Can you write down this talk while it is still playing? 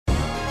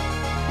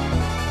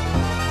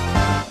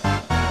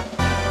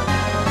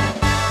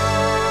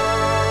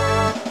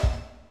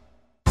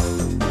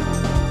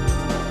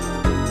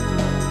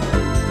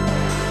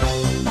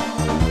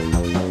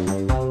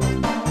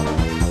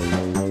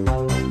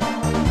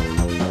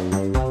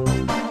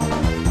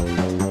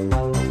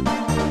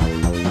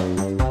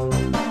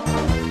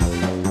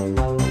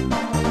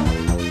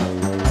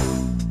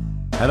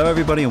Hello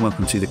everybody and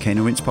welcome to the Cane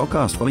and Rinse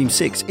podcast, volume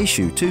 6,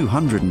 issue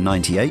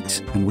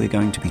 298, and we're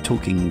going to be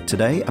talking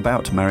today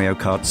about Mario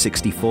Kart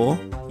 64.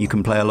 You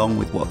can play along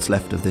with what's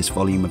left of this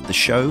volume of the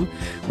show,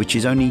 which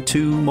is only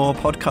 2 more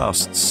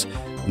podcasts,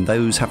 and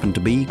those happen to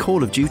be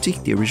Call of Duty,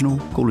 the original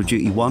Call of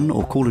Duty 1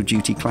 or Call of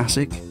Duty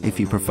Classic if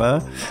you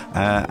prefer,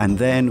 and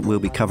then we'll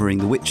be covering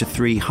The Witcher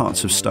 3,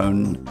 Hearts of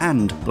Stone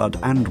and Blood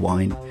and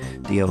Wine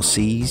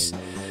DLCs.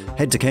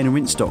 Head to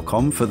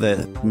caneandrinse.com for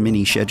the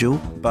mini schedule,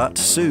 but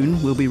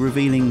soon we'll be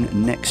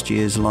revealing next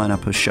year's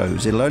lineup of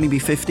shows. It'll only be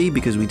 50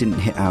 because we didn't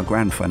hit our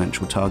grand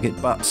financial target,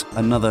 but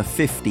another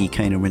 50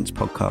 Cane and Rinse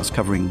podcasts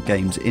covering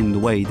games in the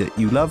way that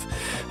you love,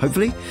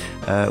 hopefully,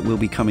 will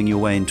be coming your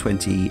way in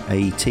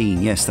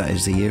 2018. Yes, that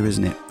is the year,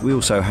 isn't it? We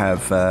also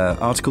have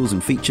articles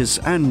and features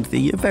and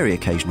the very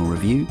occasional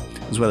review,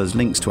 as well as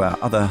links to our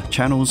other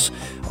channels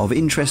of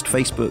interest,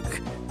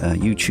 Facebook,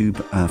 YouTube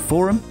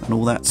forum and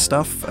all that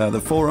stuff.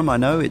 The forum, I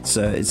know it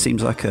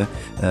seems like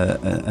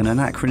an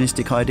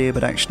anachronistic idea,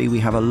 but actually we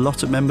have a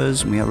lot of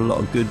members and we have a lot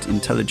of good,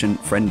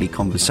 intelligent, friendly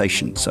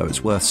conversation, so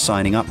it's worth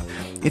signing up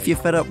if you're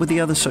fed up with the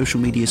other social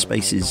media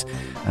spaces,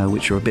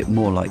 which are a bit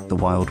more like the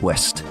Wild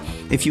West.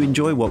 If you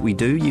enjoy what we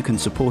do, you can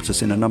support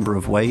us in a number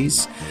of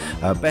ways.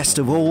 Best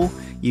of all,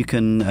 you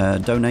can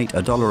donate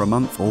 $1 a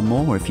month or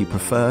more if you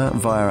prefer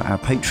via our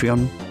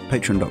Patreon,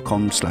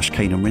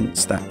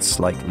 patreon.com/caneandrinse. That's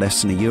like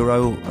less than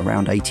 €1,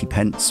 around 80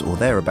 pence or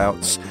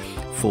thereabouts,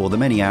 for the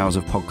many hours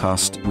of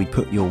podcast we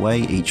put your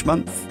way each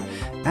month.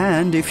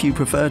 And if you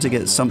prefer to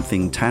get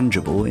something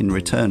tangible in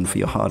return for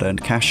your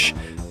hard-earned cash,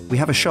 we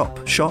have a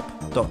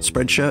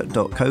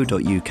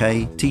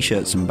shop.spreadshirt.co.uk,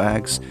 t-shirts and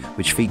bags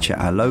which feature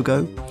our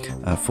logo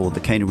for the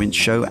Cane and Rinse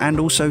show, and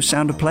also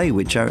Sound of Play,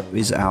 which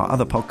is our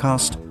other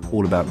podcast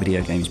all about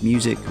video games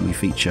music, and we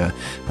feature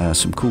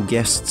some cool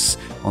guests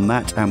on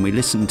that, and we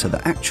listen to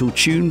the actual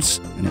tunes,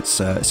 and it's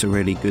a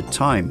really good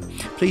time.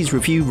 Please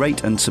review,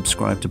 rate and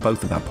subscribe to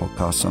both of our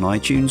podcasts on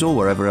iTunes or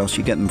wherever else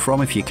you get them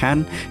from if you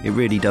can. It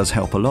really does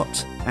help a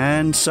lot.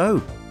 And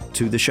so,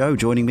 to the show.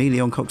 Joining me,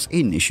 Leon Cox,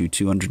 in issue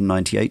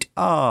 298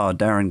 are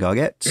Darren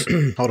Gargett.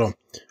 Hold on.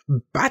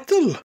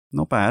 Battle!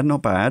 Not bad,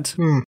 not bad.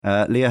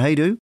 Leah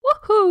Haydu.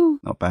 Woohoo!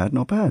 Not bad,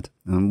 not bad.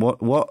 And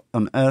what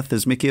on earth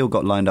has Mikhail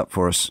got lined up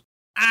for us?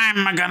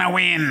 I'm gonna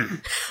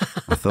win.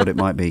 I thought it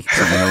might be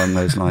something along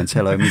those lines.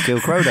 Hello, Mikhail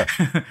Kroder.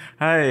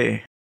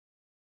 Hey.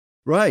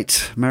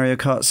 Right, Mario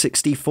Kart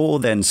 64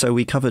 then. So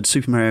we covered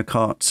Super Mario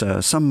Kart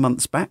some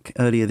months back,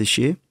 earlier this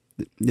year.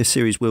 This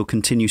series will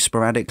continue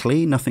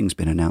sporadically. Nothing's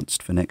been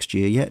announced for next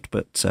year yet,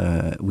 but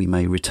we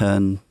may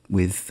return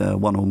with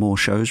one or more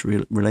shows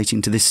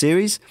relating to this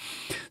series.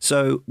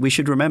 So we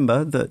should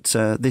remember that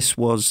this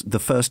was the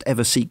first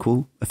ever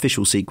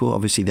official sequel.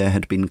 Obviously, there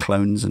had been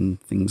clones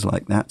and things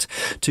like that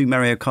to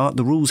Mario Kart.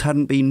 The rules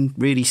hadn't been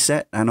really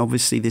set, and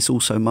obviously this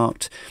also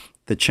marked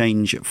the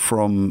change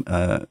from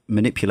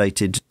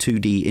manipulated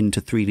 2D into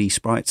 3D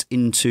sprites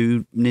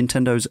into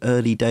Nintendo's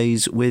early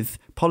days with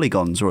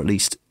polygons, or at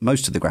least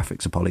most of the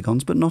graphics are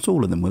polygons, but not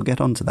all of them. We'll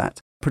get onto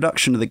that.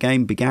 Production of the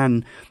game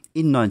began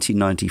in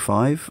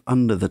 1995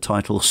 under the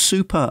title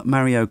Super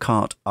Mario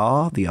Kart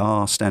R, the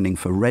R standing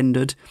for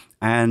rendered,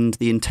 and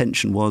the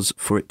intention was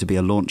for it to be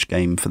a launch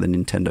game for the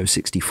Nintendo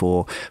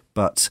 64,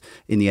 but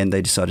in the end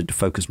they decided to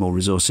focus more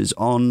resources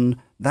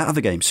on that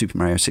other game, Super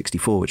Mario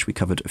 64, which we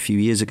covered a few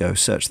years ago.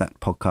 Search that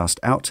podcast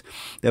out.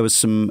 There was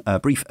some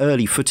brief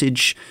early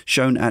footage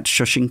shown at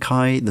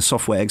Shoshinkai, the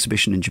software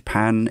exhibition in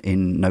Japan,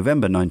 in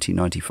November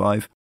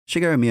 1995.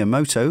 Shigeru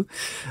Miyamoto,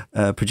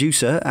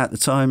 producer at the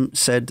time,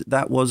 said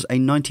that was a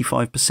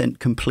 95%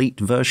 complete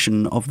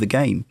version of the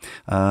game,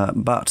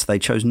 but they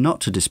chose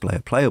not to display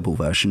a playable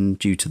version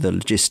due to the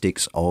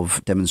logistics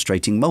of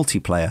demonstrating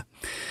multiplayer.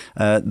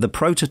 The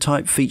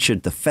prototype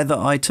featured the feather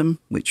item,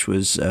 which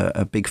was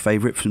a big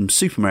favourite from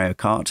Super Mario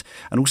Kart,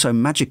 and also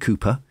Magic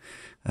Koopa,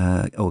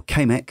 or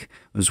Kamek,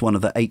 was one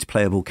of the 8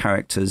 playable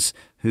characters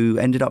who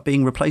ended up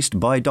being replaced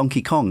by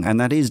Donkey Kong. And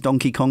that is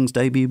Donkey Kong's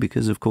debut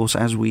because, of course,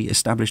 as we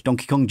established,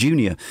 Donkey Kong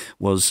Jr.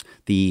 was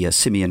the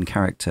simian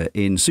character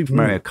in Super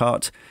Mario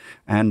Kart,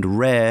 and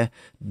Rare,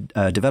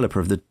 developer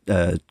of the,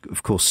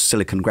 of course,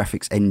 Silicon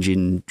Graphics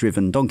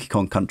engine-driven Donkey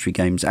Kong Country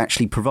games,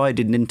 actually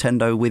provided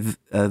Nintendo with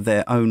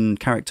their own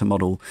character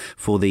model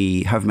for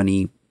the however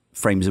many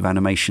frames of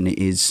animation it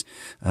is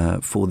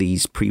for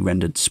these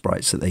pre-rendered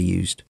sprites that they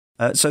used.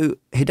 So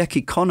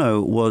Hideki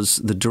Kono was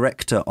the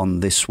director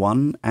on this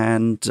one,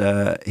 and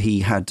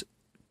he had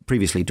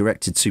previously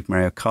directed Super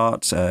Mario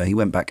Kart. He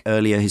went back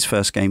earlier. His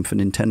first game for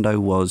Nintendo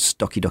was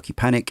Doki Doki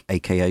Panic,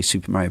 aka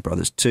Super Mario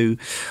Bros. 2.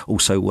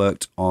 Also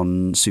worked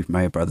on Super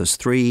Mario Bros.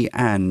 3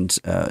 and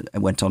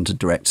went on to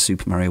direct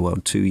Super Mario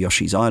World 2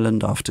 Yoshi's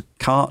Island after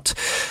Kart,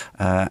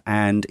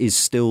 and is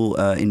still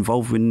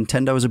involved with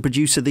Nintendo as a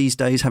producer these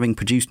days, having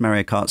produced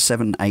Mario Kart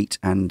 7, 8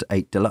 and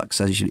 8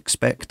 Deluxe, as you'd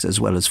expect, as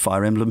well as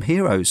Fire Emblem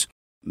Heroes.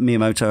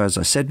 Miyamoto, as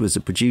I said, was the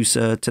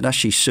producer.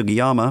 Tadashi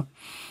Sugiyama,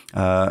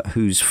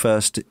 whose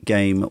first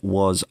game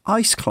was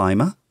Ice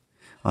Climber,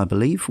 I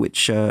believe,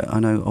 which I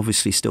know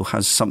obviously still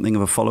has something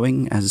of a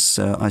following, as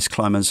ice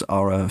climbers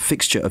are a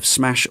fixture of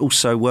Smash.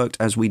 Also worked,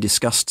 as we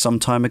discussed some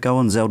time ago,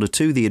 on Zelda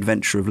 2, The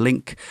Adventure of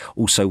Link.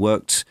 Also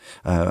worked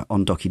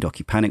on Doki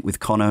Doki Panic with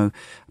Kono,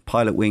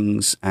 Pilot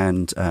Wings,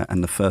 and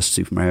the first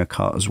Super Mario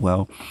Kart as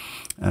well.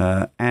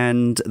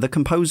 And the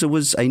composer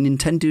was a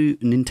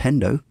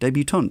Nintendo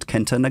debutant,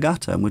 Kenta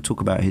Nagata, and we'll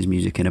talk about his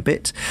music in a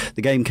bit.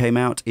 The game came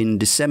out in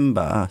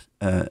December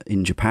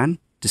in Japan,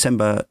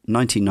 December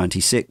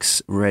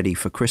 1996, ready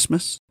for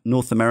Christmas.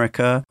 North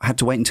America had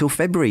to wait until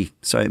February,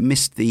 so it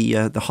missed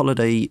the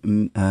holiday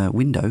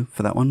window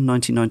for that one,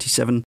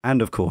 1997.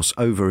 And of course,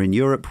 over in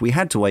Europe, we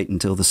had to wait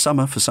until the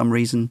summer for some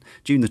reason,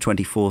 June the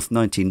 24th,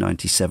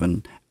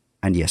 1997.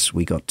 And yes,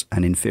 we got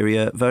an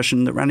inferior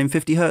version that ran in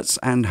 50 hertz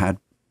and had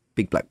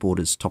big black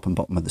borders, top and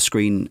bottom of the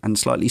screen, and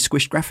slightly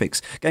squished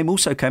graphics. Game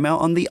also came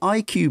out on the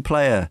iQ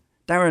player.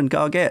 Darren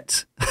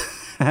Gargett.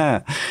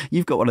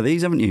 You've got one of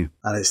these, haven't you?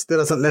 And it still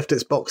hasn't left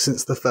its box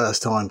since the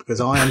first time,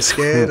 because I am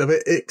scared of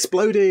it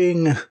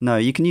exploding. No,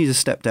 you can use a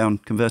step-down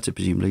converter,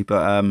 presumably,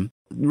 but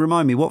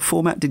remind me, what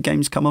format did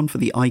games come on for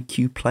the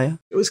iQ player?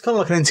 It was kind of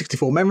like an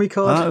N64 memory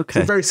card. Oh,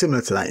 okay. So very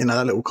similar to that,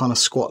 that little kind of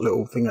squat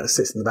little thing that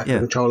sits in the back of the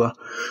controller.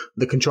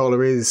 The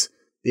controller is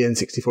the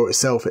N64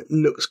 itself. It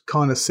looks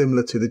kind of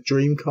similar to the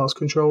Dreamcast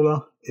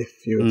controller,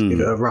 if you were to give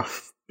it a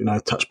rough,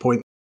 touch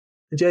point.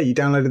 And yeah, you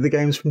downloaded the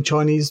games from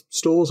Chinese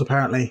stores,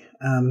 apparently.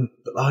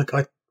 But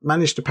I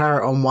managed to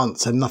power it on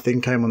once and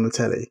nothing came on the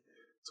telly.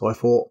 So I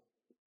thought,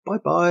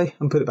 bye-bye,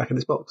 and put it back in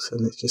its box.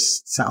 And it's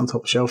just sat on top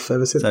of the shelf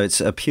ever since. So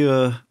it's a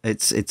pure,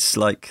 it's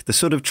like the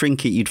sort of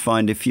trinket you'd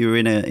find if you were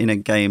in a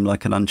game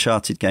like an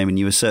Uncharted game and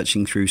you were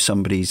searching through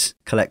somebody's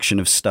collection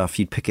of stuff.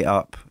 You'd pick it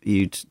up,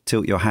 you'd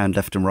tilt your hand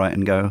left and right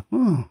and go,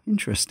 oh,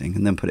 interesting,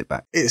 and then put it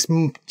back. It's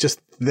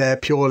just there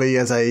purely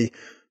as a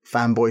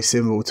fanboy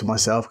symbol to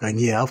myself, going,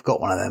 yeah, I've got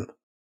one of them.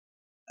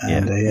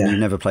 And you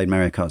never played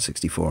Mario Kart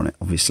 64 on it,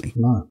 obviously.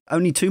 No.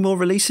 Only 2 more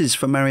releases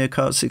for Mario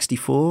Kart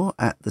 64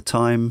 at the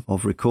time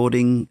of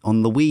recording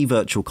on the Wii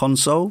Virtual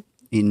Console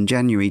in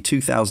January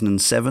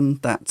 2007.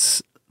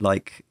 That's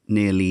like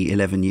nearly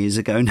 11 years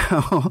ago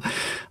now,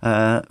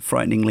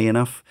 frighteningly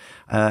enough.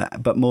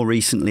 But more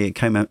recently, it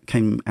came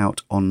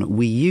out on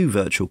Wii U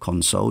Virtual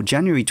Console,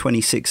 January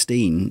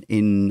 2016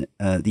 in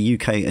the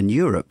UK and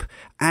Europe.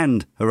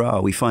 And hurrah,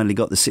 we finally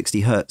got the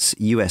 60 hertz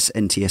US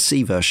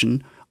NTSC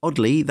version.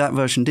 Oddly, that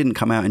version didn't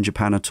come out in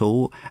Japan at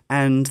all,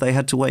 and they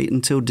had to wait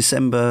until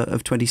December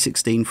of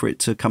 2016 for it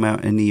to come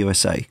out in the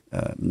USA.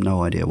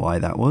 No idea why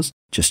that was.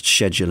 Just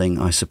scheduling,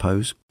 I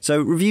suppose.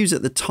 So reviews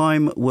at the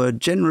time were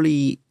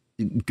generally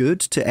good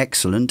to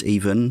excellent,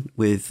 even,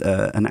 with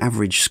an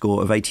average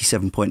score of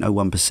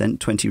 87.01%,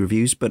 20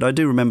 reviews. But I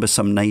do remember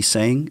some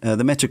naysaying.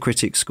 The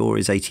Metacritic score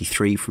is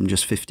 83 from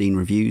just 15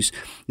 reviews.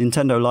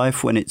 Nintendo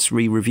Life, when it's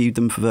re-reviewed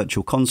them for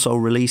Virtual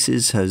Console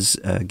releases, has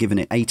given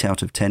it 8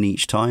 out of 10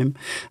 each time.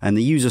 And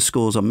the user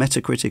scores on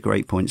Metacritic are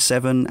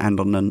 8.7 and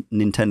on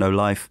Nintendo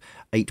Life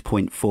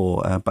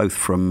 8.4, both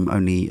from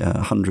only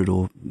 100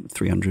 or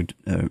 300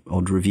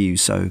 odd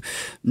reviews. So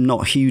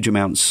not huge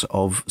amounts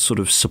of sort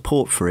of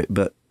support for it,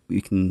 but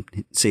you can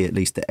see at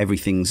least that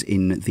everything's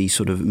in the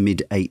sort of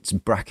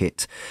mid-8s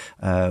bracket,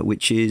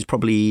 which is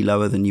probably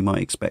lower than you might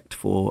expect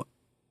for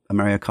a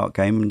Mario Kart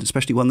game, and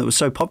especially one that was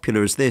so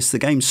popular as this. The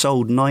game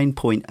sold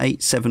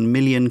 9.87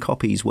 million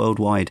copies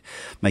worldwide,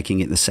 making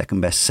it the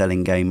second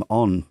best-selling game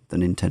on the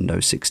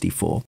Nintendo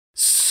 64.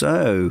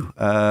 So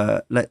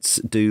let's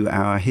do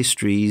our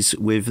histories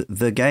with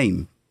the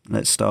game.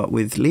 Let's start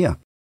with Leah.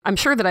 I'm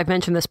sure that I've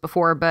mentioned this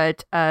before,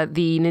 but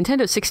the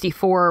Nintendo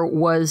 64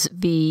 was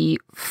the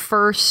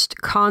first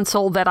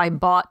console that I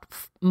bought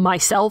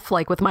myself,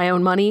 like with my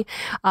own money.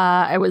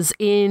 I was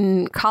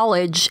in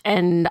college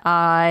and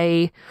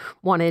I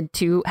wanted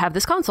to have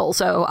this console,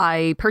 so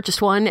I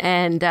purchased one,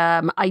 and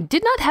I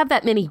did not have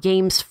that many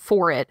games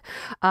for it,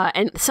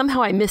 and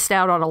somehow I missed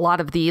out on a lot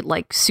of the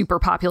like super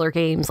popular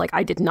games. Like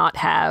I did not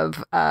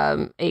have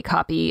a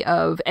copy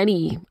of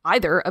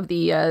either of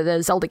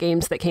the Zelda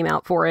games that came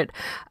out for it,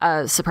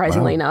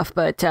 surprisingly enough.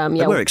 But they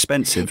were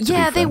expensive.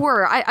 Yeah, they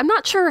were. I'm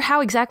not sure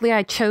how exactly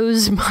I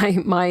chose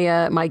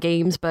my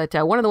games, but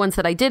one of the ones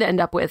that I did end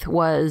up with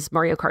was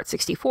Mario Kart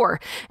 64,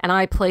 and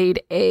I played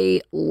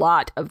a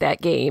lot of that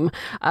game.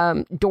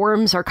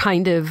 Dorms are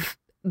kind of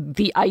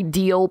the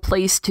ideal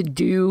place to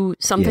do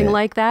something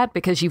like that,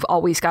 because you've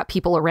always got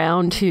people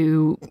around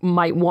who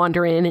might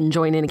wander in and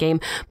join in a game.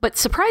 But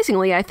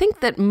surprisingly, I think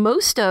that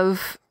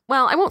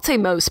well, I won't say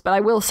most, but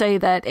I will say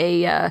that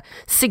a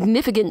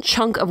significant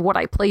chunk of what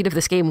I played of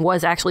this game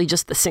was actually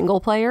just the single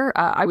player.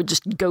 I would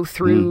just go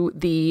through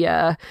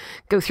the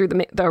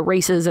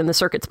races and the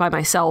circuits by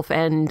myself,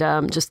 and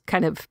just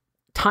kind of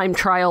time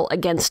trial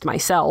against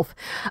myself.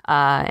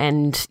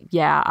 And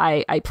yeah,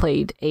 I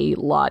played a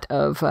lot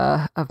of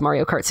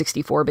Mario Kart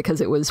 64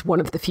 because it was one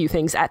of the few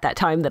things at that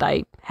time that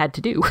I had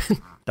to do.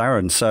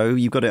 Darren, so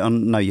you've got it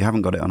on... No, you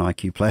haven't got it on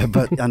IQ Player,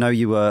 but I know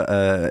you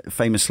were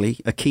famously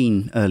a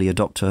keen early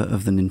adopter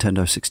of the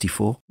Nintendo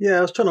 64. Yeah,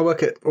 I was trying to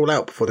work it all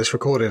out before this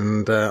recording,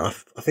 and I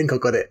think I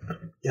got it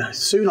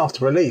soon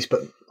after release,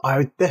 but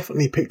I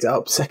definitely picked it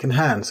up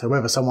secondhand. So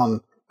whether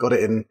someone got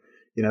it in,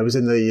 was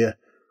in the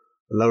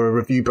lower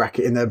review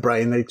bracket in their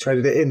brain, they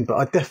traded it in. But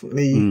I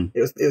definitely...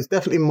 It was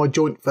definitely my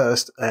joint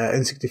first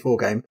N64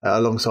 game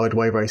alongside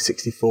Wave Race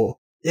 64.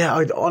 Yeah,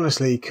 I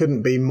honestly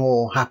couldn't be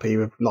more happy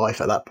with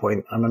life at that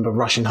point. I remember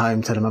rushing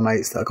home, telling my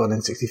mates that I got an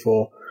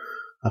N64.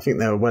 I think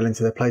they were well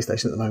into their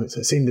PlayStation at the moment,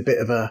 so it seemed a bit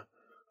of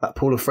that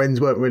pool of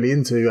friends weren't really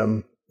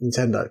into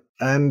Nintendo.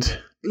 And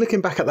looking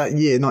back at that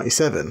year,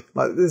 97,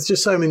 like there's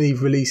just so many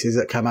releases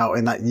that came out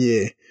in that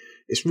year.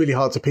 It's really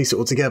hard to piece it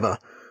all together.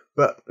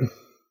 But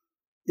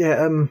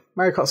yeah,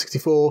 Mario Kart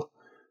 64,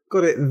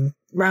 got it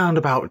round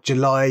about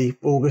July,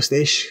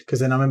 August-ish, because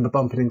then I remember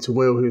bumping into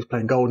Will, who was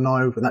playing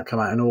GoldenEye, when that came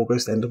out in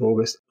August, end of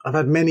August. I've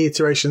had many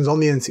iterations on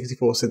the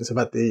N64 since. I've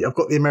got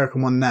the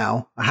American one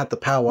now. I had the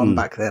PAL one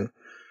back then.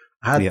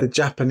 I had the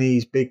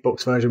Japanese big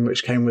box version,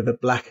 which came with a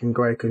black and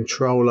grey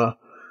controller.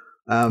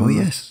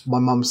 Yes. My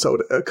mum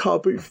sold it at a car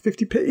boot for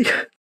 50p.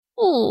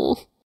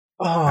 Oh.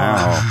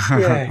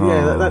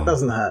 Yeah, that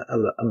doesn't hurt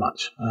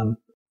much.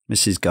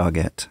 Mrs.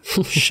 Gargett,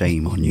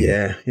 shame on you.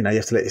 Yeah, you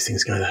have to let these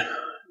things go, though.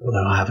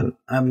 Although I haven't.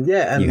 And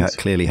you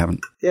clearly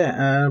haven't.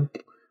 Yeah,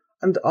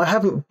 and I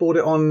haven't bought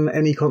it on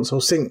any console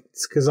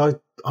since because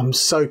I'm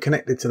so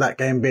connected to that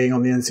game being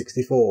on the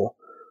N64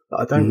 that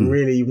I don't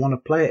really want to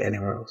play it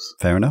anywhere else.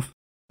 Fair enough.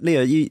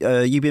 Leah,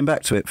 you been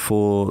back to it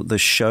for the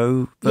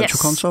show Virtual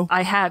Console?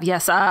 I have.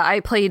 Yes, I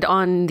played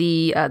on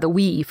the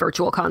Wii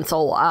Virtual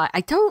Console.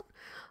 I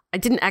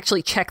didn't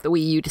actually check the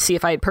Wii U to see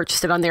if I had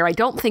purchased it on there. I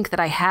don't think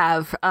that I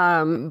have.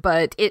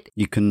 But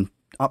you can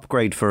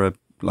upgrade for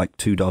like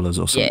 $2 or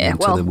something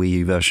to the Wii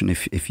U version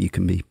if you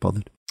can be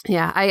bothered.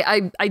 Yeah,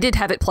 I did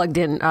have it plugged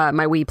in,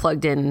 my Wii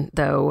plugged in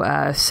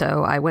though,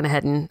 so I went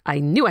ahead and I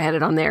knew I had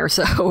it on there,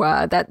 so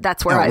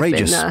that's where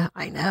Outrageous. I've been.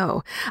 I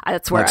know,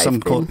 that's where like I've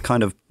been.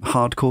 Kind of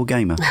hardcore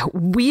gamer.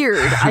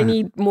 Weird. I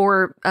need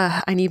more.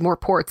 I need more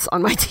ports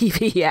on my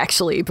TV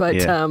actually, but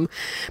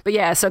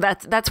yeah. So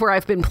that's where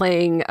I've been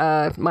playing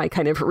my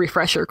kind of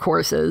refresher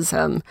courses.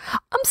 I'm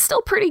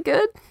still pretty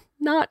good.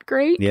 Not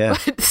great,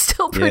 but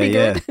still pretty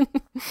good.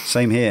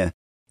 Same here.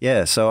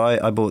 Yeah, so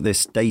I bought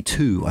this day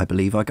 2, I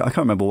believe. I can't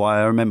remember why.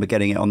 I remember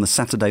getting it on the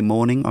Saturday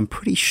morning. I'm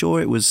pretty sure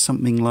it was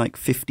something like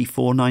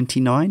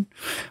 $54.99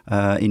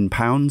 in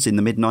pounds in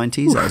the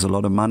mid-90s. That was a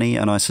lot of money.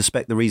 And I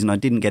suspect the reason I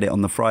didn't get it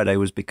on the Friday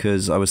was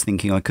because I was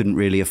thinking I couldn't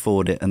really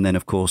afford it. And then,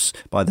 of course,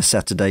 by the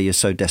Saturday, you're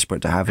so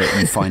desperate to have it,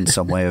 you find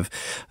some way of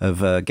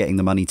getting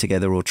the money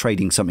together or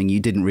trading something you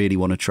didn't really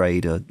want to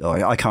trade. Or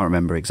I can't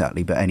remember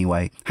exactly. But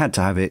anyway, had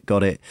to have it,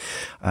 got it.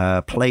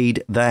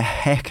 Played the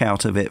heck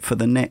out of it for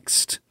the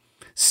next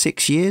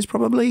 6 years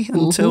probably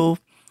until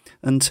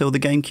the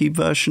GameCube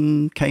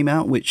version came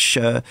out, which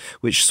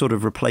sort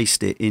of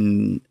replaced it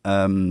in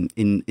on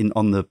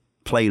the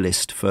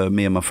playlist for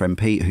me and my friend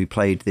Pete, who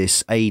played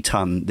this a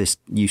ton. This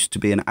used to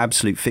be an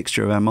absolute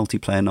fixture of our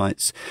multiplayer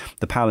nights,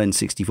 the PAL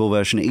N64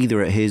 version,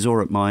 either at his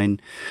or at mine.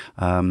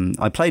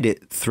 I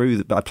played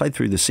through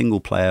the single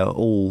player,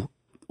 all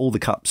the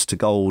cups to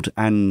gold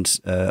and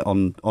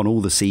on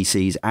all the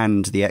CCs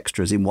and the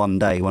extras in one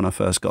day when I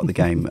first got the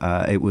game.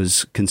 It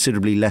was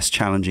considerably less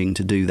challenging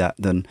to do that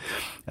than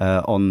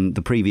on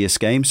the previous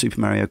game,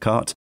 Super Mario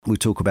Kart. We'll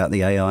talk about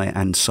the AI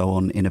and so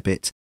on in a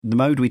bit. The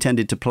mode we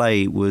tended to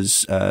play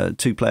was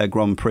 2-player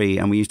Grand Prix,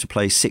 and we used to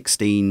play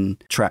 16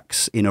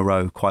 tracks in a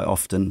row quite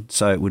often.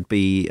 So it would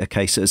be a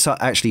case of,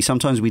 actually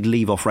sometimes we'd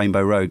leave off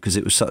Rainbow Road because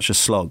it was such a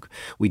slog.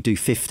 We'd do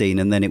 15,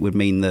 and then it would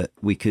mean that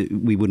we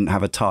wouldn't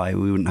have a tie,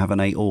 we wouldn't have an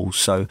 8-all.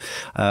 So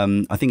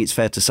I think it's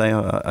fair to say,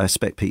 I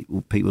expect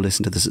people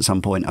listen to this at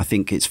some point. I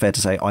think it's fair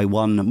to say I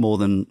won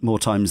more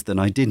times than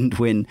I didn't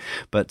win,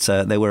 but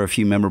there were a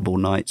few memorable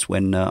nights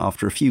when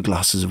after a few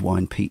glasses of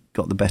wine, Pete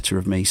got the better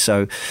of me.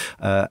 So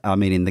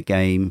in the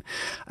game,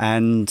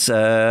 and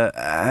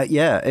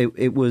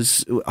it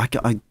was.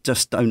 I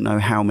just don't know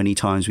how many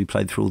times we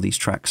played through all these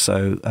tracks.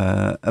 So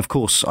of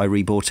course I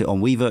rebought it on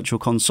Wii Virtual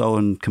Console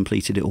and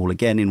completed it all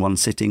again in one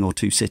sitting or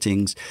 2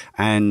 sittings.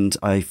 And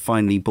I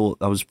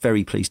was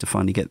very pleased to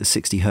finally get the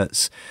 60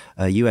 hertz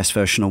US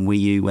version on Wii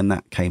U when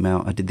that came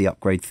out. I did the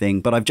upgrade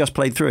thing, but I've just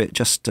played through it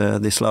just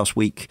this last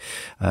week,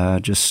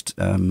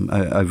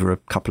 over a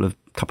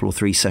couple or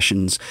 3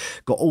 sessions,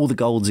 got all the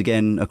golds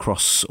again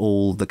across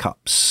all the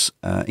cups,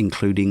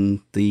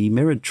 including the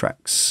mirrored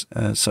tracks.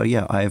 So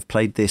yeah, I have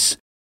played this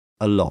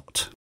a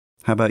lot.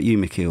 How about you,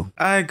 Michiel?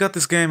 I got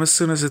this game as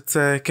soon as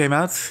it came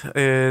out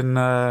in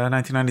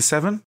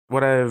 1997.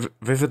 What I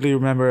vividly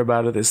remember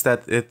about it is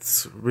that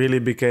it really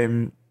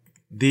became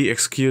the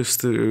excuse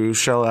to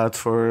shell out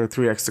for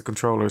 3 extra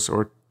controllers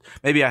or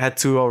Maybe I had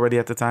 2 already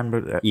at the time,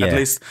 but at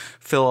least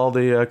fill all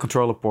the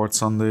controller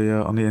ports on the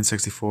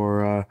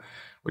N64,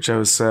 which I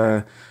was,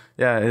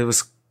 it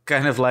was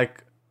kind of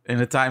like in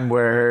a time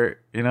where,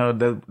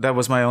 that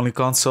was my only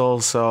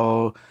console.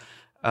 So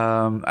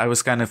I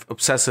was kind of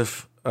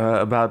obsessive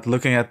about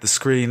looking at the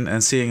screen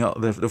and seeing all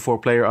the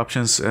 4-player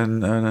options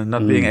and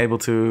not being able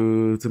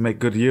to make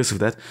good use of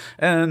that.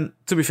 And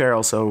to be fair,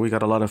 also I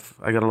got a lot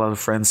of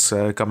friends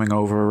coming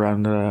over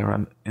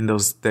around in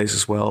those days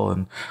as well,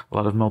 and a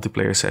lot of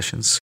multiplayer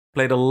sessions.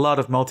 Played a lot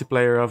of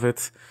multiplayer of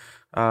it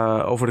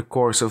over the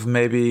course of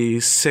maybe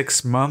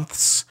 6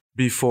 months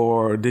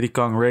before Diddy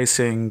Kong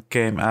Racing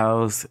came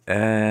out,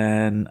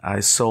 and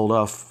I sold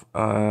off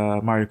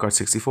Mario Kart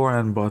 64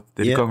 and bought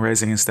Diddy Kong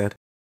Racing instead.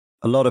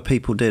 A lot of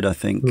people did, I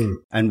think.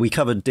 And we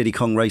covered Diddy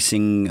Kong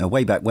Racing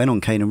way back when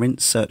on Kane and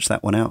Rince. Search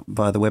that one out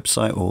via the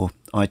website or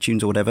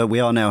iTunes or whatever. We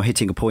are now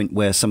hitting a point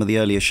where some of the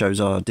earlier shows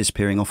are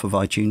disappearing off of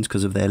iTunes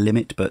because of their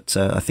limit, but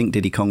I think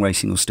Diddy Kong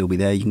Racing will still be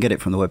there. You can get it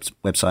from the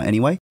website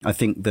anyway. I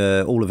think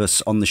all of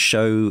us on the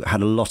show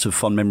had a lot of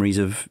fond memories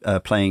of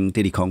playing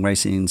Diddy Kong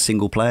Racing in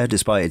single player,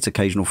 despite its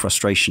occasional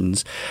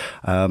frustrations.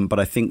 But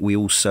I think we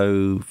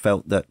also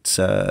felt that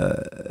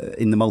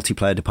in the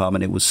multiplayer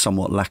department, it was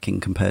somewhat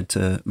lacking compared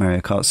to Mario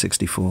Kart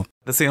 64.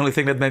 That's the only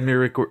thing that made me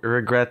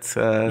regret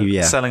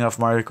selling off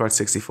Mario Kart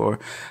 64.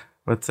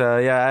 But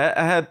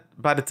I had,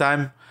 by the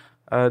time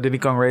Diddy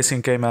Kong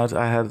Racing came out,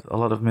 I had a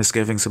lot of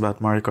misgivings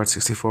about Mario Kart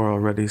 64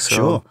 already. So,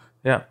 sure.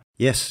 Yeah.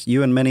 Yes,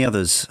 you and many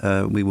others.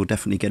 We will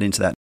definitely get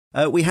into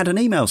that. We had an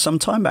email some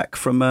time back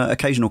from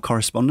occasional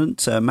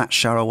correspondent Matt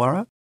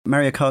Sharawara.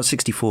 Mario Kart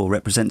 64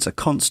 represents a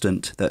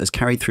constant that has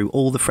carried through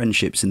all the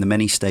friendships in the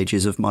many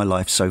stages of my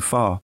life so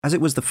far. As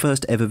it was the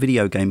first ever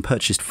video game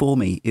purchased for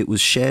me, it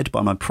was shared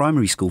by my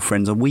primary school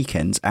friends on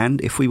weekends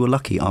and, if we were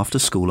lucky, after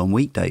school on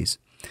weekdays.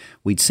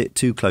 We'd sit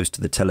too close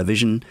to the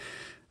television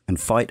and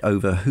fight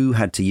over who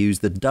had to use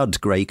the dud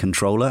grey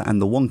controller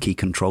and the wonky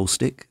control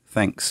stick.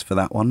 Thanks for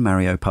that one,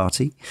 Mario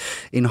Party.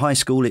 In high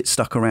school, it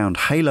stuck around.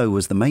 Halo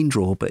was the main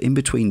draw, but in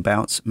between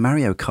bouts,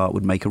 Mario Kart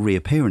would make a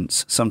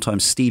reappearance,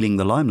 sometimes stealing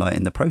the limelight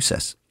in the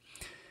process.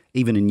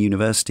 Even in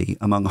university,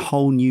 among a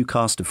whole new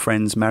cast of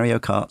friends, Mario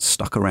Kart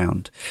stuck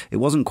around. It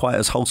wasn't quite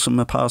as wholesome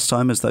a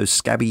pastime as those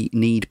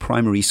scabby-kneed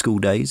primary school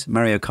days.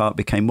 Mario Kart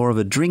became more of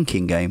a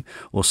drinking game,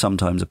 or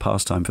sometimes a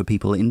pastime for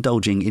people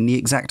indulging in the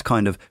exact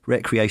kind of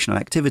recreational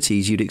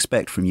activities you'd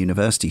expect from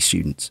university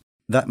students.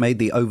 That made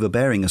the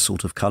overbearing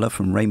assault of colour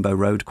from Rainbow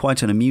Road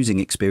quite an amusing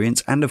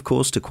experience, and of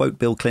course, to quote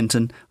Bill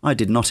Clinton, I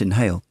did not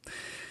inhale.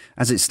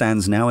 As it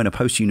stands now in a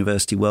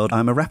post-university world, I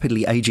am a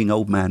rapidly ageing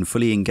old man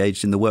fully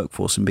engaged in the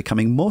workforce and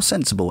becoming more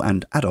sensible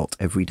and adult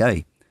every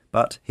day.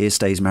 But here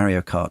stays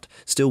Mario Kart,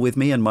 still with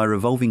me and my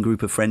revolving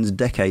group of friends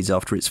decades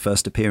after its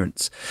first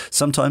appearance.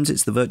 Sometimes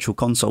it's the Virtual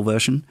Console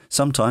version,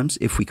 sometimes,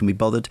 if we can be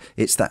bothered,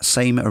 it's that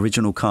same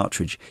original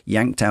cartridge,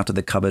 yanked out of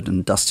the cupboard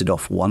and dusted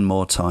off one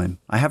more time.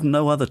 I have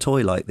no other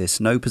toy like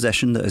this, no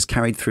possession that has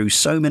carried through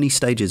so many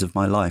stages of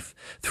my life,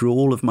 through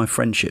all of my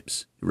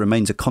friendships. It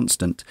remains a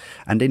constant,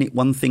 and in it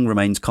one thing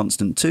remains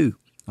constant too.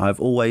 I have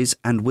always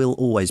and will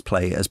always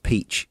play as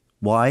Peach.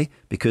 Why?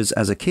 Because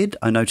as a kid,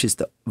 I noticed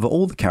that of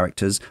all the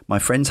characters, my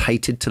friends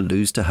hated to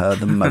lose to her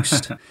the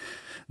most.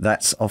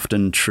 That's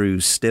often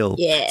true still.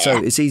 Yeah. So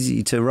it's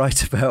easy to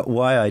write about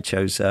why I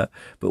chose her,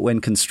 but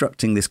when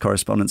constructing this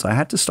correspondence, I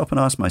had to stop and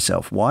ask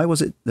myself, why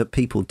was it that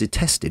people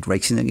detested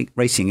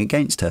racing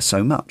against her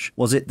so much?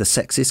 Was it the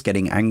sexists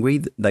getting angry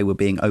that they were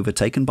being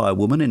overtaken by a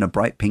woman in a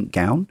bright pink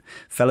gown?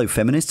 Fellow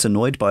feminists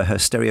annoyed by her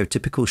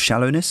stereotypical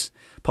shallowness?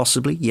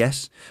 Possibly,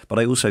 yes, but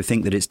I also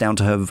think that it's down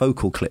to her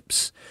vocal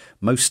clips.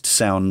 Most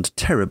sound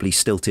terribly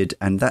stilted,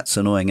 and that's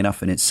annoying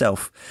enough in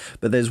itself,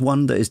 but there's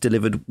one that is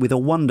delivered with a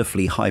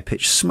wonderfully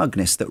high-pitched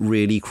smugness that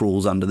really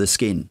crawls under the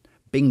skin.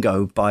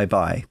 Bingo,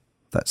 bye-bye.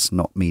 That's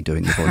not me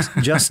doing the voice.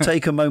 Just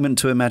take a moment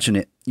to imagine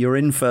it. You're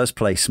in first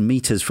place,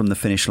 meters from the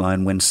finish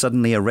line, when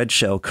suddenly a red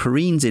shell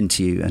careens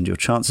into you and your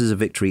chances of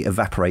victory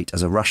evaporate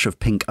as a rush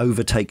of pink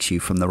overtakes you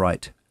from the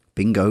right.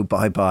 Bingo,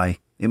 bye-bye.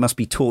 It must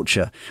be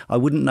torture. I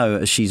wouldn't know,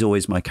 as she's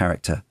always my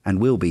character, and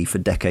will be for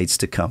decades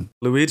to come.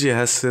 Luigi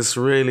has this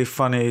really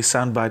funny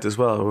soundbite as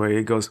well, where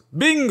he goes,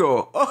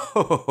 bingo!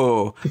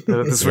 Oh!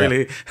 This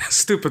really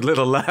stupid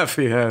little laugh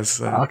he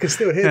has. I can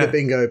still hear the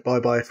bingo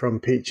bye-bye from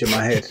Peach in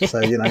my head. So,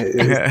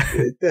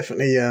 it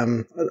definitely, I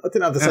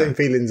didn't have the same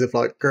feelings of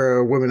like,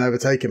 girl, women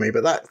overtaking me,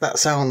 but that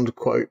sound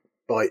quote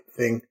bite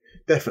thing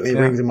definitely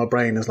rings in my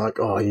brain as like,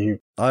 oh, you.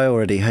 I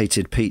already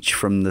hated Peach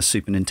from the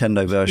Super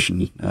Nintendo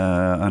version,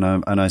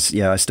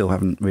 I still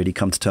haven't really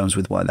come to terms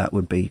with why that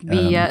would be.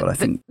 But I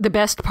think the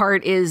best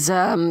part is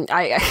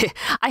I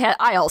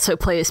also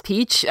play as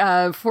Peach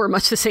for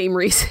much the same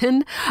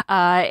reason,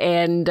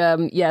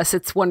 yes,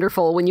 it's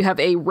wonderful when you have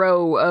a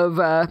row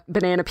of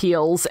banana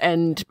peels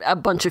and a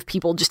bunch of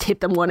people just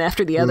hit them one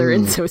after the other,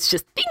 and so it's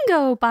just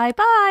bingo, bye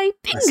bye,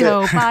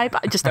 bingo, bye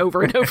bye, just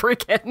over and over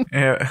again.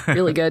 Yeah,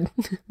 really good.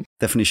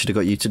 Definitely should have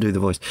got you to do the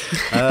voice.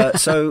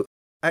 So.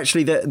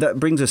 Actually, that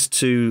brings us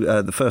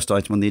to the first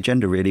item on the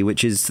agenda, really,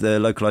 which is the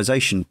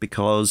localization,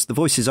 because the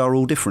voices are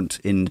all different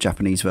in the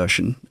Japanese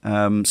version.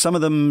 Some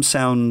of them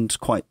sound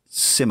quite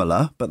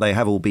similar, but they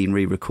have all been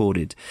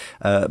re-recorded.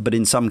 But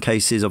in some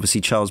cases, obviously,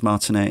 Charles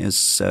Martinet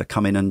has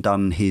come in and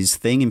done his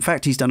thing. In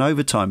fact, he's done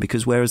overtime,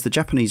 because whereas the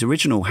Japanese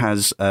original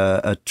has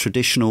a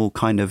traditional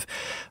kind of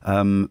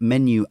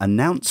menu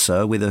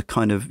announcer with a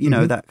kind of,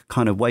 that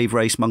kind of wave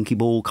race, monkey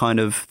ball kind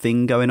of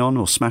thing going on,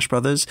 or Smash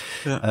Brothers,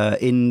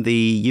 in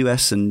the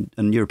US and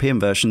European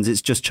versions,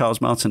 it's just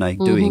Charles Martinet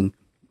doing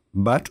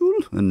battle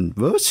and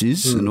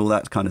versus and all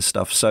that kind of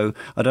stuff. So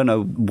I don't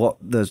know what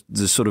the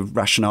sort of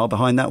rationale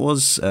behind that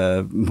was,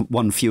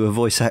 one fewer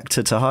voice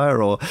actor to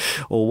hire or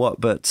what,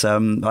 but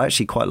I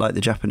actually quite like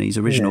the Japanese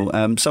original.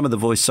 Some of the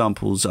voice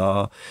samples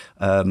are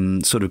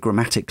sort of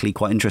grammatically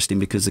quite interesting,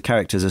 because the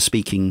characters are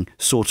speaking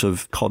sort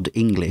of cod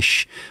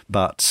English,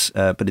 but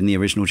in the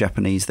original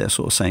Japanese they're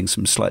sort of saying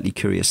some slightly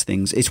curious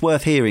things. It's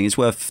worth hearing, it's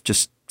worth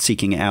just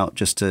seeking it out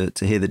just to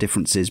hear the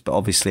differences. But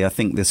obviously I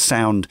think the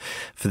sound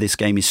for this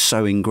game is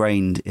so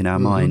ingrained in our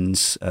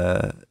minds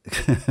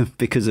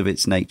because of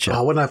its nature.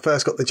 When I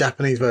first got the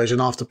Japanese version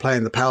after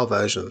playing the PAL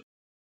version,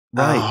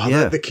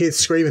 the kids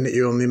screaming at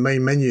you on the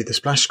main menu, the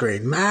splash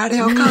screen,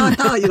 Mario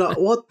Kart, you're like,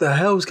 what the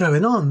hell's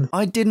going on?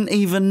 I didn't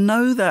even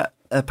know that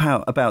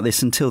about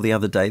this until the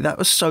other day. That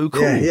was so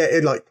cool. Yeah,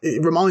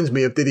 it reminds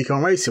me of Diddy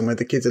Kong Racing, where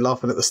the kids are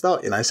laughing at the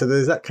start, so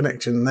there's that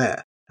connection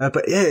there.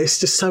 But yeah, it's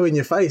just so in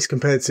your face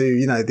compared to,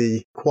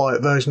 the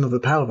quiet version of the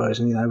PAL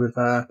version, with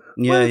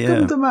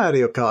welcome to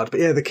Mario Kart.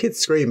 But yeah, the kids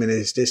screaming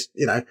is just,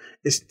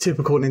 it's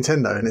typical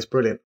Nintendo, and it's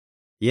brilliant.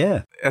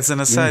 Yeah. As an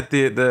aside,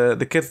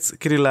 the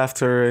kiddie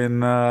laughter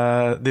in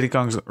Diddy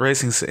Kong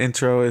Racing's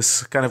intro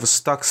is kind of a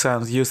stock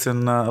sound used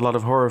in a lot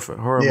of horror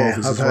movies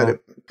I've as heard well.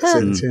 it.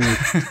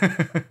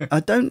 I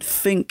don't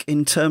think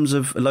in terms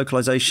of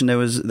localization there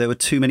were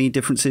too many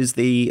differences.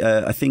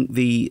 I think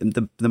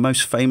the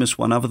most famous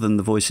one, other than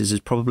the voices, is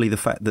probably the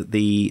fact that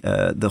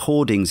the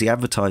hoardings, the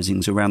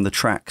advertisings around the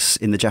tracks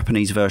in the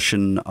Japanese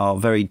version are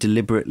very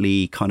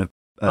deliberately kind of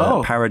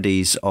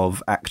parodies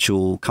of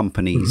actual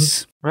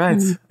companies.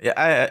 Right.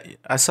 Yeah,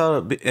 I saw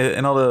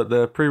in all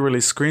the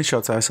pre-release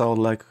screenshots, I saw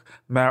like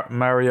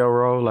Mario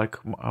Row, like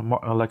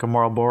a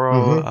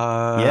Marlboro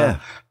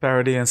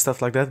parody and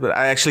stuff like that. But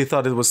I actually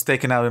thought it was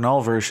taken out in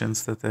all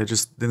versions, that they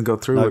just didn't go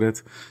through with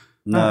it.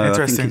 No,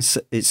 interesting. I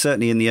think it's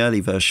certainly in the early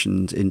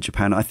versions in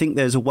Japan. I think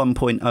there's a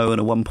 1.0 and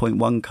a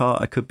 1.1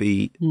 Kart. I could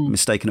be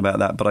mistaken about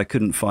that, but I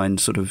couldn't find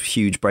sort of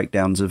huge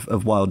breakdowns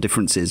of wild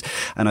differences.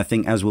 And I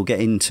think, as we'll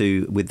get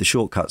into with the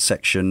shortcut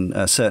section,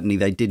 certainly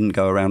they didn't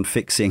go around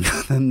fixing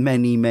the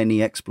many,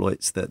 many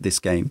exploits that this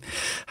game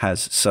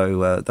has.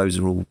 So those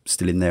are all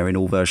still in there in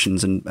all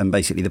versions. And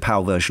basically the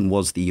PAL version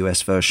was the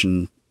US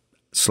version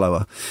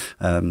slower.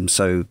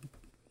 So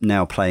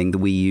now playing the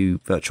Wii U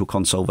Virtual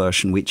Console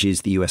version, which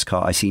is the US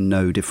Kart, I see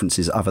no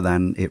differences other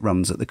than it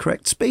runs at the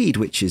correct speed,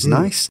 which is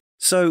nice.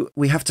 So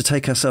we have to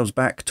take ourselves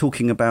back,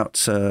 talking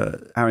about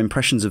our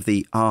impressions of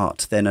the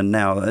art then and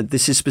now.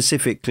 This is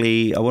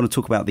specifically, I want to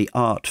talk about the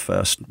art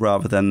first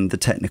rather than the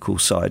technical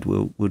side.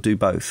 We'll do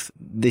both.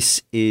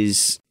 This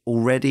is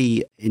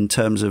already, in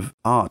terms of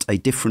art, a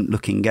different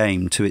looking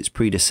game to its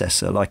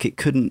predecessor. Like, it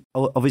couldn't,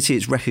 obviously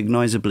it's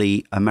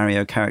recognisably a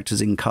Mario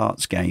Characters in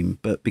Karts game,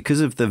 but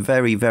because of the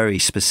very, very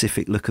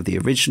specific look of the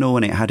original,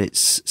 and it had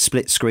its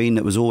split screen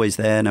that was always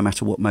there no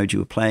matter what mode you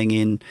were playing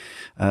in,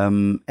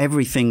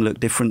 everything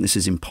looked different. This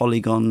is in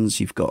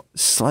polygons. You've got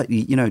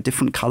slightly,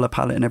 different colour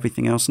palette and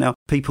everything else. Now,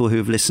 people who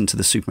have listened to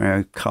the Super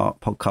Mario Kart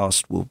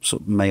podcast will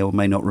sort of may or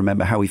may not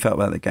remember how we felt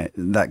about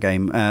that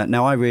game.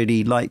 Now, I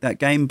really liked that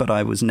game, but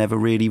I was never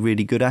really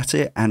good at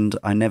it, and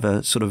I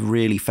never sort of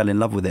really fell in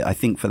love with it, I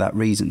think, for that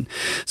reason.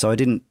 So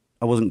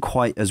I wasn't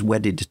quite as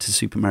wedded to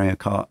Super Mario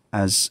Kart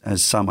as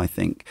some, I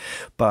think.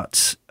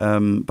 But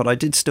I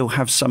did still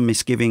have some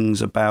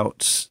misgivings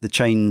about the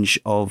change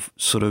of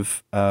sort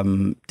of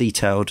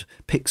detailed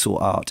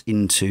pixel art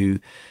into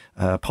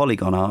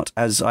polygon art,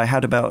 as I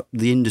had about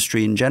the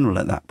industry in general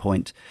at that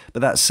point.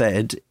 But that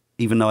said,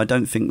 even though I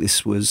don't think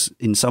this was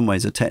in some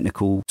ways a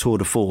technical tour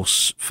de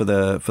force for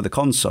the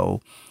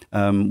console,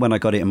 when I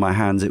got it in my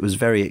hands, it was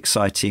very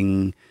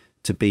exciting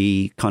to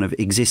be kind of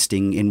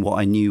existing in what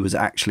I knew was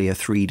actually a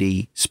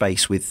 3D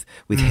space with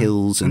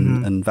hills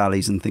and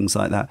valleys and things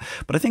like that.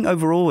 But I think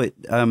overall,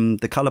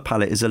 the color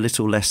palette is a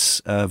little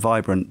less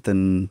vibrant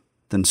than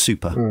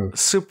Super.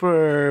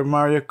 Super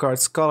Mario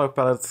Kart's color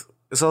palette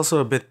is also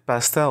a bit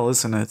pastel,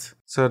 isn't it?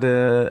 So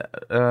the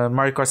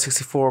Mario Kart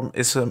 64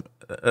 is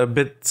a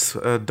bit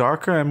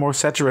darker and more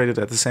saturated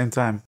at the same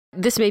time.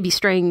 This may be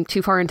straying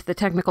too far into the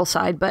technical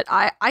side, but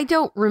I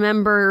don't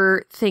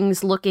remember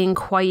things looking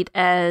quite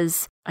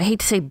as, I hate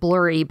to say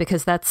blurry,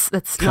 because that's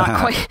not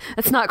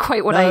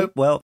quite what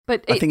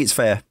but I think it's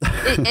fair.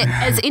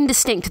 As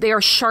indistinct, they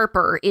are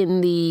sharper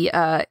in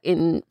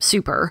in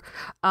Super,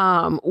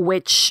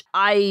 which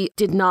I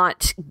did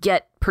not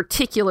get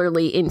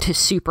particularly into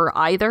Super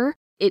either.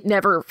 it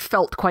never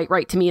felt quite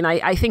right to me. And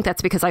I think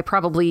that's because I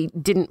probably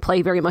didn't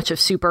play very much of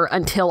Super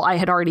until I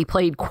had already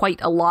played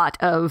quite a lot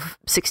of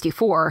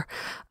 64.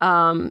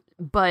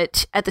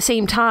 But at the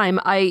same time,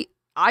 I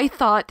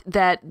thought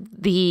that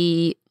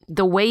the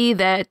way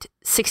that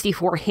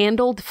 64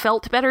 handled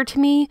felt better to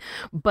me,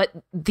 but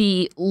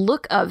the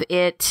look of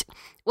it,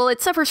 well,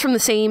 it suffers from the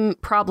same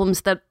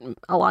problems that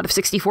a lot of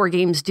 64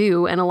 games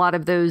do, and a lot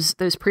of those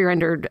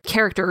pre-rendered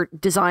character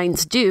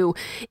designs do,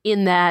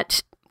 in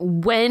that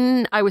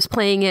when I was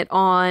playing it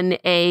on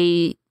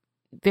a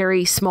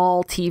very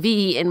small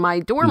TV in my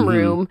dorm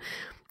room,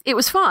 it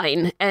was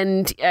fine,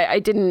 and I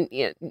didn't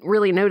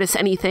really notice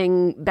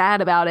anything bad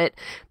about it.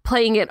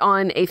 Playing it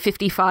on a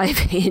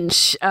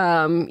 55-inch,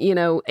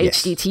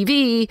 HD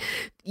TV,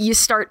 you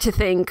start to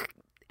think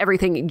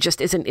everything just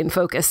isn't in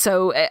focus.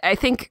 So I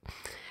think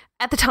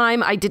at the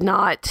time, I did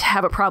not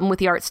have a problem with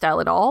the art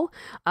style at all,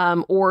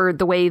 or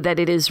the way that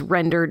it is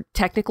rendered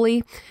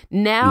technically.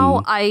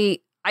 Now,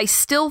 I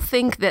still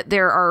think that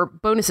there are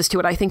bonuses to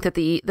it. I think that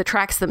the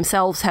tracks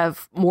themselves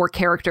have more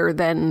character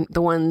than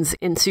the ones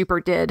in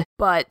Super did.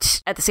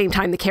 But at the same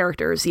time, the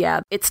characters,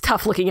 it's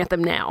tough looking at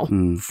them now.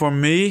 For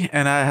me,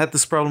 and I had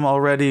this problem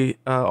already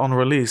on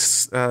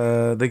release,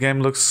 the game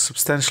looks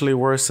substantially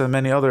worse than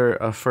many other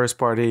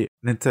first-party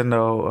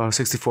Nintendo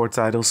 64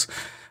 titles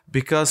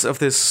because of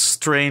this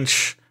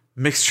strange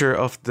mixture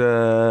of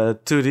the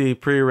 2D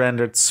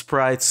pre-rendered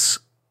sprites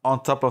on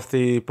top of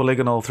the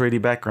polygonal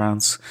 3D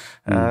backgrounds.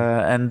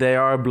 And they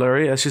are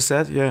blurry, as you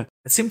said. Yeah,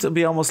 it seemed to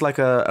be almost like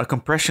a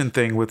compression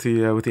thing with the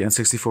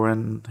N64.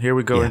 And here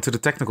we go into the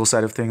technical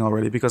side of thing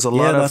already, because a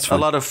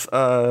lot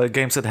of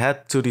games that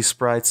had 2D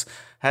sprites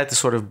had this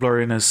sort of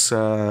blurriness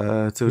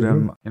to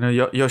them. You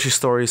know, Yoshi's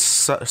Story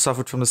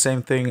suffered from the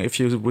same thing. If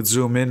you would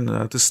zoom in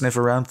to sniff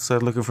around,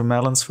 looking for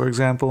melons, for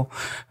example,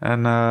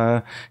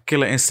 and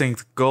Killer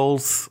Instinct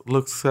Gold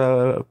looked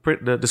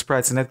the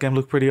sprites in that game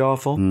looked pretty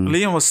awful.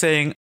 Leon was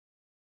saying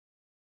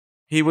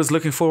he was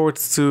looking forward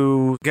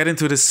to get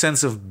into this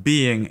sense of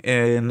being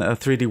in a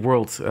 3D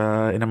world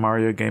in a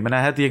Mario game. And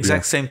I had the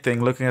exact same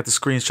thing looking at the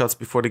screenshots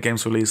before the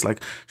game's release,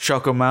 like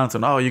Choco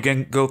Mountain. Oh, you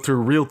can go through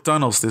real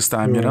tunnels this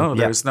time, you know?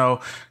 There's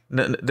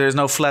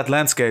no flat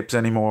landscapes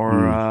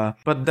anymore.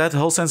 But that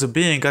whole sense of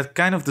being got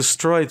kind of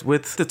destroyed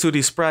with the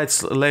 2D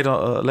sprites laid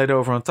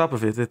over on top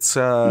of it. It's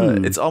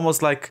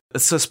almost like a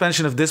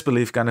suspension of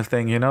disbelief kind of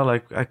thing, you know?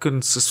 Like I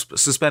couldn't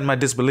suspend my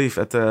disbelief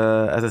at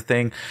the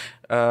thing.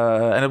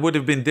 And it would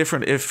have been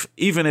different if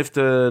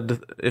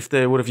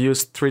they would have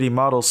used 3D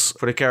models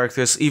for the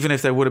characters, even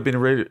if they would have been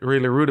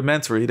really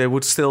rudimentary, they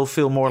would still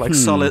feel more like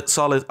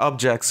solid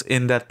objects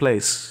in that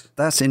place.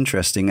 That's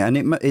interesting, and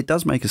it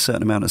does make a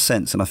certain amount of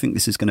sense, and I think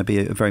this is going to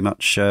be a very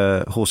much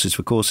horses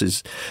for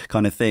courses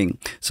kind of thing.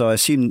 So I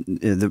assume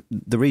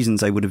the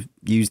reasons they would have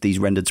used these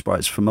rendered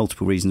sprites for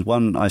multiple reasons.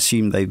 One, I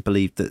assume they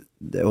believed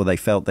that, or they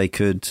felt they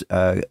could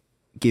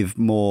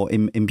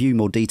imbue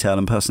more detail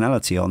and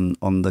personality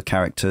on the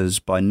characters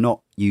by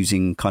not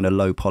using kind of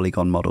low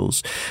polygon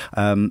models,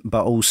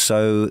 but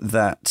also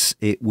that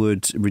it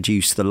would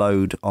reduce the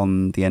load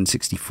on the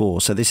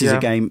N64. So this is a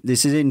game,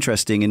 this is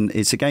interesting, and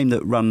it's a game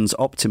that runs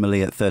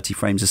optimally at 30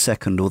 frames a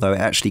second, although it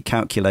actually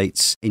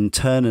calculates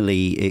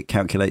internally, it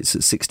calculates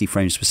at 60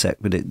 frames per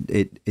second, but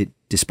it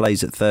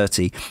displays at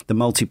 30. The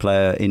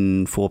multiplayer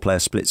in 4-player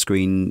split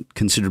screen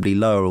considerably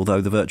lower,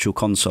 although the Virtual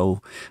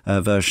Console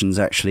versions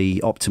actually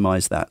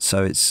optimize that.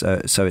 So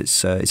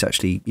it's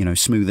actually, you know,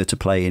 smoother to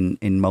play in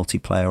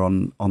multiplayer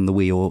on the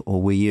Wii or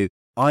Wii U.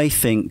 I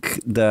think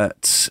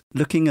that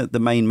looking at the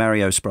main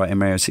Mario sprite in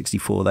Mario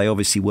 64, they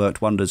obviously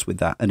worked wonders with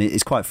that. And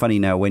it's quite funny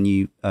now when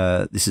you,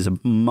 this is a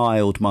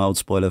mild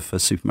spoiler for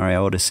Super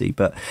Mario Odyssey,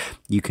 but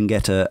you can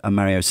get a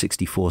Mario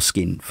 64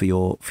 skin for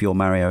your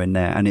Mario in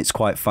there. And it's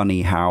quite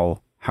funny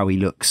how he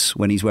looks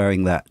when he's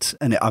wearing that.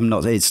 And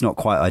it's not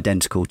quite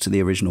identical to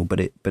the original, but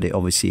it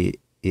obviously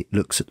it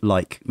looks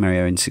like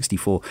Mario in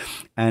 64.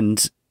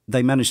 And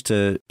they managed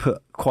to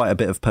put quite a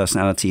bit of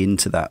personality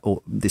into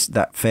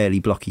that fairly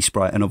blocky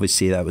sprite, and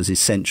obviously that was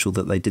essential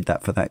that they did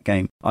that for that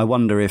game. I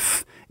wonder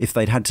if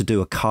they'd had to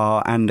do a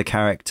car and a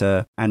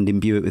character and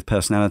imbue it with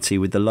personality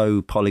with the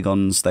low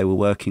polygons they were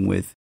working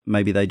with.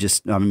 Maybe they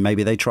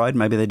maybe they tried,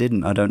 maybe they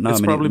didn't. I don't know.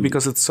 It's probably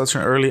because it's such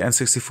an early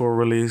N64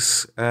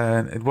 release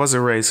and it was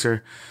a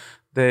racer.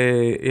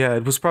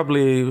 It was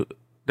probably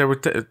they were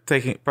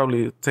taking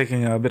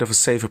a bit of a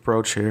safe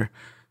approach here.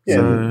 Yeah.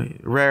 So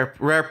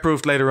rare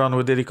proved later on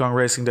with Diddy Kong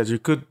Racing that you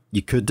could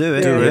do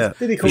it.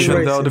 Diddy Kong Even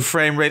Racing. though the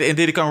frame rate in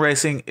Diddy Kong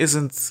Racing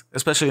isn't,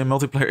 especially in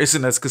multiplayer,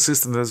 isn't as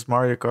consistent as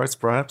Mario Kart's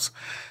perhaps.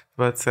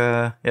 But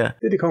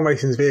Diddy Kong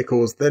Racing's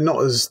vehicles, they're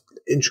not as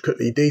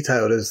intricately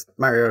detailed as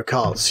Mario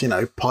Kart's, you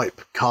know,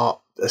 pipe kart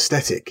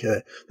aesthetic.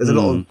 There's a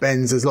lot of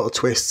bends, there's a lot of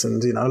twists,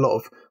 and you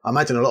know, I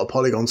imagine a lot of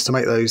polygons to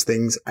make those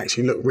things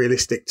actually look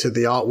realistic to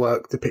the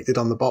artwork depicted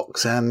on the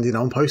box and, you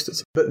know, on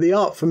posters. But the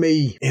art for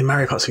me in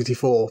Mario Kart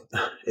 64,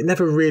 it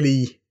never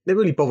really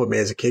bothered me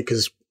as a kid,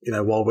 because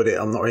why would it?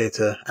 I'm not here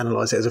to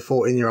analyse it as a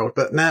 14-year-old.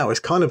 But now it's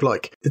kind of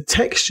like the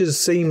textures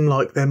seem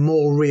like they're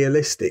more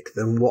realistic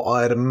than what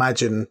I'd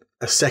imagine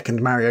a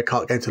second Mario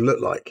Kart game to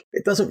look like.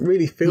 It doesn't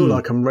really feel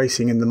like I'm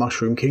racing in the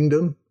Mushroom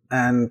Kingdom.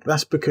 And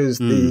that's because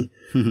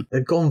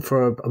they've gone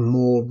for a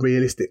more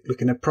realistic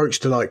looking approach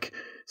to, like,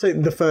 say,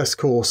 the first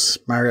course,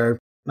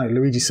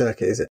 Luigi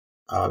Circuit, is it?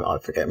 I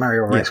forget,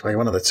 Mario Raceway,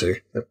 one of the two.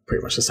 They're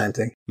pretty much the same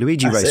thing.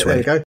 Luigi Raceway. There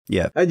you go.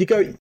 Yeah. And you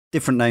go...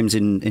 Different names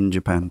in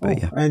Japan, but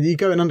yeah. And you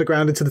go in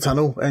underground into the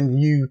tunnel,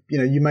 and you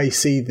may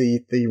see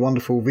the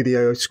wonderful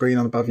video screen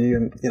on above you,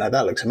 and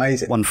that looks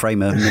amazing. 1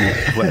 frame a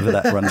minute, whatever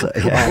that runs at.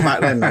 Yeah. Well,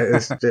 back then,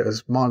 it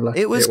was mind-blowing.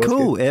 It was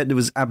cool. It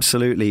was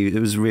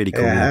really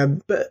cool. Yeah,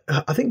 but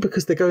I think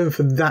because they're going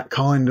for that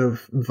kind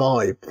of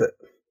vibe, that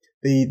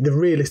the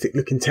realistic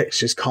looking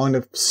textures kind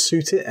of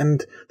suit it,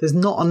 and there's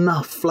not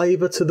enough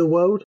flavour to the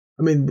world.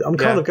 I mean, I'm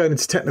kind of going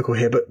into technical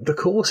here, but the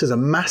courses are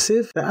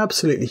massive. They're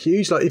absolutely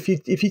huge. Like if you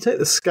take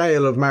the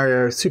scale of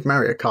Super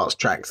Mario Kart's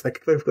tracks,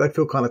 they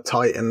feel kind of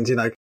tight and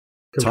compressed.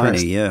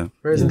 Tiny, yeah.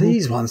 Whereas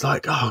these ones,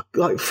 like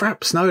Frapp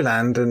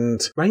Snowland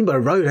and Rainbow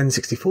Road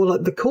N64,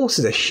 like the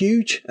courses are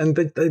huge and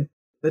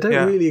they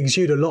don't really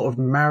exude a lot of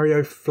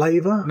Mario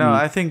flavour. No,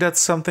 I think that's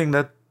something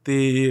that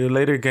the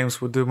later games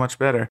would do much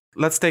better.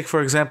 Let's take,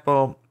 for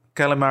example,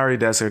 Calamari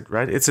Desert,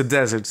 right? It's a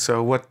desert,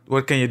 so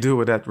what can you do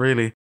with that,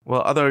 really?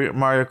 Well, other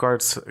Mario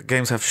Kart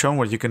games have shown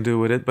what you can do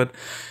with it, but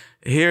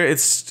here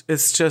it's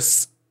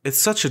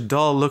such a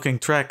dull looking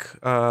track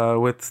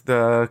with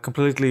the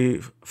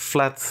completely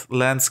flat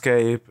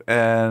landscape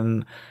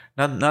and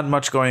not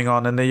much going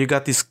on, and then you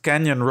got these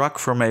canyon rock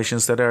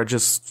formations that are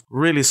just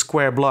really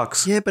square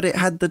blocks. Yeah, but it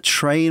had the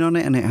train on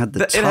it, and it had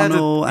the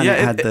tunnel, and it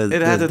had the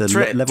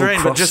level train,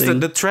 crossing. But just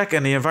the track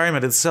and the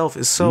environment itself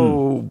is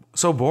so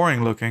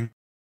boring looking.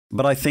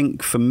 But I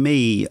think for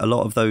me, a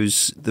lot of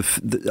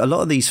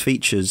these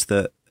features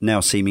that now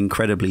seem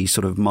incredibly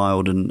sort of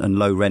mild and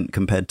low rent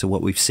compared to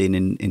what we've seen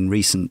in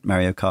recent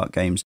Mario Kart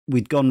games.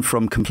 We'd gone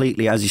from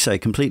completely, as you say,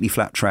 completely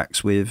flat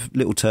tracks with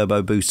little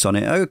turbo boosts on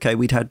it. Okay,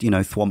 we'd had,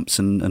 thwomps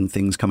and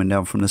things coming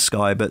down from the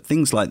sky, but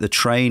things like the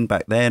train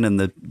back then and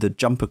the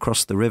jump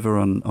across the river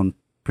on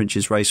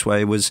Prince's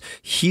Raceway was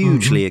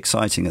hugely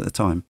exciting at the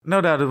time. No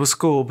doubt it was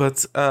cool,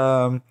 but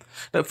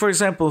for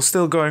example,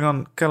 still going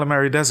on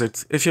Calamari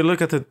Desert, if you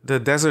look at the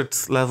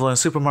desert level in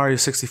Super Mario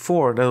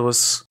 64, that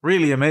was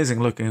really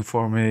amazing looking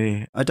for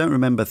me. I don't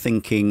remember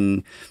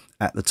thinking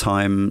at the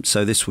time,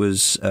 so this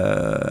was,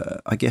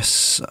 I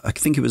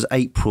think it was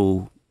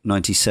April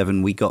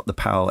 97, we got the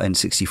PAL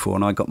N64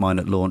 and I got mine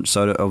at launch.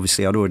 So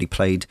obviously I'd already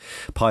played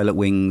Pilot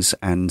Wings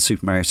and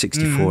Super Mario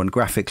 64 and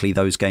graphically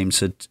those games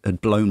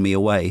had blown me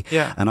away.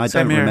 Yeah, and I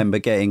don't remember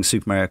getting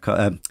Mario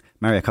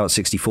Kart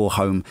 64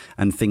 home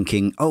and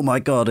thinking, oh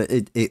my God,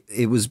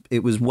 it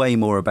was way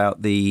more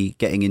about the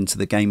getting into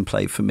the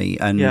gameplay for me.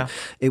 And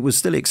it was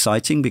still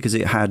exciting because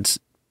it had,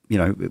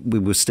 we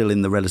were still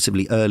in the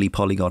relatively early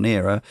Polygon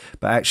era,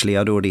 but actually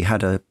I'd already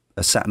had a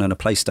Saturn and a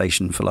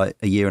PlayStation for like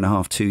a year and a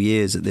half, 2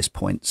 years at this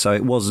point. So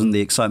it wasn't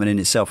the excitement in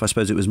itself. I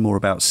suppose it was more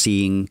about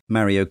seeing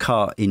Mario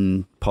Kart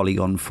in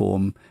polygon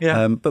form.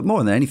 Yeah. But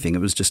more than anything,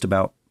 it was just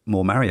about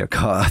more Mario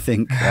Kart, I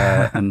think,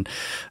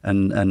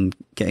 and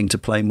getting to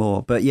play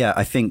more. But yeah,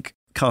 I think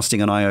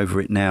casting an eye over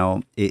it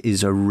now, it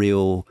is a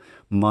real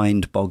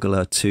mind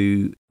boggler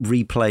to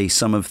replay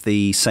some of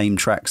the same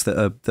tracks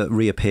that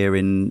reappear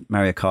in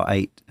Mario Kart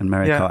 8 and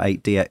Mario Kart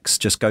 8 DX.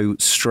 Just go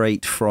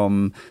straight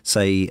from,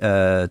 say,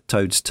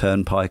 Toad's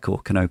Turnpike or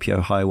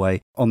Canopio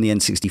Highway on the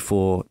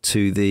N64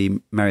 to the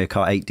Mario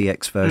Kart 8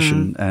 DX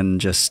version,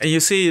 and you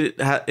see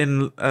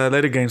in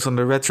later games on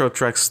the retro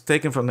tracks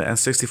taken from the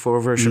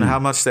N64 version how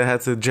much they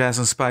had to jazz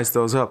and spice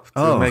those up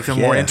to make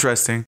them more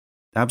interesting.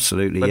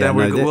 Absolutely, but then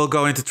we'll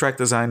go into track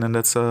design, and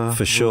that's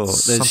for sure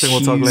something we'll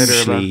talk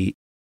later about.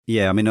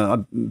 Yeah, I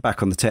mean,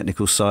 back on the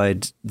technical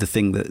side, the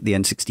thing that the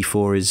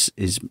N64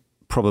 is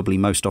probably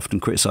most often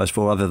criticised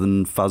for, other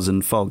than fuzz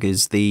and fog,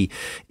 is the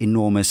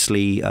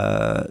enormously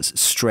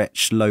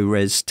stretched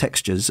low-res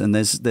textures, and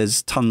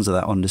there's tons of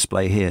that on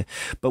display here.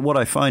 But what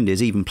I find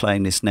is, even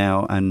playing this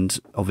now, and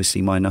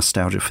obviously my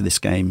nostalgia for this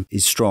game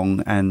is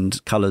strong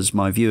and colours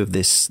my view of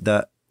this,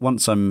 that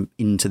once I'm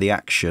into the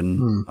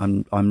action,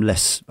 I'm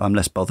less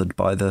bothered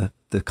by the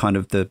kind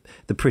of the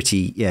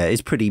pretty,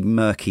 it's pretty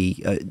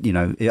murky.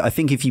 I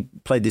think if you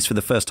played this for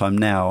the first time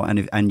now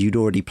and you'd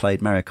already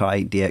played Mario Kart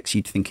 8 DX,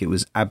 you'd think it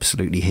was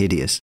absolutely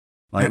hideous.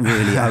 Like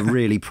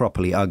really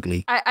properly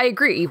ugly. I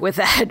agree with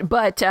that,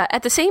 but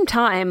at the same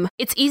time,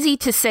 it's easy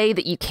to say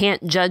that you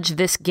can't judge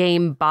this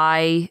game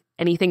by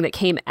anything that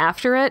came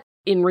after it.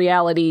 In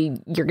reality,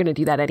 you're going to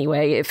do that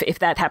anyway, if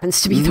that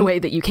happens to be the way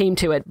that you came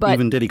to it. But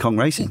even Diddy Kong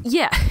Racing.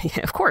 Yeah,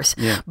 of course.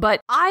 Yeah.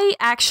 But I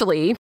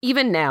actually,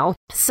 even now,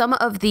 some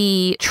of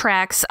the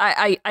tracks,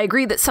 I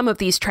agree that some of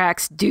these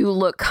tracks do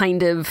look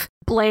kind of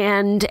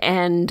bland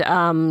and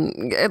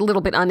a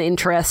little bit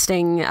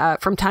uninteresting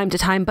from time to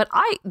time. But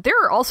there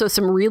are also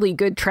some really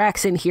good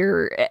tracks in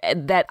here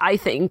that I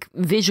think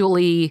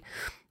visually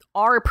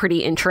are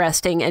pretty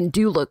interesting and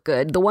do look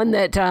good. The one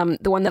that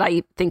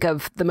I think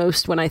of the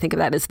most when I think of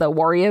that is the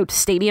Wario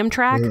Stadium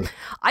track.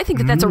 I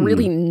think that's a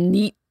really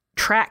neat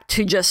track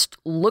to just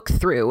look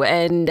through,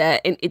 and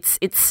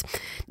it's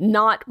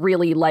not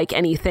really like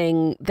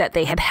anything that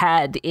they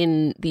had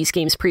in these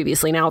games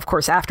previously. Now, of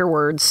course,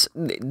 afterwards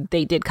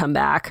they did come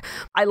back.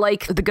 I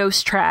like the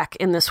ghost track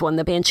in this one,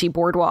 the Banshee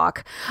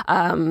Boardwalk,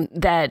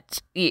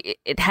 that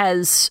it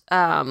has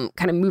kind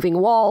of moving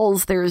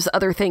walls. There's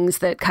other things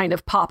that kind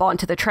of pop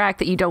onto the track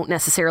that you don't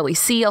necessarily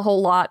see a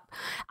whole lot.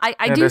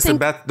 I do think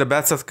the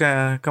bats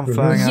that come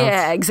flying out.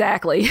 Yeah,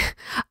 exactly.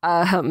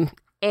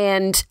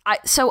 And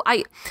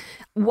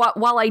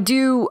while I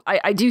do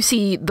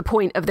see the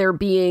point of there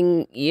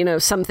being,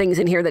 some things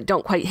in here that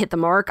don't quite hit the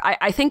mark,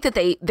 I think that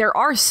there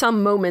are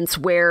some moments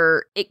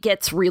where it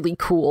gets really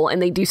cool,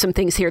 and they do some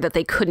things here that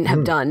they couldn't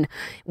have done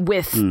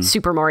with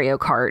Super Mario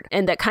Kart,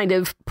 and that kind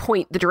of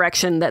point the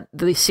direction that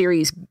the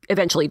series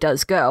eventually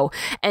does go.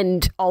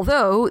 And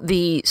although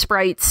the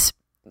sprites,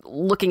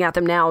 looking at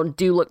them now,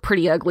 do look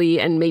pretty ugly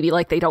and maybe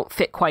like they don't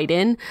fit quite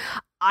in,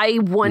 I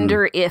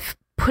wonder if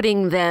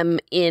putting them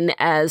in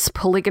as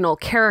polygonal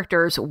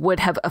characters would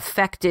have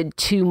affected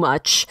too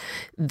much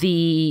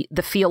the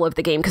feel of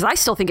the game, because I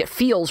still think it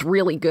feels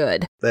really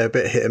good. They're a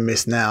bit hit and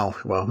miss now.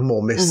 Well,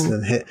 more miss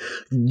than hit.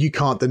 You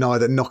can't deny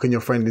that knocking your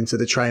friend into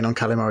the train on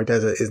Calamari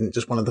Desert isn't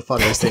just one of the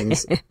funniest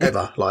things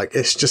ever. Like,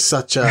 it's just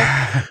such a...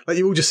 Like,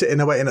 you're all just sitting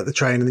there waiting at the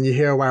train, and then you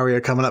hear a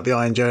Wario coming up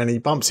behind you, and he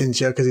bumps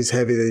into you because he's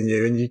heavier than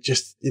you, and you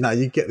just,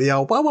 you get the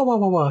old wah, wah, wah,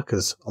 wah, wah,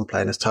 because I'm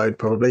playing as Toad,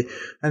 probably.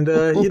 And,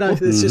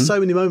 there's just so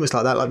many moments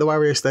like that, like the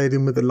Wario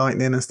Stadium with the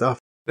lightning and stuff.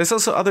 There's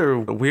also other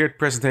weird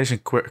presentation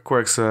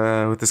quirks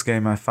with this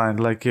game, I find.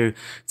 Like,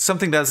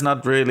 something that's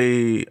not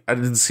really, I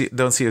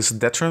don't see as a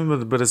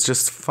detriment, but it's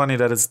just funny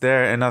that it's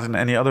there and not in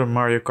any other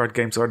Mario Kart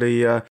games, are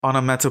the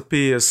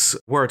onomatopoeias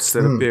words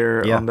that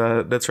appear on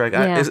the track.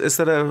 Yeah. Is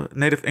that a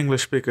native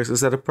English speaker?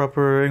 Is that a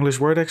proper English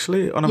word,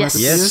 actually?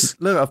 Onomatopoeias? Yes.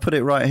 Look, I've put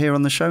it right here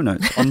on the show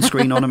notes.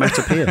 On-screen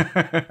onomatopoeia.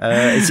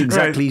 It's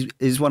exactly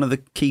is one of the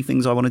key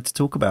things I wanted to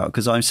talk about,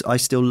 because I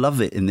still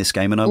love it in this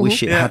game, and I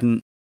wish it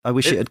hadn't. I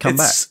wish it had come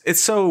back. It's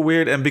so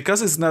weird, and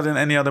because it's not in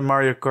any other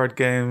Mario Kart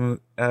game,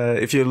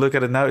 if you look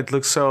at it now, it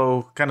looks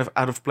so kind of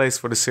out of place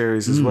for the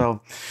series as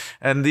well.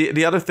 And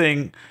the other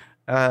thing,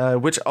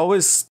 which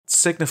always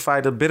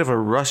signified a bit of a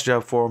rush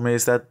job for me,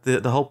 is that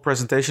the whole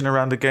presentation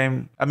around the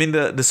game, I mean,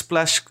 the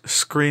splash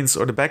screens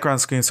or the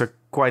background screens are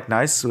quite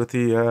nice with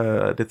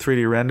the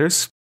 3D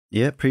renders.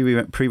 Yeah,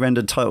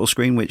 pre-rendered title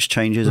screen, which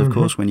changes, of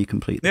course, when you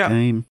complete the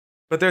game.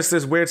 But there's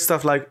this weird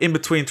stuff like in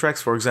between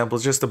tracks, for example,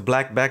 just the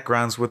black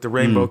backgrounds with the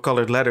rainbow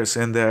colored letters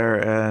in there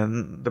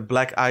and the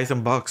black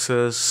item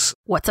boxes.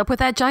 What's up with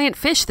that giant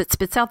fish that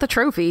spits out the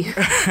trophy?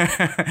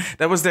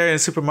 That was there in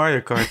Super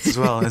Mario Kart as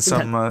well in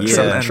some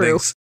endings. True.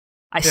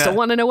 I still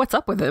want to know what's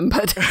up with him,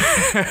 but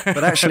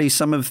but actually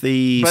some of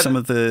the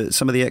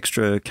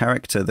extra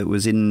character that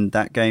was in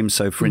that game.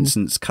 So, for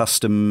instance,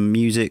 custom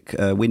music,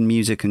 win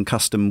music, and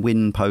custom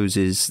win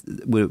poses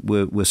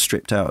were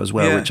stripped out as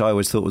well, which I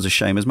always thought was a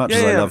shame. As much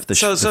as I love the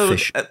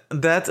fish,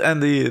 that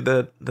and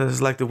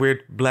there's like the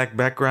weird black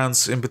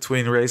backgrounds in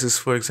between races,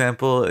 for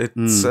example.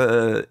 It's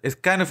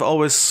it kind of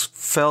always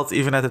felt,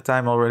 even at the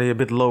time already, a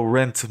bit low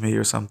rent to me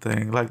or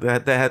something. Like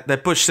they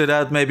pushed it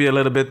out maybe a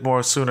little bit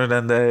more sooner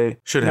than they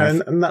should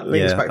have. And that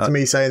links back to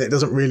me saying it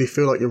doesn't really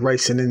feel like you're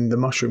racing in the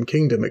Mushroom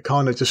Kingdom. It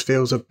kind of just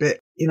feels a bit,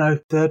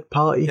 third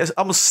party. Yes,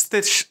 almost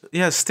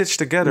stitched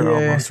together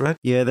almost, right?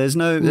 Yeah, there's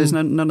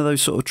none of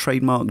those sort of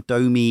trademark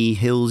domey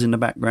hills in the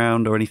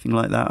background or anything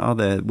like that, are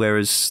there?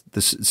 Whereas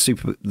the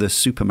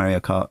Super Mario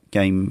Kart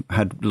game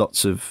had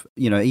lots of,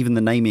 even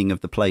the naming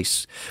of the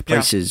places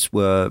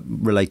were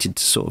related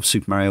to sort of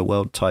Super Mario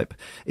World type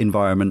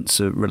environments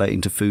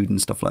relating to food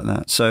and stuff like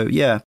that. So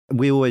yeah,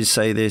 we always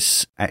say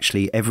this,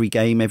 actually, every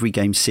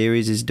game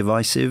series is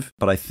divisive,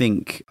 but I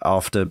think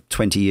after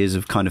 20 years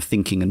of kind of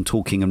thinking and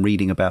talking and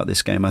reading about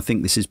this game, I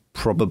think this is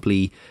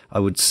probably, I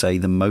would say,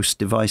 the most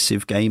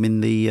divisive game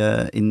in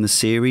the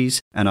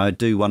series. And I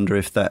do wonder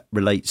if that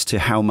relates to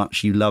how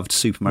much you loved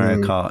Super Mario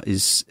Kart.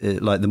 Is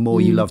like the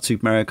more you loved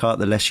Super Mario Kart,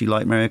 the less you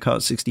like Mario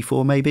Kart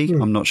 64, maybe?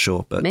 I'm not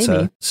sure, but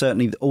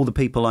certainly all the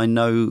people I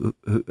know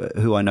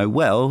who I know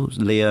well,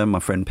 Leah, my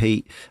friend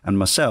Pete, and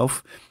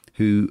myself,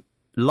 who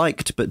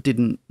liked but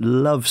didn't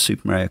love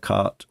Super Mario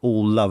Kart,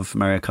 all love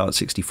Mario Kart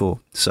 64.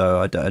 So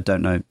I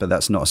don't know, but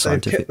that's not a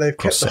scientific They've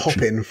kept the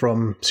hop-in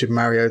from Super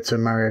Mario to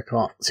Mario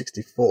Kart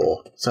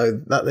 64. So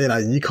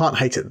that, you can't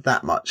hate it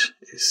that much.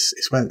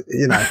 It's when,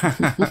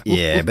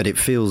 Yeah, but it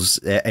feels...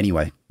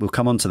 anyway, we'll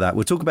come on to that.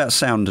 We'll talk about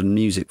sound and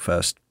music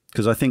first,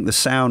 because I think the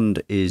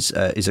sound is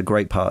a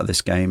great part of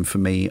this game for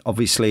me.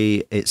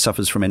 Obviously, it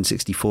suffers from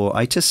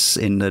N64-itis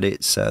in that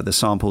it's the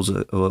samples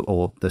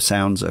or the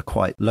sounds are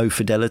quite low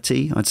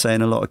fidelity, I'd say,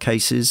 in a lot of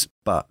cases.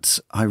 But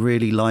I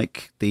really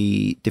like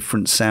the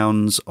different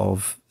sounds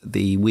of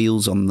the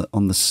wheels on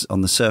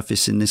the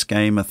surface in this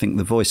game. I think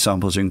the voice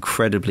samples are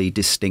incredibly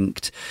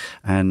distinct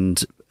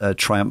and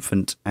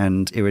triumphant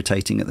and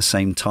irritating at the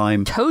same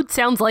time. Toad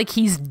sounds like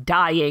he's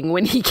dying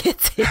when he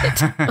gets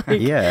hit.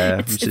 Like, yeah,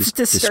 it's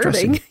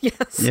disturbing.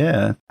 Yes.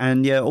 Yeah,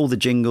 and all the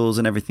jingles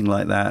and everything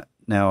like that.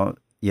 Now,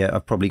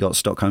 I've probably got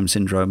Stockholm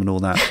Syndrome and all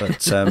that,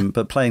 but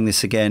but playing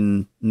this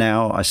again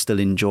now, I still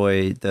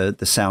enjoy the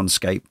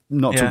soundscape.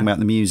 Not talking about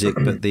the music,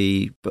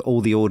 but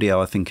all the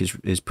audio I think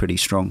is pretty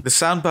strong. The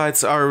sound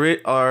bites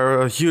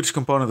are a huge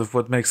component of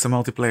what makes the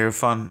multiplayer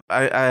fun.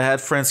 I had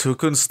friends who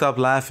couldn't stop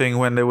laughing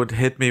when they would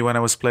hit me when I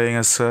was playing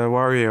as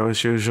Wario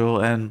as usual,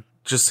 and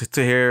just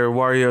to hear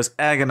Wario's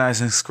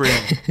agonizing scream,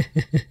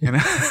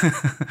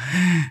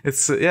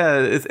 it's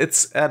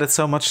added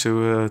so much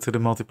to the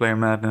multiplayer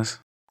madness.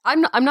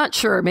 I'm not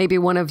sure. Maybe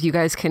one of you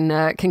guys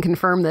can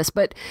confirm this,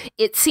 but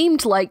it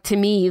seemed like to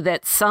me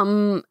that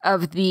some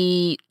of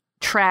the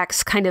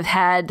tracks kind of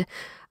had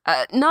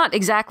not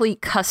exactly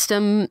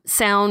custom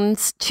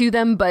sounds to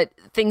them, but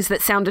things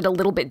that sounded a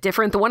little bit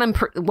different. The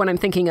one I'm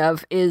thinking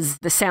of is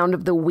the sound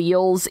of the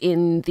wheels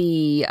in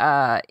the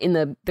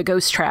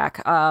Ghost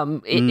track.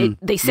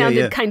 They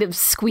sounded kind of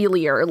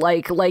squealier,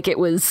 like it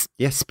was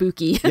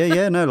spooky.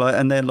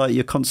 And they're like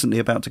you're constantly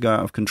about to go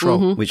out of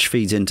control, which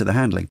feeds into the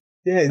handling.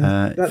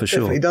 Yeah, that for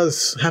sure. Definitely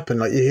does happen.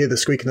 Like you hear the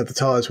squeaking of the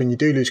tyres when you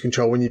do lose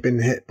control, when you've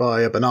been hit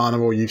by a banana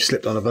or you've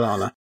slipped on a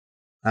banana.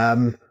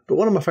 But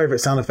one of my favourite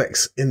sound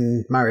effects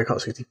in Mario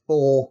Kart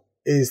 64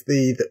 is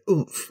the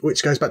oomph,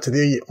 which goes back to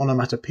the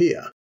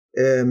onomatopoeia.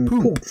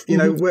 Poof. You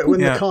know,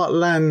 when the kart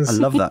lands. I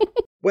love that.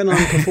 When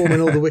I'm performing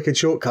all the wicked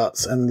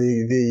shortcuts and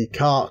the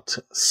kart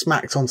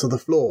smacks onto the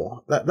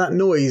floor, that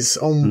noise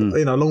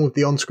along with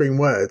the on-screen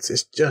words,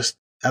 it's just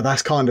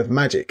that's kind of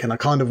magic, and I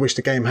kind of wish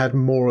the game had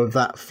more of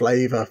that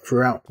flavour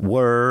throughout.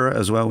 Whir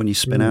as well when you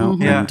spin out,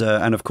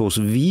 and of course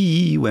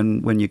V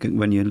when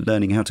you're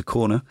learning how to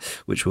corner,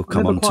 which we'll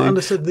come on to. I never quite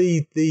understood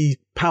the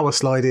power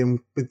sliding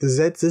with the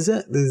Zs. Is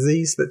it the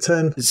Zs that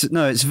turn?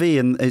 It's V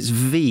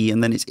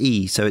and then it's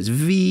E, so it's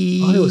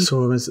V. I always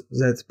saw them as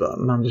Zs, but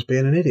I'm just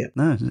being an idiot.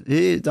 No,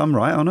 I'm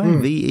right. I know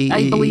V E.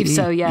 I believe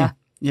so. Yeah,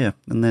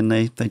 and then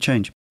they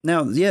change.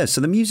 Now,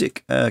 so the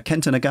music,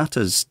 Kenta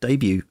Nagata's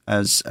debut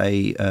as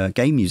a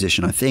game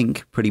musician, I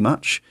think, pretty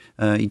much.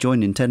 He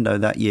joined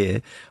Nintendo that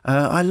year.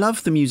 I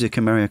love the music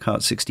in Mario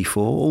Kart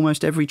 64,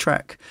 almost every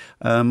track.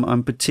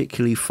 I'm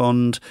particularly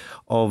fond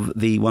of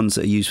the ones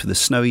that are used for the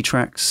snowy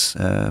tracks,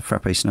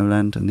 Frappe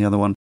Snowland and the other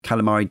one.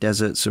 Calamari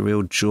Desert's a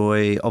real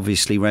joy.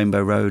 Obviously,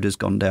 Rainbow Road has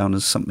gone down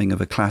as something of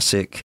a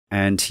classic.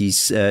 And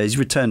he's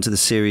returned to the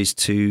series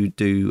to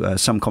do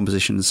some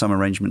composition and some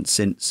arrangements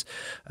since.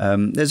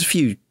 There's a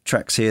few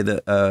tracks here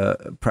that are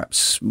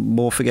perhaps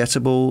more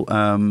forgettable,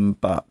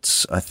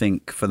 but I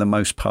think for the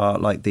most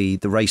part, like the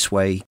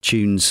Raceway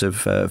tunes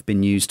have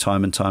been used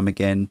time and time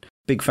again.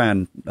 Big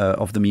fan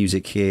of the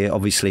music here.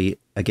 Obviously,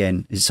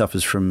 again, it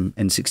suffers from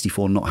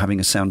N64 not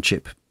having a sound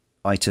chip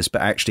itis,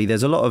 but actually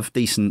there's a lot of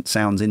decent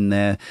sounds in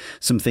there,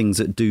 some things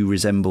that do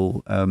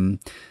resemble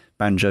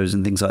banjos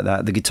and things like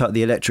that.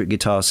 The electric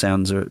guitar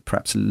sounds are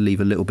perhaps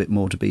leave a little bit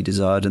more to be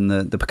desired, and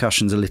the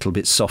percussion's a little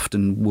bit soft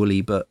and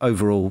woolly, but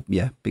overall,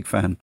 big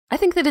fan. I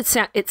think that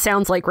it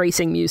sounds like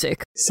racing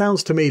music. It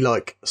sounds to me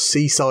like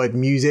seaside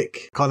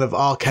music, kind of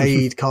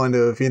arcade, kind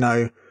of,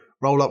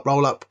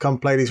 roll up, come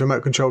play this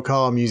remote control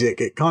car music.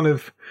 It's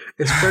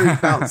very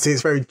bouncy,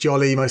 it's very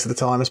jolly most of the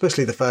time,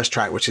 especially the first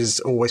track, which is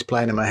always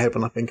playing in my head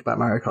when I think about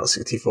Mario Kart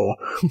 64.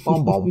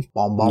 Bom, bom,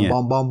 bom, bom,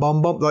 bom, bom,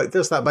 bom, bom. Like,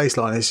 just that bass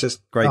line is just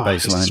great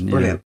bass line.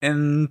 Brilliant.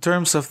 In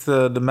terms of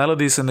the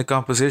melodies and the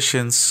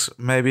compositions,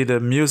 maybe the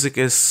music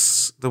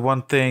is the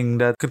one thing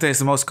that contains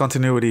the most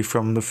continuity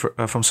from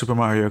Super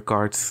Mario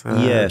Kart.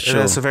 Sure.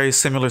 It has a very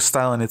similar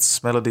style in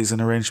its melodies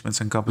and arrangements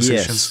and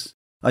compositions. Yes.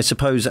 I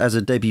suppose as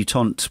a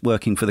debutante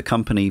working for the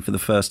company for the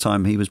first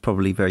time, he was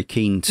probably very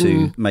keen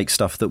to make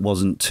stuff that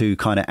wasn't too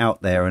kind of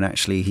out there. And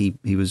actually,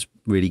 he was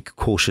really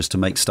cautious to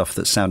make stuff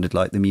that sounded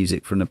like the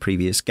music from the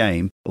previous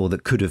game, or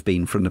that could have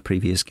been from the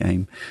previous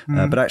game.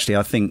 But actually,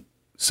 I think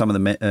some of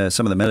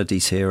the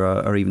melodies here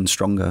are even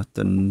stronger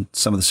than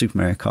some of the Super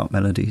Mario Kart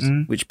melodies.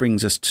 Which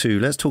brings us to,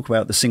 let's talk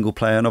about the single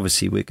player. And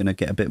obviously, we're going to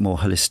get a bit more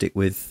holistic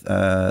with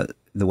the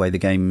way the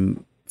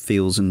game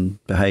feels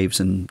and behaves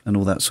and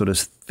all that sort of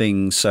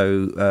thing.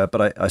 So,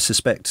 but I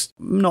suspect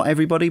not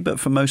everybody, but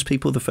for most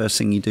people, the first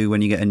thing you do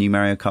when you get a new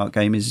Mario Kart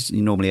game is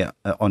you normally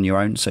on your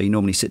own. So you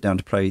normally sit down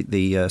to play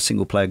the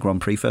single player Grand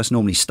Prix first,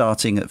 normally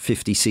starting at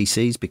 50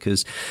 cc's,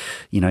 because,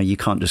 you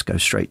can't just go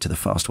straight to the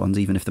fast ones.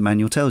 Even if the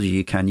manual tells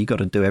you can, you got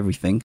to do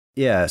everything.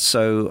 Yeah,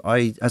 so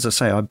I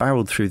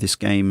barreled through this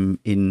game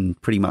in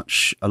pretty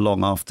much a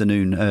long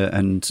afternoon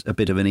and a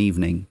bit of an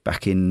evening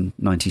back in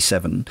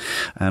 97,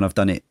 and I've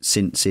done it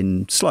since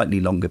in slightly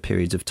longer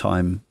periods of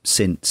time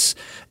since.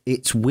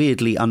 It's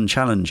weirdly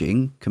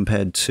unchallenging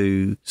compared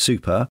to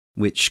Super,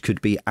 which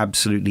could be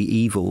absolutely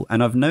evil,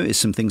 and I've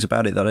noticed some things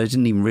about it that I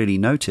didn't even really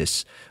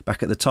notice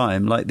back at the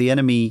time, like the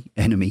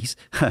enemies,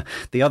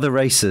 the other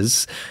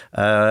racers,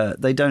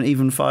 they don't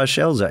even fire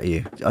shells at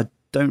you. I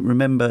don't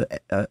remember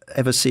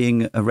ever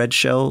seeing a red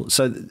shell.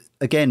 So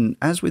again,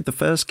 as with the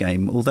first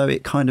game, although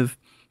it kind of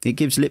it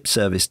gives lip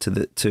service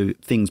to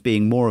things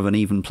being more of an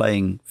even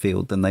playing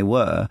field than they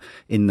were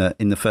in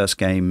the first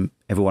game.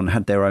 Everyone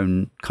had their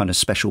own kind of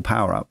special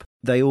power up.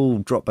 They all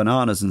drop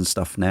bananas and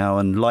stuff now,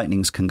 and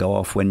lightnings can go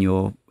off when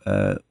you're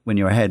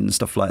ahead and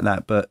stuff like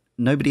that. But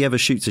nobody ever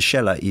shoots a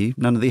shell at you.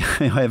 None of the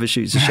AI ever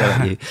shoots a shell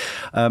at you.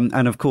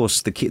 And of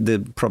course,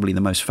 the probably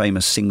the most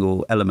famous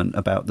single element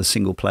about the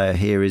single player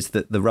here is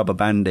that the rubber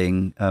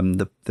banding,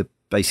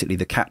 basically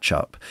the catch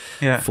up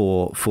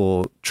for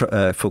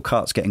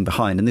karts getting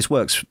behind, and this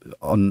works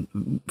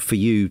for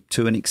you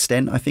to an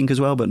extent, I think, as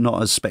well, but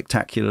not as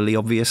spectacularly,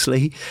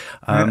 obviously.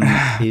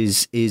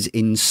 is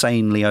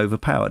insanely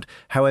overpowered.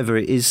 However,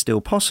 it is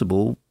still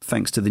possible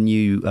thanks to the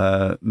new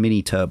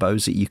mini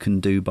turbos that you can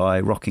do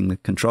by rocking the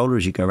controller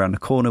as you go around a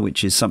corner,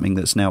 which is something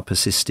that's now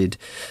persisted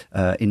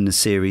in the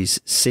series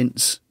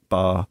since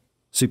bar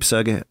Super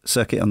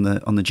Circuit on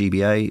the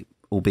GBA,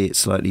 albeit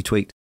slightly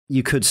tweaked.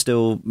 You could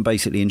still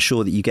basically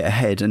ensure that you get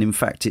ahead. And in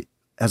fact,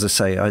 as I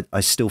say, I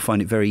still find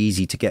it very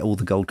easy to get all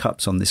the gold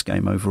cups on this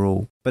game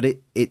overall. But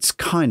it's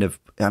kind of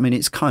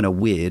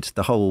weird.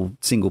 The whole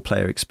single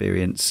player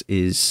experience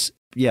is,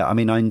 I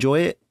enjoy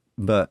it,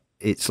 but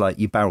it's like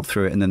you barrel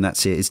through it and then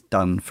that's it. It's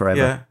done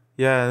forever.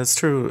 Yeah, that's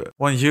true.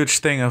 One huge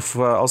thing of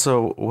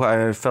also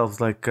why I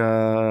felt like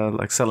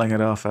selling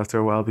it off after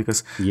a while,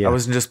 because I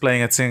wasn't just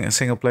playing a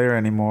single player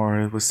anymore.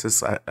 It was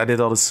just I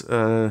did all this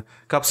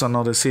cups on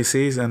all the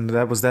CCs, and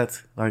that was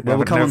that. Like,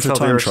 we'll come on to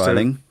time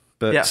trialing,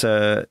 but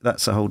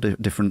that's a whole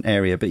different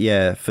area. But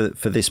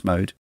for this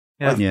mode.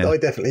 I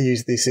definitely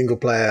used the single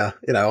player.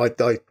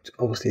 I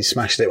obviously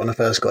smashed it when I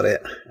first got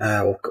it,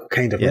 or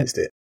kind of rinsed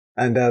it.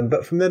 And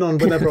but from then on,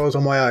 whenever I was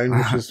on my own,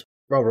 which was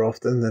rather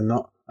often than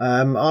not,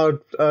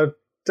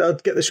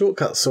 I'd get the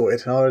shortcuts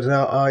sorted.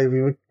 I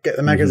would get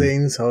the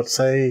magazines. I'd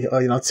say,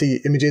 I'd see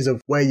images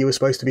of where you were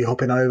supposed to be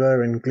hopping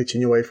over and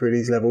glitching your way through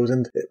these levels,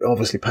 and it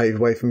obviously paved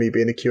way for me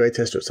being a QA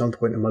tester at some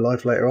point in my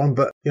life later on.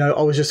 But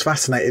I was just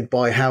fascinated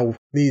by how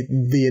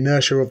the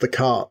inertia of the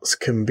karts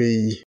can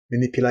be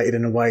manipulated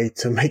in a way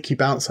to make you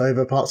bounce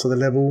over parts of the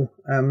level.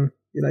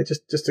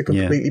 Just to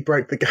completely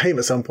break the game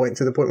at some point,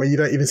 to the point where you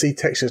don't even see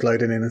textures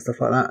loading in and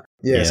stuff like that.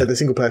 So the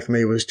single player for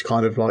me was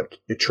kind of like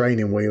your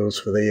training wheels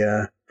for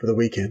the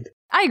weekend.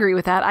 I agree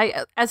with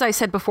that. As I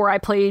said before, I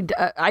played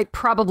I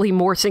probably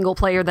more single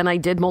player than I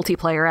did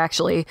multiplayer,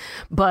 actually,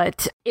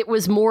 but it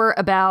was more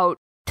about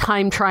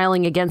time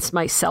trialing against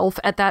myself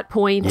at that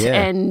point,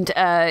 and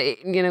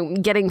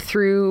getting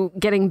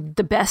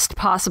the best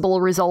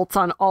possible results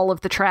on all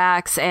of the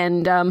tracks.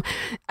 And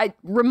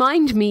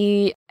remind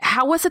me,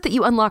 how was it that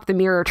you unlocked the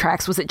mirror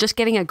tracks? Was it just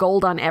getting a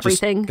gold on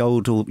everything? Just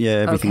gold,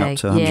 everything up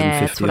to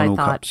 150 on all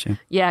cups.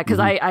 Yeah, because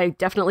I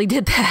definitely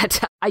did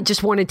that. I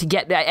just wanted to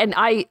get that,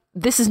 and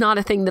this is not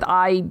a thing that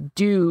I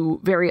do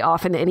very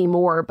often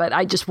anymore, but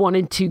I just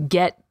wanted to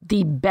get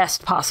the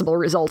best possible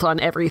result on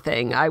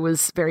everything. I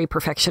was very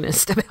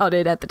perfectionist about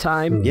it at the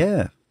time.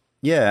 Yeah,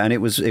 and it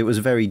was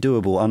very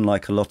doable,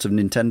 unlike a lot of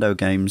Nintendo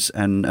games.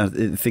 And I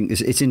think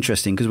it's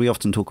interesting because we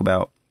often talk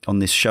about on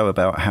this show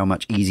about how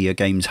much easier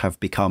games have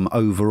become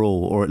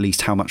overall, or at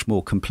least how much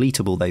more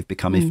completable they've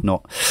become, if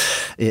not,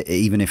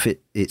 even if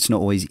it's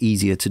not always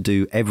easier to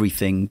do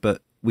everything.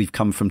 But we've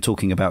come from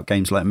talking about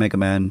games like Mega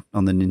Man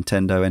on the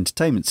Nintendo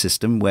Entertainment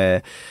System,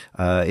 where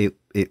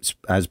it's,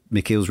 as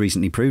Mikhail's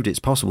recently proved, it's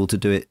possible to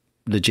do it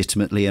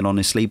legitimately and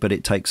honestly, but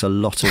it takes a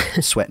lot of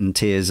sweat and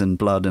tears and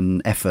blood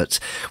and effort.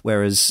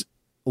 Whereas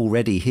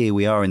already here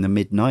we are in the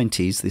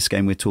mid-90s, this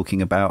game we're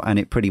talking about, and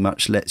it pretty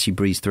much lets you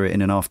breeze through it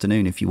in an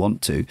afternoon if you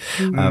want to.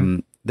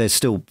 There's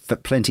still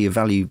plenty of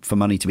value for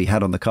money to be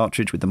had on the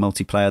cartridge with the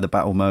multiplayer, the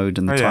battle mode,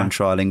 and the time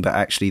trialing. But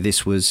actually,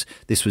 this was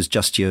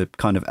just your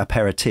kind of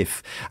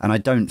aperitif. And I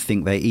don't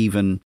think they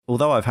even,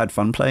 although I've had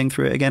fun playing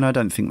through it again, I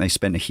don't think they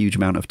spent a huge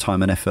amount of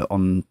time and effort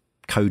on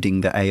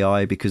coding the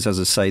AI, because, as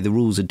I say, the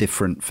rules are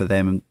different for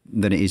them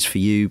than it is for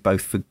you,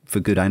 both for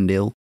good and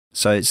ill.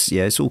 So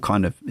it's all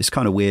kind of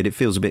weird. It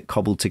feels a bit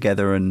cobbled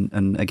together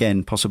and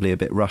again, possibly a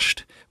bit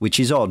rushed, which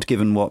is odd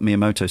given what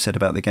Miyamoto said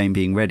about the game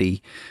being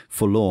ready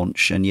for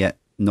launch and yet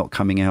not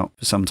coming out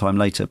for some time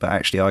later. But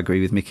actually, I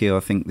agree with Mickey. I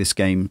think this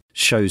game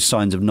shows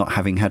signs of not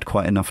having had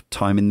quite enough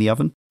time in the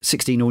oven.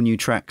 16 all new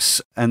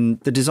tracks, and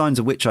the designs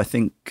of which I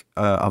think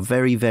are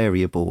very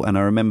variable. And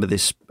I remember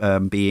this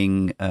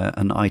being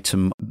an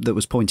item that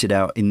was pointed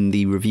out in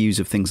the reviews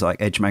of things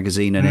like Edge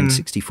magazine and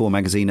N64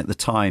 magazine at the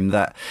time,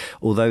 that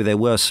although there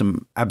were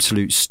some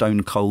absolute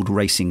stone cold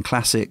racing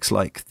classics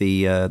like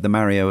the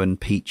Mario and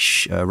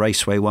Peach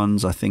Raceway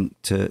ones, I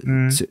think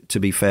to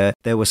be fair,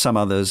 there were some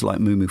others like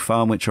Moo Moo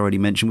Farm, which I already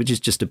mentioned, which is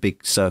just a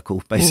big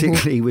circle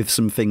basically with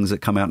some things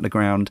that come out of the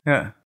ground.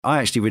 Yeah. I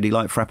actually really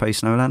like Frappe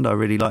Snowland. I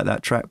really like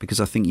that track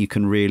because I think you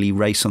can really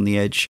race on the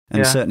edge.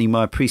 And certainly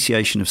my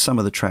appreciation of some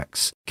of the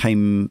tracks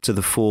came to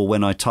the fore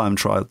when I time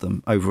trialed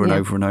them over and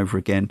over and over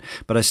again.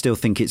 But I still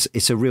think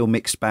it's a real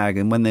mixed bag.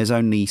 And when there's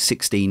only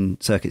 16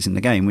 circuits in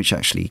the game, which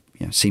actually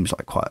seems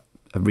like quite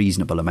a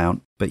reasonable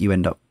amount, but you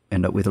end up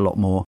with a lot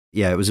more.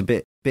 Yeah, it was a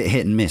bit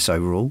hit and miss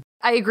overall.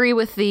 I agree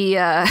with the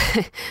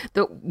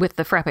with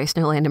the Frappe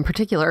Snowland in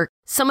particular.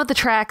 Some of the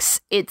tracks,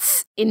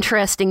 it's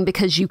interesting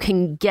because you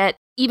can get,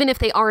 even if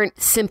they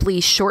aren't simply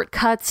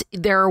shortcuts,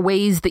 there are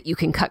ways that you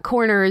can cut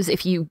corners.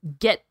 If you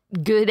get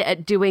good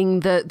at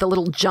doing the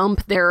little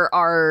jump, there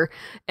are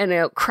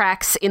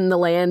cracks in the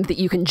land that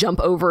you can jump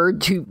over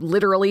to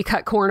literally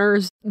cut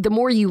corners. The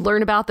more you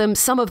learn about them,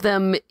 some of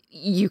them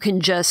you can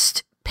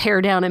just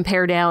pare down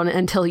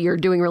until you're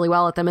doing really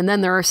well at them. And then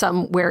there are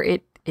some where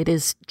it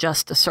is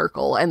just a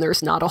circle and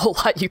there's not a whole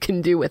lot you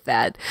can do with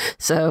that.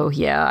 So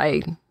yeah,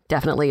 I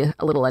definitely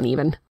a little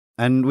uneven.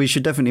 And we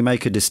should definitely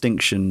make a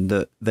distinction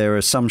that there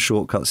are some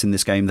shortcuts in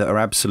this game that are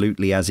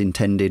absolutely as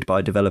intended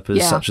by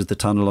developers, such as the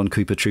tunnel on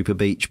Koopa Troopa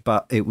Beach.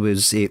 But it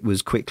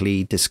was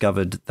quickly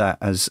discovered that,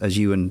 as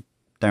you and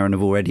Darren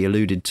have already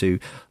alluded to,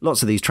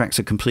 lots of these tracks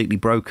are completely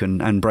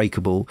broken and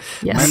breakable,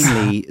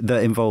 mainly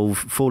that involve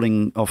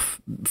falling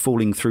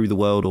through the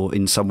world or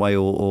in some way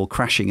or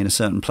crashing in a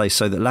certain place,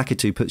 so that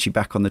Lakitu puts you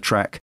back on the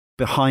track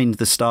behind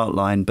the start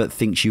line but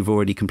thinks you've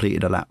already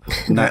completed a lap.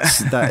 And that's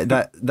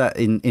that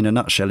in a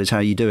nutshell is how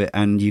you do it,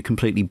 and you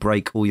completely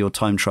break all your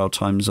time trial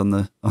times on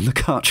the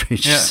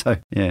cartridge. So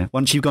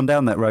once you've gone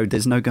down that road,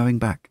 there's no going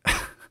back.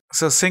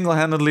 So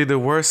single-handedly, the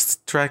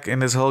worst track in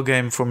this whole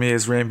game for me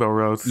is Rainbow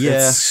Road.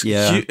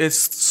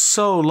 It's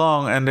so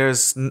long, and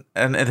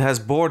it has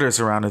borders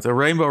around it. A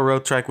Rainbow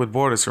Road track with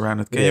borders around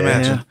it. Can you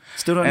imagine? Yeah.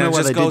 Still don't know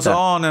why they did that. And it just goes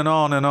on and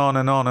on and on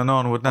and on and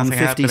on with nothing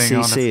happening on it.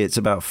 On 50cc, it's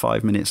about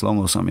 5 minutes long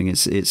or something.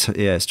 It's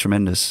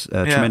tremendous,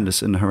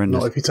 tremendous and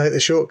horrendous. Not if you take the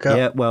shortcut.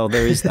 Yeah, well,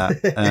 there is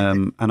that,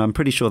 and I'm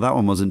pretty sure that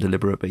one wasn't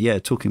deliberate. But yeah,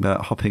 talking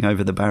about hopping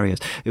over the barriers,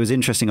 it was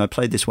interesting. I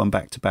played this one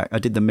back to back. I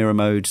did the mirror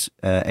mode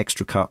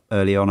extra cut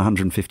earlier on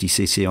 150cc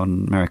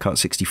on Mario Kart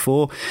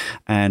 64,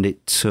 and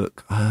it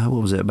took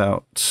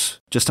about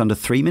just under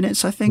 3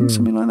 minutes, I think,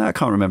 something like that. I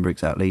can't remember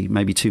exactly,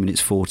 maybe 2 minutes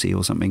 40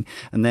 or something.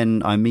 And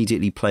then I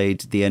immediately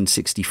played the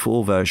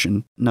N64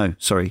 version. No,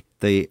 sorry,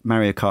 the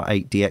Mario Kart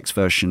 8 DX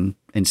version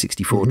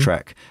N64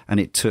 track, and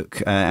it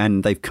took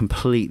and they've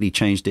completely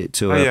changed it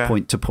to a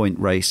point-to-point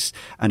race,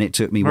 and it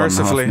took me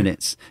 1.5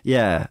 minutes.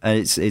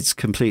 It's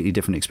completely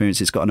different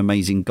experience. It's got an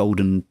amazing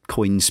golden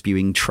coin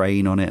spewing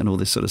train on it and all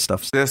this sort of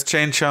stuff. There's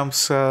chain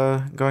jumps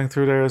going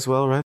through there as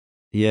well, right?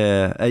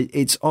 Yeah,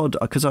 it's odd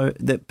because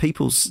that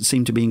people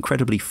seem to be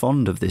incredibly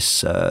fond of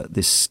this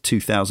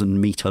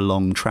 2,000 meter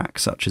long track,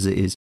 such as it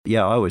is.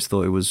 Yeah, I always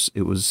thought it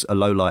was a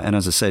low light, and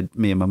as I said,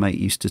 me and my mate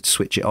used to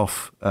switch it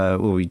off, or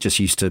we just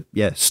used to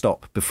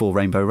stop before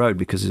Rainbow Road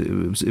because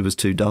it was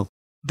too dull.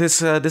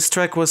 This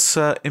track was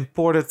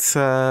imported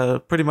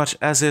pretty much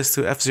as is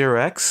to F-Zero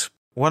X.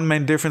 One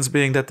main difference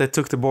being that they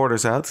took the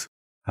borders out.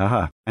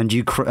 Aha! And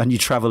you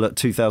travel at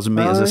 2,000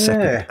 meters a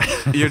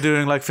second. You're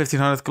doing like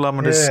 1,500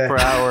 kilometers per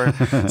hour,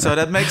 so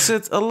that makes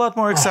it a lot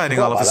more exciting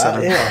all of a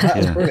sudden. That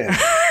was brilliant.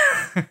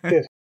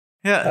 Good.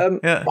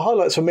 Yeah.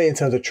 Highlights for me in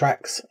terms of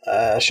tracks: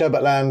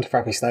 Sherbetland,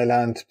 Frappe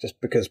Snowland, just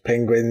because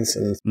penguins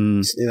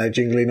and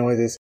jingly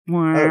noises.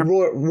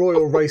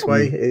 Royal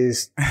Raceway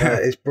is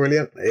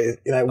brilliant. It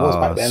was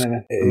back then,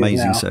 and it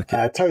amazing is now.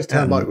 circuit. Toad's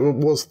Turnpike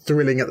was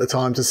thrilling at the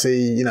time to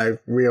see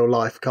real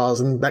life cars,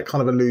 and that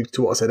kind of alludes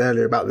to what I said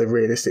earlier about the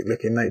realistic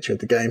looking nature of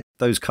the game.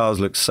 Those cars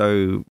look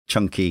so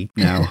chunky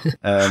now,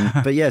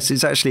 but yes,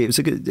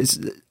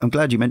 I'm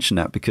glad you mentioned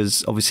that,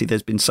 because obviously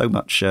there's been so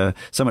much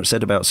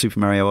said about Super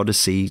Mario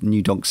Odyssey,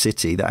 New Donk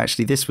City, that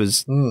actually this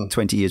was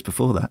 20 years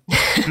before that.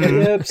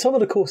 Yeah, some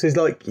of the courses,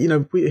 like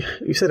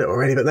we said it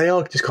already, but they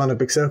are just kind of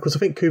big circles. I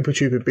think Koopa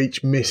Troopa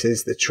Beach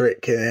misses the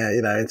trick,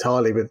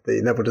 entirely with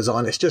the level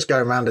design. It's just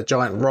going around a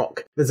giant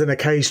rock. There's an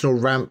occasional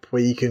ramp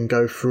where you can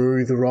go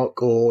through the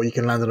rock, or you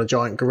can land on a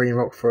giant green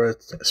rock for a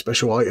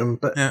special item.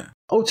 But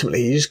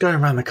ultimately, you're just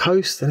going around the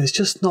coast, and it's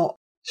just not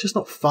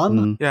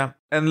fun. Yeah,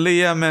 and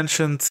Leah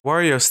mentioned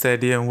Wario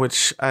Stadium,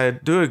 which I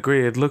do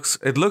agree. It looks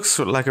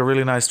like a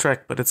really nice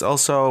track, but it's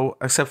also,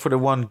 except for the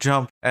one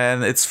jump,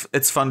 and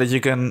it's fun that you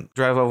can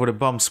drive over the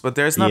bumps. But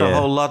there's not a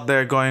whole lot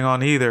there going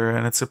on either,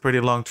 and it's a pretty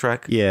long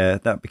track. Yeah,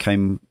 that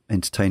became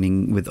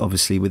entertaining with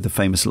the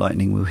famous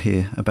lightning. We'll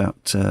hear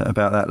about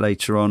that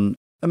later on.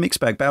 A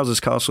mixed bag. Bowser's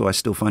Castle I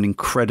still find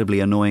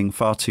incredibly annoying.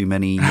 Far too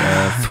many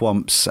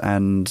thwomps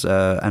and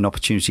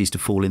opportunities to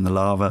fall in the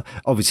lava.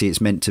 Obviously, it's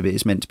meant to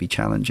be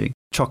challenging.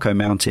 Choco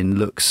Mountain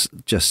looks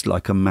just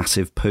like a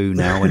massive poo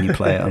now when you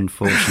play it,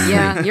 unfortunately.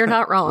 Yeah, you're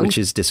not wrong. Which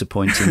is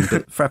disappointing.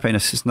 But Frappe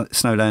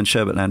Snowland,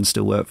 Sherbetland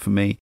still work for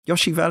me.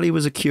 Yoshi Valley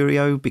was a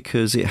curio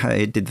because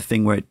it did the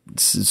thing where it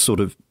sort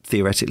of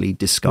theoretically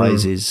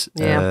disguises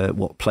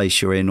what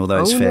place you're in,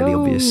 although it's fairly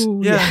obvious.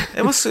 Yeah,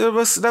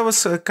 that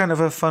was kind of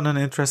a fun and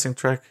interesting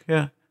track.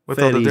 Yeah. With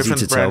fairly all the different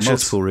easy to branches. tell,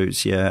 multiple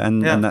routes,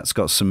 and that's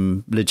got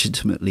some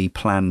legitimately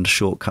planned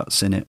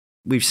shortcuts in it.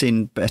 We've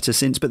seen better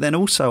since, but then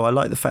also I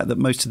like the fact that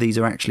most of these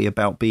are actually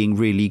about being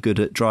really good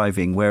at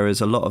driving,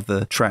 whereas a lot of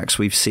the tracks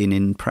we've seen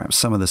in perhaps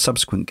some of the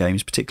subsequent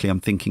games, particularly I'm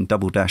thinking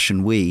Double Dash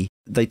and Wii,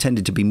 they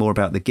tended to be more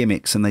about the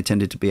gimmicks and they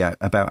tended to be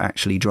about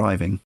actually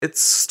driving.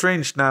 It's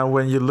strange now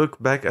when you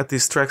look back at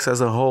these tracks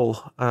as a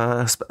whole,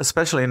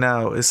 especially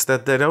now, is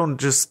that they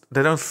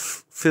don't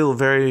feel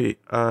very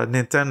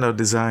Nintendo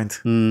designed.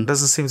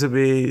 Doesn't seem to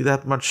be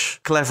that much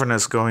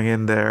cleverness going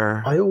in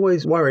there. I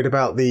always worried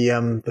about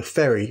the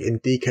ferry in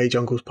DK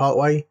Jungle's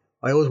Parkway.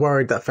 I always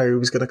worried that ferry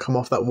was going to come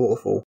off that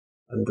waterfall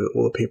and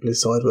all the people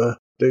inside were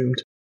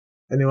doomed.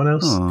 Anyone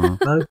else? Oh,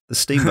 no? The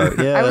steamboat,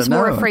 yeah. I was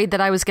more afraid that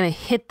I was going to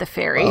hit the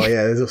ferry. Oh,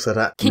 yeah, there's also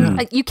that.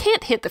 You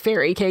can't hit the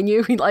ferry, can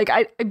you? Like,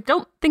 I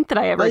don't think that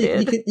I ever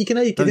did. You can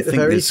hit the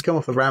ferry, you come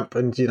off a ramp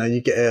and,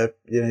 you get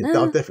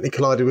I've definitely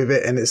collided with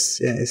it and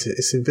it's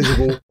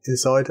invisible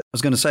inside. I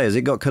was going to say, has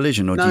it got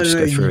collision or do you just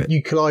go through it?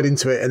 You collide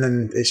into it and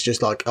then it's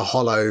just like a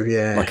hollow,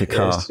 like a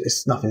car.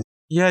 It's nothing.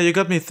 Yeah, you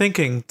got me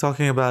thinking,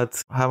 talking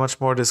about how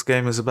much more this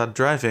game is about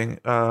driving.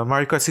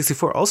 Mario Kart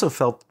 64 also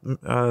felt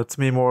to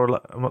me more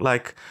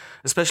like,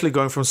 especially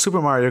going from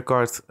Super Mario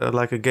Kart,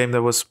 like a game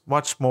that was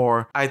much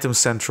more item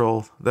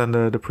central than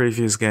the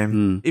previous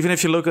game. Even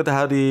if you look at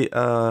how the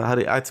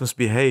items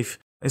behave,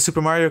 in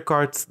Super Mario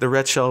Kart, the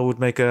red shell would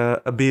make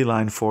a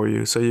beeline for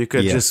you, so you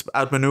could just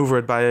outmaneuver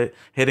it by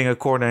hitting a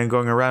corner and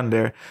going around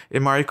there.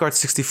 In Mario Kart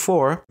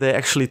 64, they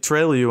actually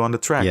trail you on the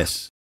track.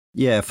 Yes.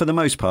 Yeah, for the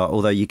most part,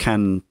 although you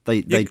can, they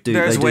do hit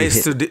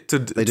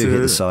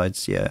the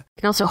sides, yeah. You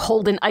can also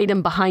hold an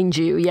item behind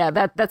you. Yeah,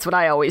 that's what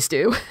I always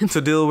do.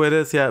 To deal with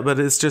it, yeah, but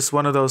it's just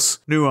one of those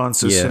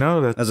nuances,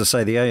 that, as I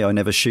say, the AI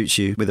never shoots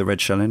you with a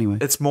red shell anyway.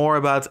 It's more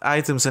about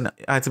items and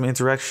item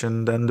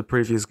interaction than the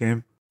previous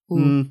game.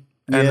 And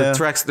the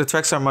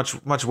tracks are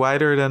much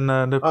wider than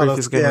the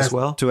previous game as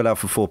well. To allow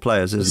for 4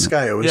 players, isn't it? The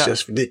scale is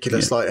just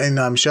ridiculous. Like in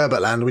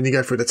Sherbet Land, when you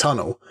go through the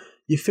tunnel,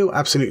 you feel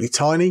absolutely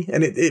tiny,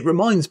 and it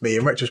reminds me,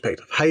 in retrospect,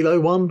 of Halo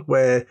 1,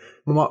 where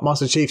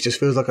Master Chief just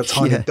feels like a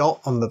tiny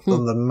dot on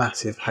the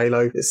massive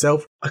Halo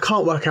itself. I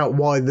can't work out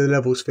why the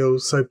levels feel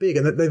so big,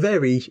 and they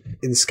vary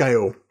in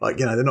scale. Like,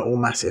 they're not all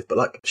massive, but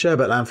like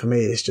Sherbet Land for me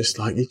is just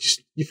like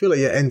you feel like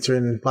you're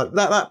entering, like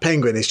that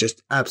penguin is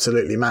just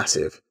absolutely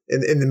massive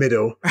in the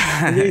middle.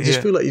 And you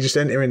just feel like you're just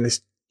entering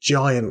this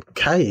giant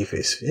cave.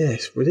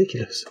 It's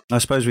ridiculous. I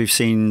suppose we've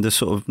seen the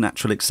sort of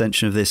natural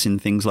extension of this in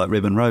things like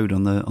Ribbon Road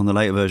on the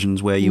later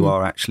versions, where you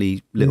are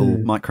actually little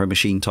micro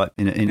machine type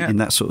in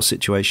that sort of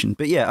situation.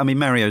 But yeah, I mean,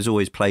 Mario's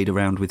always played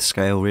around with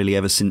scale really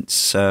ever since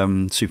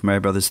Super Mario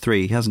Brothers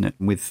 3, hasn't it?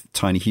 With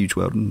Tiny Huge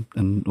World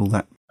and all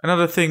that.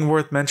 Another thing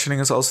worth mentioning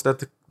is also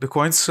that the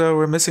coins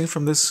were missing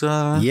from this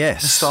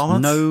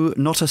installment. No,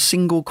 not a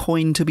single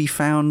coin to be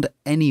found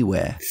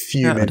anywhere.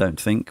 I don't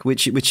think,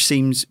 which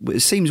seems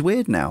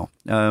weird now.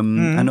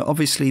 And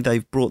obviously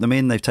they've brought them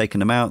in, they've taken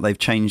them out, they've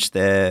changed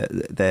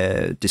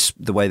the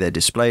way they're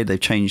displayed, they've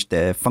changed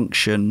their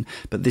function.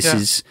 But this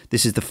is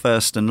the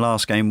first and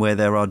last game where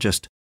there are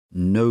just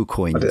no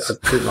coins.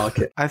 I didn't like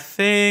it. I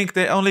think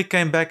they only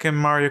came back in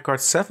Mario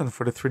Kart 7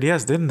 for the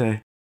 3DS, didn't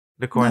they?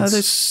 The coins. No,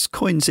 there's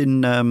coins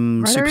in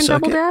in Super Circuit.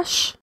 Double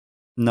Dash?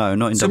 No,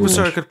 not in Double Dash.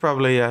 Super Circuit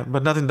probably, yeah.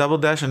 But not in Double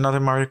Dash and not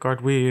in Mario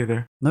Kart Wii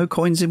either. No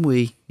coins in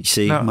Wii. You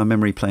see, my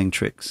memory playing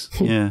tricks.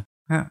 Yeah.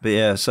 But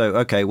yeah, so,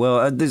 okay, well,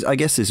 I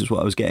guess this is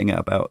what I was getting at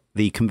about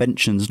the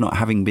conventions not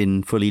having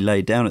been fully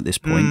laid down at this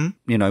point.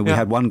 We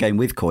had one game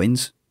with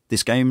coins.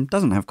 This game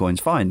doesn't have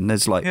coins, fine.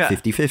 There's like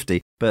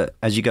 50-50. But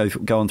as you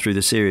go on through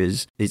the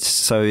series,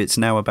 it's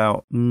now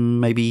about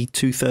maybe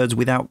 2/3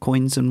 without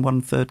coins and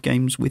 1/3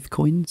 games with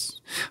coins.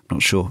 I'm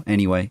not sure.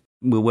 Anyway,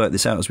 we'll work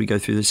this out as we go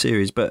through the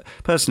series. But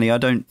personally, I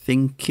don't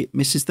think it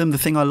misses them. The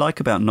thing I like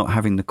about not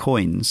having the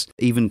coins,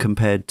 even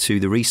compared to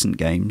the recent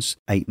games,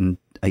 8 and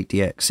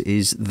 8DX,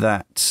 is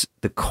that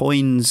the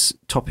coins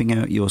topping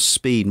out your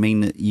speed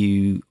mean that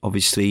you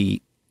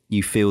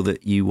feel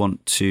that you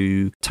want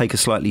to take a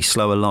slightly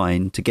slower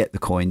line to get the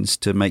coins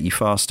to make you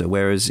faster.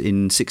 Whereas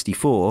in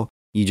 64,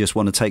 you just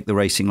want to take the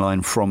racing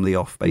line from the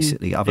off,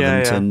 basically, other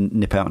than to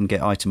nip out and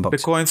get item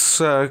boxes. The coins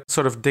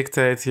sort of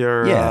dictate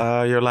your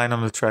line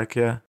on the track,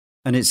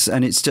 And it's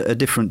a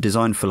different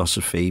design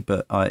philosophy,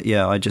 but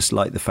I just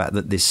like the fact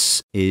that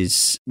this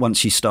is,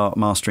 once you start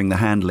mastering the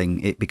handling,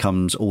 it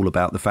becomes all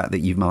about the fact that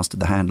you've mastered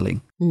the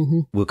handling.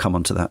 We'll come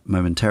on to that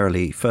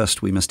momentarily.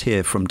 First, we must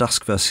hear from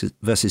Dusk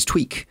versus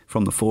Tweak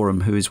from the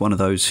forum, who is one of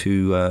those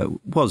who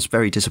was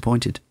very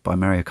disappointed by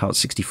Mario Kart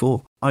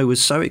 64. I was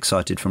so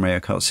excited for Mario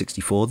Kart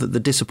 64 that the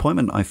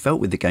disappointment I felt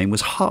with the game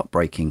was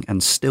heartbreaking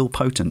and still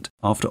potent.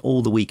 After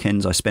all the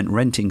weekends I spent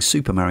renting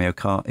Super Mario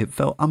Kart, it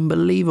felt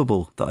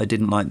unbelievable that I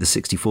didn't like the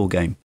 64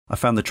 game. I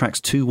found the tracks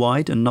too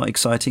wide and not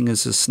exciting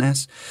as a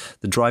SNES.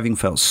 The driving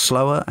felt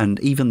slower, and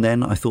even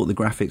then I thought the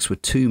graphics were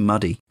too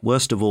muddy.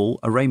 Worst of all,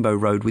 a Rainbow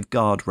Road with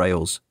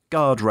guardrails.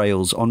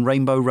 Guardrails on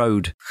Rainbow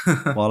Road.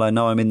 While I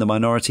know I'm in the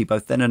minority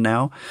both then and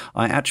now,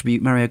 I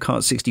attribute Mario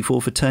Kart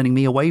 64 for turning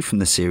me away from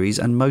the series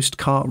and most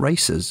kart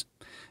racers.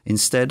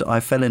 Instead,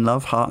 I fell in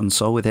love heart and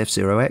soul with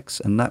F-Zero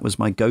X, and that was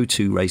my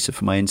go-to racer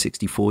for my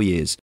N64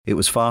 years. It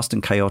was fast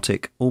and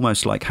chaotic,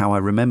 almost like how I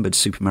remembered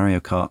Super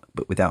Mario Kart,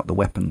 but without the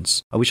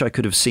weapons. I wish I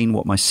could have seen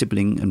what my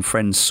sibling and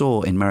friends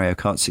saw in Mario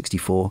Kart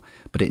 64,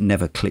 but it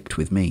never clicked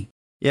with me.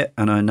 Yeah,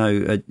 and I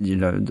know,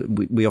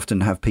 we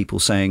often have people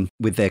saying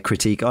with their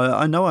critique,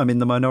 I know I'm in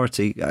the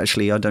minority.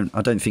 Actually, I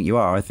don't think you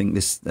are. I think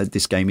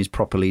this game is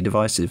properly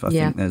divisive. I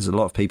think there's a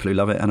lot of people who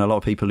love it and a lot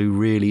of people who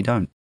really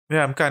don't.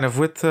 Yeah, I'm kind of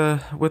with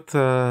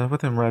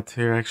him right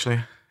here, actually.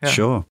 Yeah.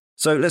 Sure.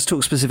 So let's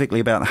talk specifically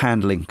about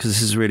handling, because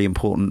this is a really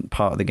important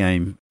part of the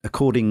game.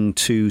 According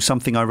to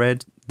something I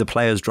read, the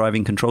player's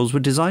driving controls were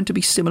designed to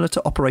be similar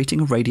to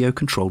operating a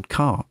radio-controlled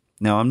car.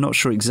 Now, I'm not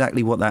sure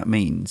exactly what that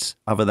means,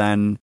 other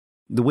than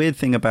the weird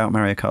thing about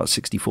Mario Kart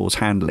 64's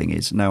handling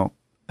is, now,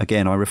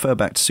 again, I refer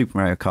back to Super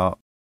Mario Kart.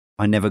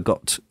 I never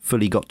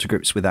fully got to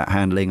grips with that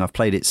handling. I've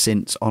played it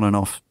since, on and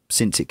off,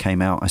 since it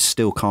came out. I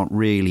still can't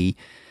really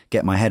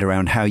get my head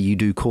around how you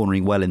do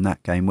cornering well in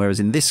that game. Whereas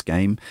in this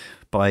game,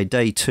 by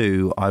day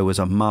 2, I was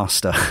a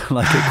master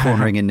at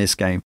cornering in this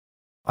game.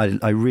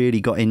 I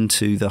really got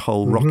into the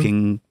whole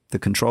rocking the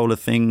controller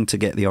thing to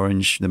get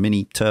the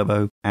mini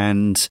turbo,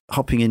 and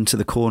hopping into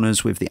the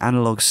corners with the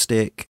analog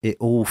stick. It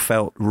all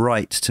felt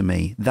right to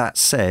me. That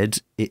said,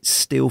 it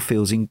still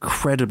feels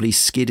incredibly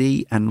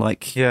skiddy and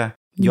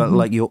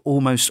you're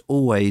almost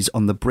always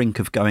on the brink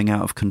of going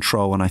out of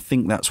control. And I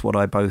think that's what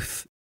I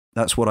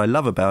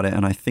love about it,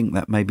 and I think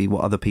that may be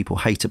what other people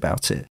hate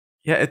about it.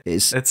 Yeah,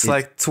 it's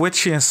like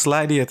twitchy and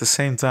slidey at the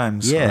same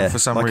time. So yeah, for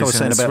some like reason, I was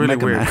saying it's about really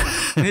Mega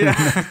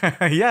weird.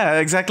 Man. yeah,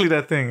 exactly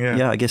that thing.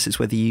 Yeah, I guess it's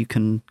whether you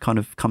can kind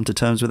of come to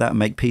terms with that and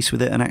make peace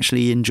with it and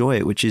actually enjoy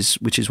it, which is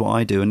what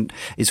I do. And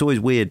it's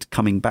always weird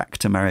coming back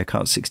to Mario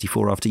Kart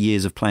 64 after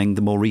years of playing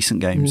the more recent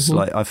games.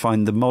 Like I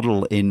find the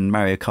model in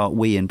Mario Kart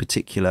Wii in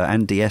particular,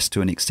 and DS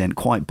to an extent,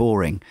 quite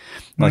boring.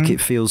 Like it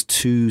feels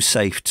too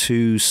safe,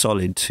 too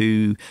solid,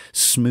 too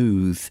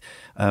smooth.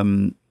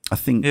 I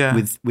think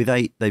with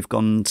 8, they've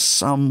gone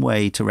some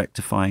way to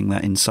rectifying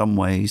that in some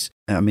ways.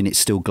 I mean, it's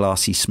still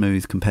glassy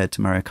smooth compared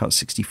to Mario Kart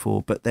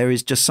 64, but there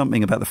is just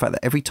something about the fact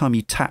that every time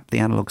you tap the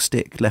analog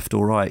stick left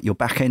or right, your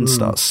back end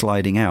starts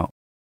sliding out.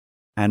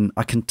 And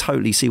I can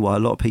totally see why a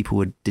lot of people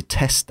would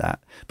detest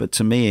that. But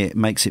to me, it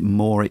makes it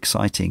more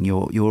exciting.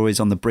 You're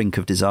always on the brink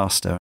of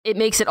disaster. It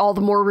makes it all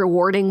the more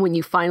rewarding when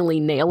you finally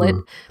nail it.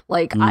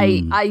 Like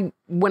I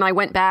when I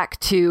went back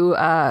to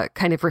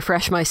kind of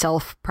refresh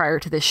myself prior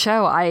to this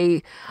show,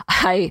 I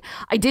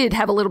did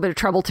have a little bit of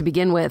trouble to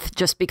begin with,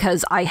 just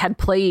because I had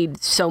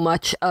played so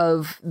much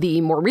of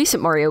the more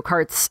recent Mario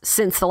Karts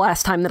since the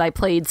last time that I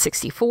played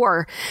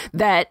 64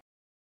 that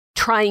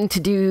trying to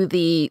do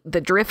the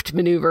drift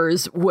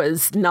maneuvers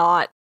it's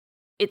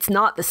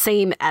not the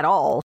same at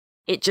all.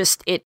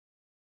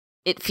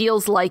 It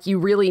feels like you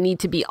really need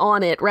to be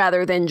on it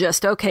rather than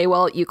just, okay,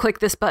 well, you click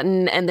this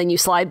button and then you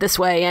slide this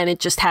way and it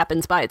just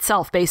happens by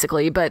itself,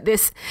 basically. But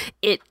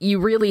you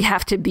really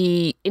have to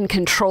be in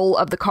control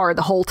of the car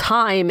the whole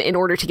time in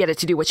order to get it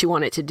to do what you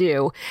want it to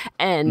do.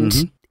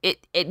 And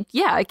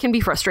it can be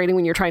frustrating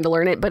when you're trying to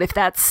learn it, but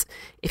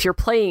if you're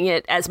playing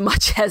it as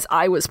much as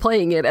I was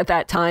playing it at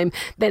that time,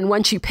 then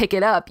once you pick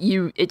it up,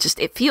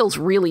 it feels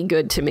really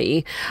good to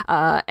me.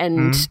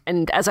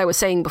 And as I was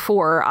saying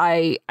before,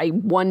 I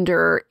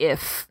wonder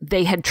if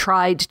they had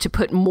tried to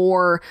put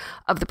more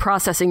of the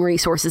processing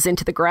resources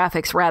into the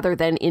graphics rather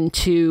than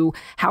into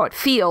how it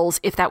feels,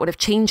 if that would have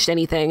changed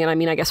anything. And I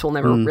mean, I guess we'll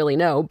never really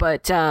know,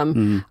 but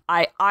I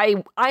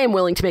am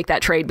willing to make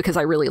that trade because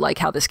I really like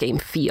how this game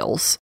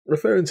feels.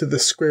 Referring to the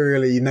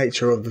squirrely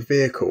nature of the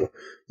vehicle,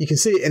 you can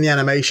see it in the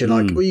animation.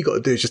 Like all you got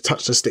to do is just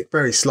touch the stick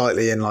very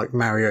slightly in like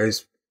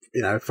Mario's,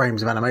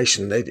 frames of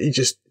animation. He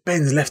just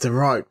bends left and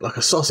right like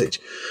a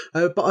sausage.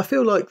 But I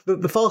feel like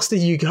the faster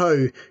you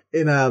go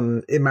in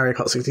Mario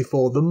Kart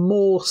 64, the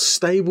more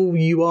stable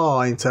you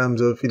are in terms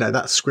of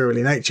that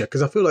squirrely nature.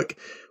 Because I feel like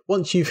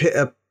once you've hit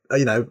a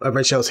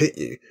red shell's hit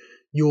you,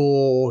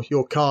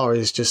 your car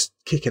is just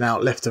kicking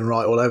out left and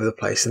right all over the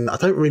place, and I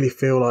don't really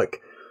feel like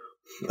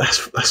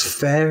that's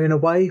fair in a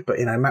way, but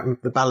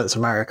the balance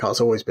of Mario Kart's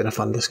always been a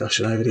fun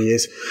discussion over the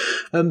years.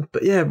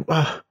 But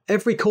yeah,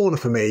 every corner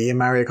for me in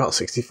Mario Kart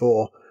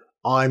 64,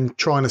 I'm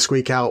trying to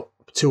squeak out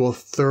 2 or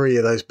 3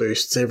 of those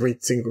boosts every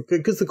single,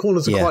 because the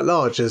corners are quite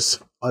large, as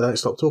I don't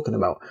stop talking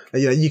about.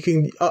 I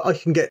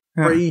can get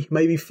 3,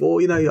 maybe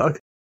 4.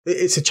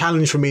 It's a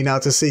challenge for me now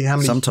to see how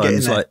many.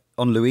 Sometimes, like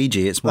on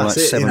Luigi, it's more like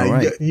 7 or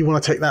 8. You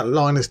want to take that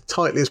line as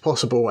tightly as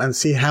possible and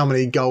see how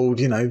many gold,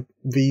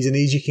 V's and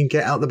E's you can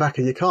get out the back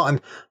of your car, and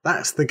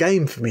that's the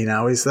game for me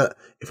now. Is that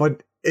if I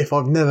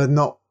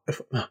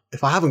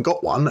haven't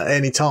got one at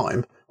any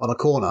time on a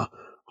corner,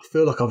 I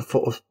feel like I've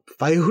sort of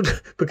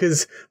failed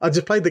because I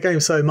just played the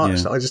game so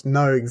much that I just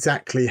know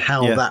exactly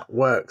how that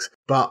works.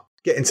 But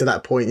getting to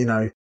that point,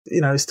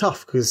 it's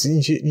tough because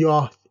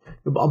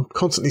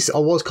I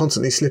was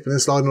constantly slipping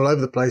and sliding all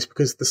over the place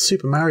because the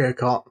Super Mario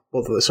Kart,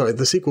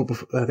 the sequel,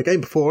 the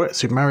game before it,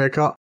 Super Mario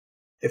Kart,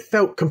 it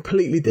felt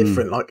completely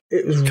different. Like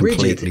it was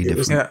rigid. It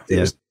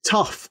was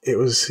tough. It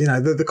was,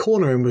 the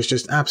cornering was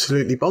just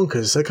absolutely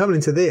bonkers. So coming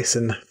into this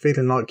and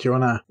feeling like you're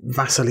on a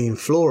Vaseline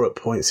floor at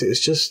points, it was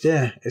just,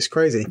 it's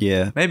crazy.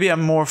 Yeah. Maybe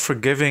I'm more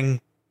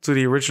forgiving to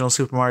the original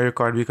Super Mario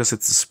Kart because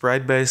it's a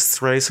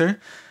sprite-based racer.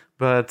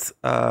 But,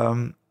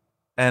 and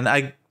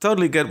I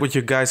totally get what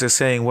you guys are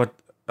saying, what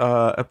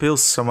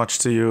appeals so much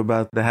to you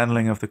about the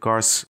handling of the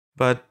cars.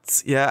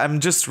 But yeah, I'm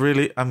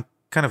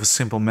kind of a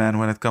simple man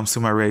when it comes to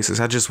my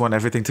races. I just want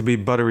everything to be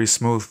buttery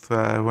smooth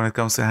when it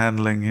comes to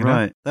handling. You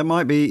know? That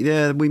might be,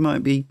 we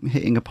might be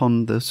hitting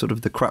upon the sort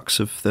of the crux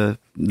of the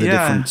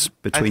difference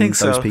between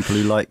those people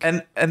who like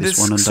and this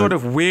one and sort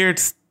of weird,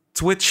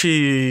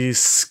 twitchy,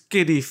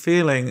 skiddy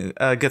feeling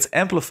gets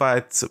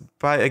amplified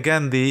by,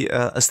 again, the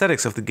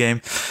aesthetics of the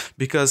game,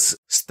 because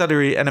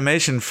stuttery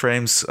animation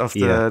frames of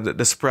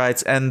the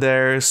sprites, and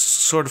they're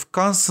sort of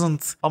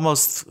constant,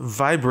 almost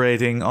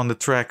vibrating on the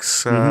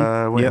tracks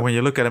when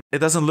you look at them. It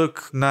doesn't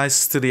look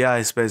nice to the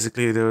eyes,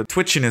 basically, the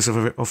twitchiness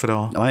of it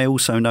all. I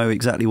also know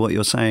exactly what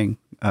you're saying,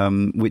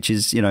 which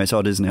is, it's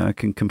odd, isn't it? I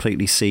can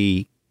completely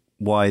see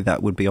why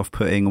that would be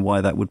off-putting and why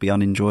that would be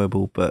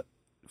unenjoyable, but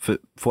for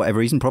whatever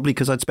reason, probably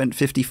because I'd spent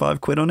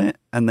 55 quid on it,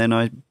 and then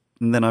I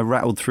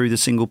rattled through the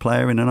single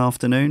player in an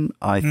afternoon.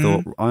 I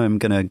thought, I'm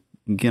gonna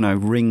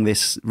wring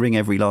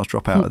every last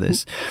drop out of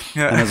this.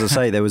 And as I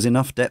say, there was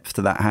enough depth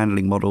to that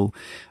handling model,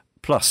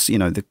 plus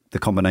the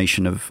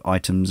combination of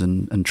items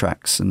and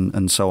tracks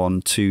and so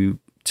on to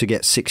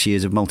get 6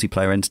 years of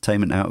multiplayer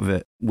entertainment out of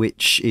it,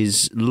 which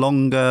is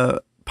longer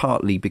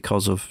partly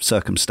because of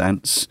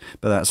circumstance,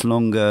 but that's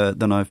longer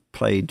than I've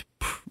played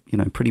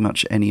pretty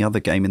much any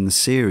other game in the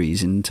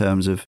series in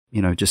terms of,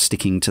 just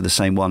sticking to the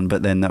same one.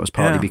 But then that was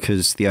partly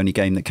because the only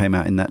game that came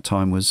out in that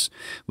time was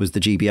the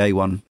GBA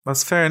one.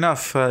 That's fair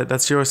enough.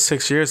 That's your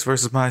 6 years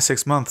versus my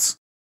 6 months.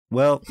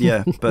 Well,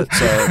 yeah, but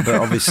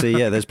obviously,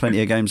 there's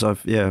plenty of games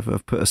I've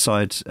put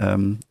aside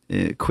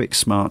quick,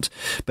 smart.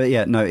 But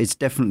yeah, no, it's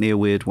definitely a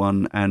weird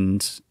one.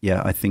 And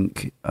yeah, I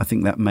think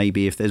that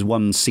maybe if there's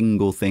one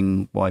single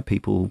thing why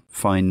people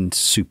find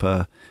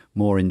Super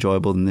more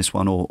enjoyable than this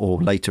one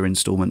or later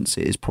installments,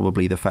 it is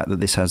probably the fact that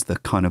this has the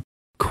kind of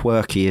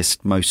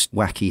quirkiest, most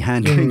wacky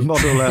handling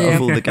model out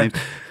of all the games.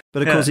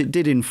 But of course, it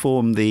did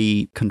inform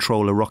the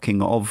controller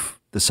rocking of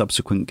the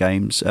subsequent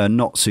games,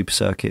 not Super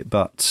Circuit,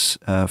 but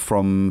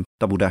from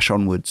Double Dash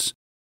onwards.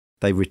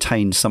 They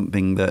retained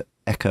something that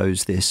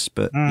echoes this,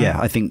 but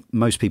I think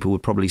most people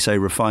would probably say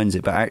refines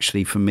it, but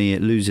actually for me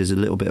it loses a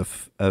little bit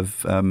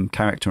of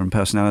character and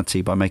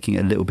personality by making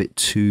it a little bit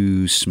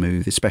too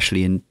smooth,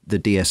 especially in the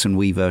DS and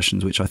Wii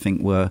versions, which I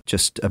think were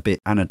just a bit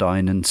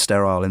anodyne and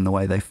sterile in the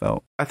way they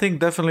felt. I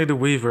think definitely the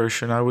Wii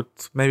version. I would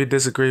maybe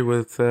disagree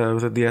with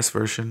the DS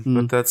version,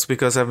 but that's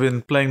because I've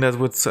been playing that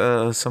with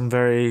some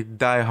very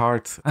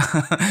die-hard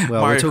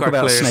well, Mario we'll talk Kart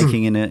about players.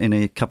 snaking in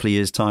a couple of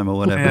years' time or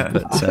whatever.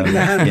 But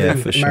the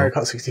handling for of sure. Mario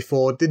Kart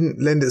 64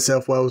 didn't lend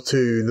itself well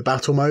to the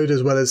battle mode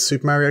as well as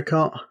Super Mario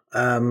Kart.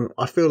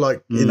 I feel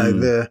like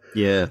there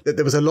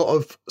was a lot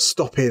of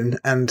stopping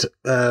and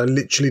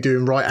literally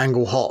doing right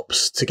angle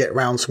hops to get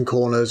around some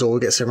corners or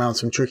get around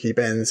some tricky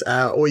bends,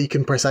 or you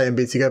can press A and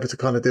B together to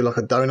kind of do like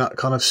a donut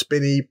kind of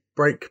spinny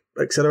brake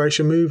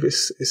acceleration move.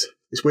 It's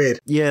weird.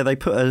 Yeah, they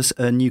put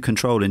a new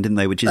control in, didn't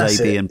they? Which is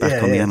A, B, and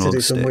back on the analog to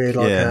do some stick. weird,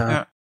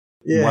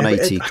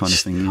 180 kind of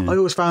thing. I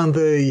always found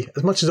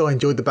as much as I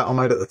enjoyed the battle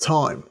mode at the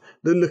time,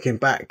 looking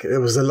back, there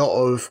was a lot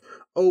of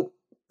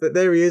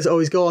there he is,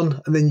 he's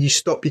gone, and then you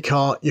stop your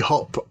car, you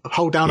hop,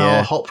 hold down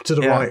R, hop to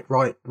the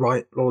right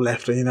or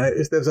left, and there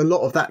was a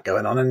lot of that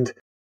going on, and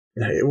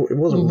it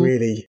wasn't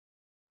really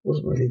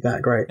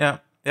that great.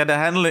 Yeah, the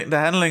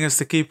handling is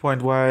the key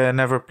point why I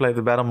never played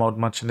the battle mode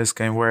much in this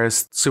game,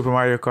 whereas Super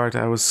Mario Kart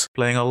I was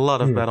playing a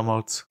lot of battle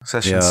mode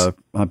sessions. Yeah,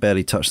 I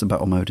barely touched the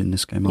battle mode in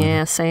this game.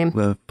 Yeah, same.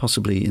 We're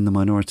possibly in the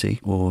minority,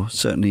 or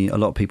certainly a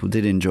lot of people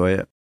did enjoy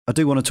it. I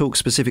do want to talk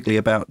specifically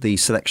about the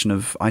selection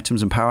of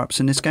items and power-ups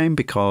in this game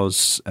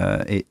because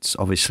it's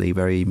obviously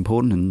very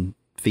important and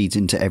feeds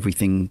into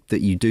everything that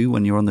you do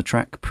when you're on the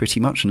track, pretty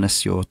much,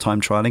 unless you're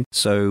time trialing.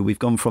 So we've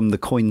gone from the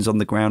coins on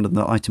the ground and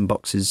the item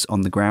boxes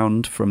on the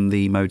ground from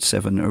the Mode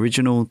 7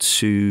 original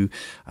to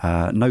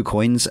no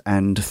coins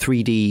and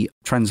 3D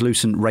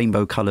translucent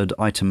rainbow-coloured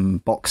item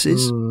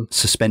boxes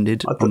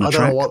suspended on the track. I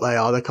don't know what they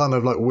are. They're kind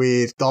of like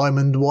weird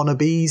diamond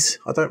wannabes.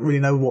 I don't really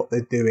know what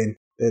they're doing.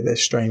 They're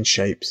strange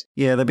shapes.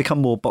 Yeah, they become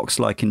more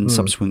box-like in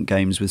subsequent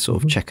games with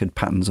sort of checkered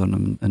patterns on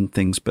them and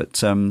things.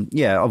 But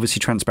obviously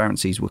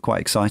transparencies were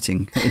quite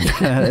exciting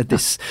in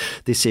this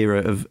era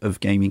of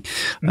gaming.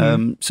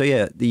 So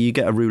you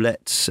get a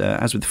roulette.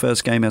 As with the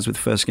first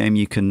game,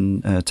 you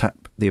can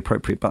tap the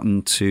appropriate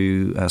button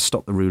to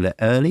stop the roulette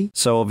early.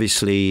 So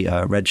obviously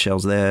red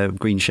shells there,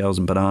 green shells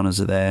and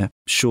bananas are there.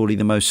 Surely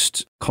the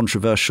most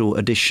controversial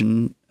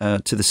addition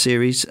to the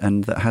series,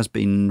 and that has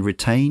been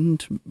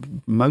retained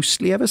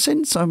mostly ever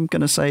since. I'm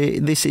going to say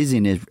this is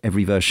in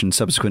every version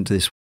subsequent to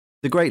this.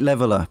 The Great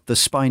Leveler, the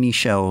spiny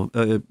shell,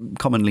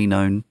 commonly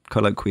known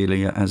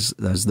colloquially as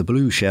the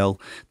blue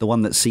shell, the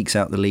one that seeks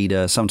out the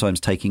leader, sometimes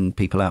taking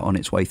people out on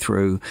its way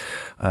through,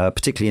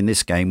 particularly in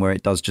this game where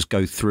it does just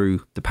go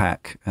through the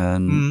pack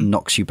and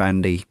knocks you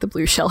bandy. The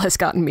blue shell has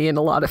gotten me in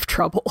a lot of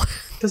trouble.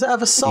 Does it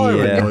have a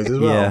siren noise as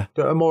well?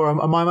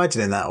 Am I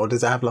imagining that, or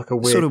does it have like a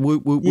weird... Sort of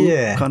whoop, whoop,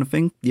 whoop kind of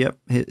thing? Yep,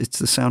 it's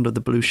the sound of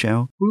the blue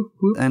shell. Whoop,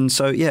 whoop. And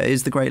so, it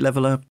is the great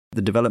leveler.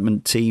 The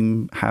development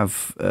team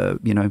have,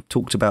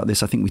 talked about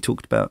this. I think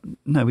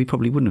we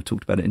probably wouldn't have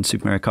talked about it in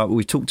Super Mario Kart, but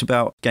we talked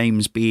about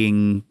games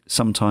being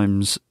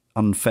sometimes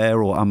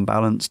unfair or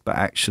unbalanced, but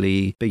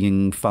actually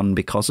being fun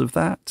because of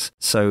that.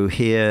 So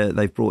here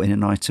they've brought in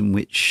an item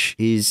which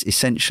is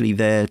essentially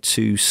there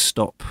to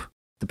stop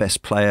the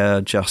best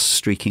player just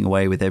streaking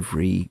away with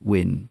every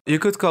win. You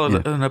could call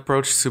it an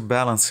approach to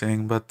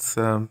balancing, but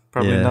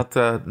probably not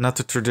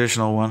the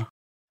traditional one.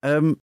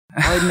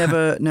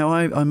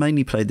 I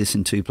mainly played this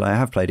in 2-player. I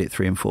have played it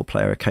 3 and 4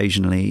 player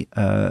occasionally.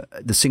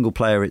 The single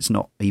player, it's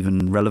not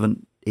even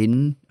relevant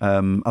in,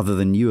 other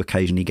than you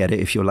occasionally get it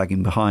if you're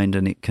lagging behind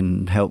and it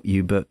can help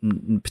you. But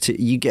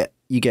you get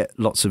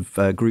lots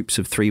of groups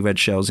of 3 red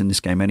shells in this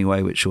game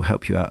anyway, which will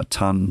help you out a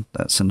ton.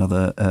 That's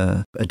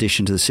another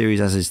addition to the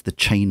series, as is the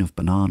chain of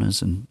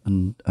bananas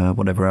and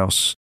whatever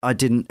else. I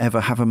didn't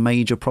ever have a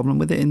major problem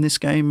with it in this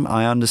game.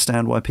 I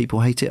understand why people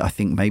hate it. I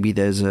think maybe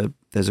there's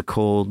a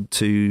call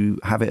to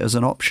have it as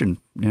an option,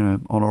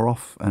 on or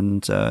off,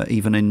 and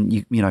even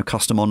in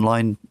custom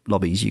online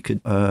lobbies you could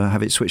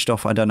have it switched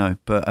off. I don't know,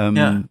 but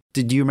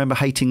did you remember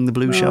hating the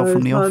blue shell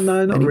from the off?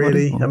 No, not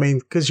Anybody? really. Or? I mean,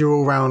 because you're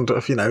all round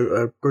of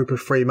a group of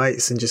 3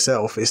 mates and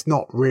yourself, it's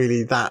not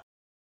really that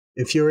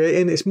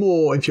infuriating. It's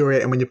more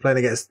infuriating when you're playing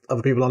against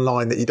other people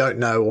online that you don't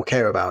know or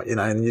care about, and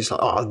you're just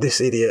like, oh,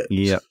 this idiot,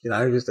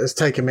 has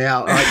taken me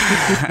out. Like,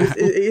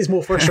 it is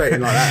more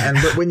frustrating like that.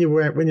 But when you're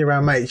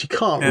around mates, you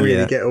can't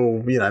really get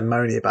all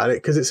moany about it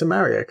because it's a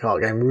Mario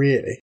Kart game,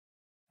 really.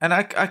 And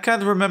I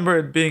can't remember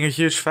it being a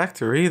huge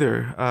factor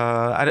either.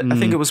 I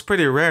think it was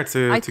pretty rare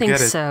to get it. I think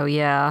so,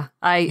 yeah.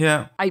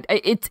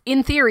 It's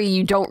in theory,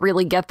 you don't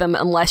really get them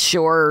unless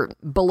you're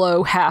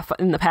below half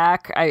in the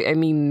pack. I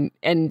mean,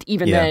 and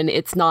even then,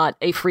 it's not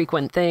a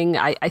frequent thing.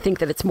 I think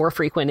that it's more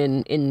frequent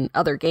in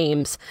other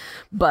games.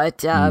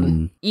 But I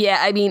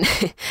mean,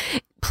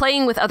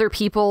 playing with other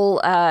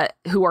people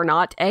who are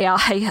not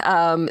AI,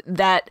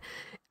 that...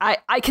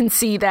 I can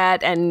see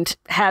that and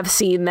have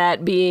seen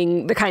that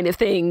being the kind of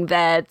thing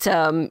that,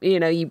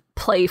 you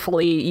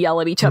playfully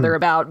yell at each other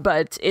about,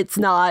 but it's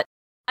not,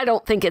 I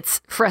don't think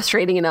it's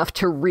frustrating enough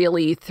to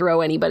really throw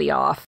anybody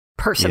off.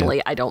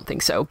 Personally, I don't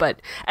think so.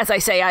 But as I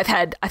say, I've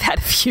had a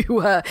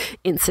few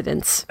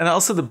incidents. And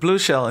also the blue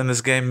shell in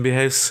this game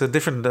behaves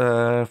different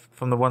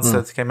from the ones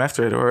that came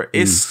after it, or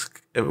is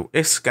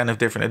kind of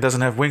different. It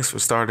doesn't have wings for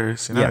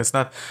starters. It's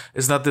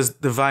not this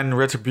divine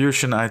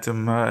retribution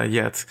item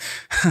yet.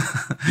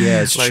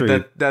 It's like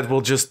true. That will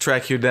just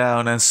track you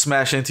down and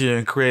smash into you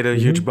and create a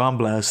huge bomb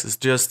blast. It's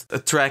just a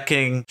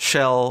tracking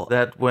shell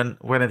that when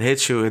it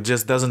hits you, it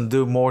just doesn't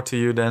do more to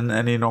you than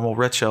any normal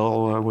red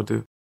shell would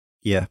do.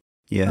 Yeah.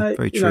 Yeah,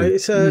 very true.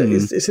 It's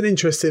an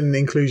interesting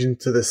inclusion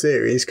to the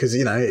series because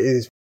it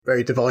is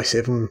very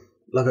divisive and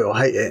love it or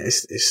hate it.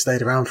 It's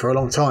stayed around for a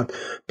long time,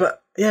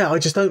 but I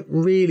just don't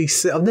really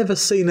see. I've never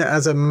seen it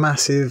as a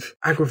massive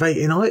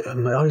aggravating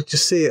item. I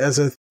just see it as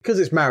because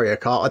it's Mario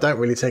Kart. I don't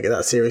really take it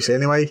that seriously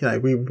anyway.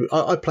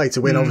 I play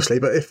to win, obviously,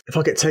 but if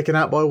I get taken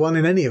out by one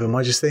in any of them,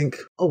 I just think,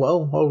 oh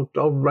well,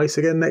 I'll race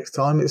again next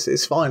time.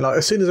 It's fine. Like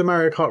as soon as a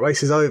Mario Kart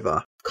race is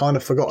over, kind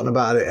of forgotten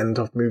about it and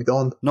I've moved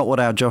on. Not what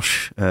our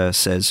Josh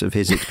says of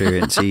his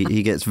experience.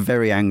 he gets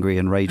very angry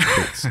and rage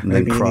quits and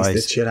Maybe then cries. He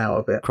needs to chill out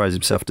a bit. Cries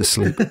himself to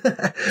sleep.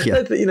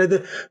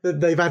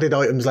 They've added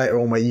items later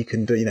on where you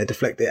can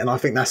deflect it, and I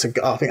think that's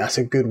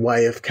a good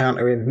way of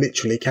countering.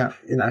 Literally,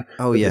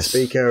 the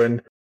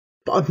speaker.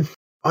 But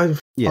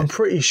I'm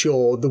pretty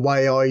sure the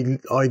way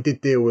I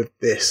did deal with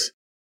this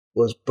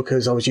was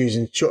because I was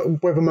using,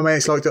 whether my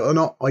mates liked it or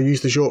not, I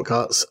used the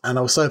shortcuts and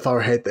I was so far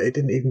ahead that it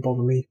didn't even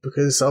bother me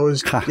because I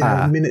was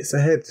minutes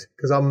ahead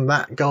because I'm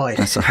that guy.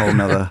 That's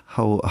a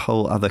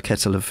whole other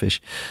kettle of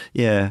fish.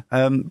 Yeah.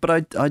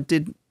 But I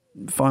did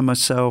find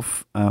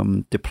myself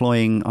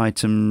deploying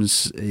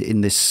items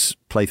in this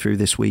playthrough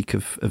this week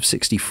of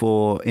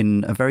 64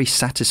 in a very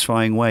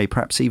satisfying way,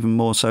 perhaps even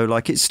more so.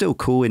 Like, it's still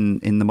cool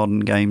in the modern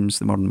games,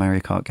 the modern Mario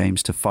Kart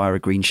games, to fire a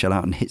green shell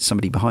out and hit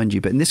somebody behind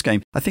you. But in this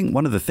game, I think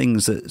one of the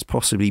things that's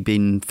possibly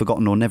been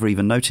forgotten or never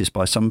even noticed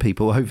by some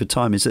people over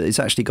time is that it's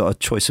actually got a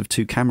choice of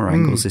 2 camera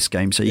angles, this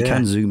game. So you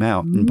can zoom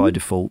out by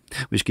default,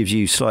 which gives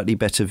you slightly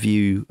better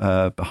view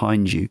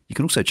behind you. You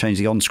can also change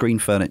the on-screen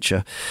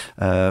furniture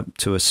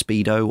to a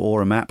speedo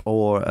or a map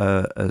or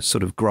a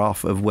sort of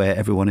graph of where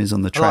everyone is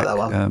on the track. I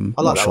like that one.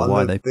 I like that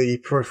one, the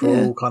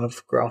peripheral kind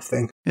of graph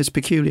thing. It's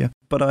peculiar.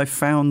 But I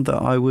found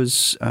that I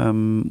was,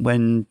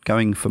 when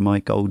going for my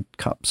gold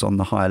cups on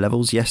the higher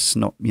levels, yes,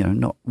 not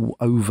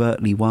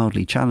overtly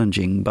wildly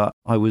challenging, but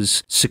I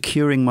was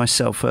securing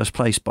myself first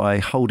place by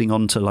holding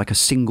on to like a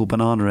single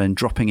banana and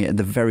dropping it at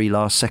the very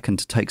last second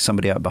to take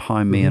somebody out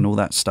behind me and all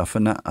that stuff.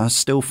 And I was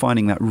still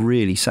finding that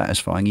really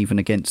satisfying, even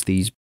against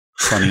these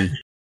funny,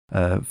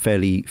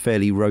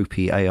 fairly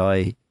ropey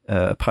AI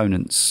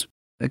opponents.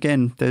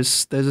 Again,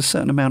 there's a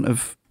certain amount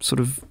of sort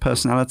of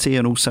personality,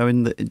 and also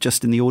in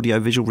the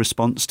audio-visual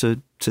response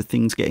to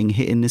things getting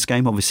hit in this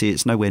game. Obviously,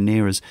 it's nowhere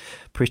near as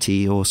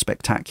pretty or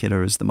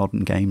spectacular as the modern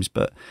games,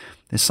 but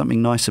there's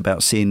something nice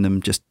about seeing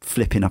them just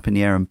flipping up in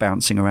the air and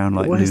bouncing around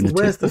like lunatics.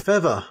 Where's the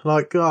feather?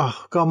 Like, oh,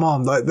 come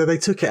on! Like they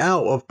took it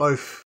out of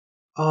both.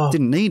 Oh.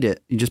 Didn't need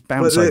it. You just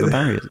bounce over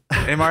barriers.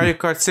 In Mario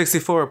Kart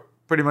 64,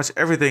 pretty much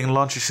everything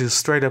launches you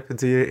straight up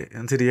into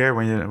the air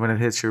when it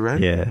hits you, right?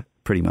 Yeah,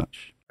 pretty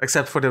much.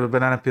 Except for the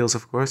banana peels,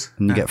 of course.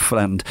 And you get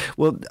flattened.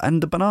 Well,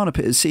 and the banana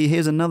peel, see,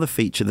 here's another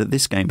feature that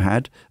this game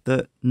had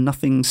that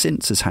nothing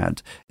since has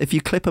had. If you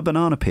clip a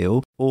banana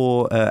peel,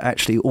 or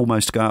actually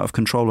almost go out of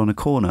control on a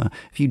corner,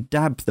 if you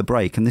dab the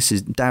brake, and this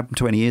is dab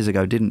 20 years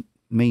ago, didn't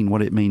mean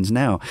what it means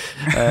now,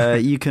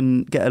 you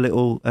can get a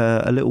little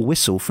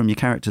whistle from your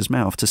character's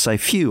mouth to say,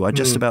 phew, I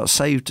just about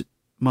saved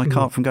my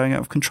kart from going out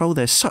of control.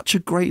 There's such a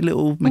great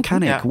little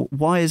mechanic. Yeah.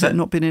 Why has that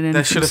not been in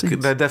anything since?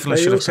 They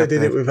definitely should have. They also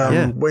did it with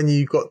when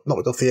you got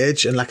knocked off the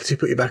edge and Lakitu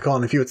put you back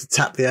on. If you were to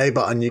tap the A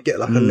button, you get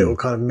like a little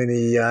kind of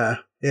mini,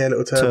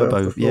 little turbo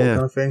off the floor kind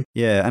of thing.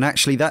 Yeah, and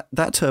actually that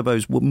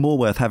turbo's more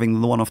worth having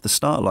than the one off the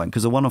start line,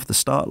 because the one off the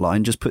start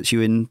line just puts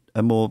you in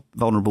a more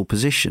vulnerable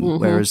position,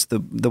 whereas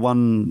the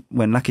one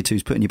when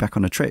Lakitu's putting you back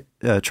on a track,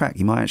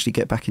 you might actually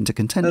get back into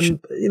contention.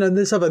 And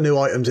there's other new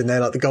items in there,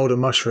 like the golden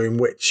mushroom,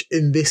 which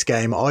in this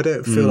game I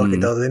don't feel like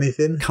it does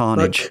anything.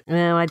 Carnage.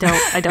 No, I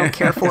don't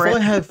care for it.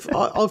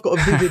 I've got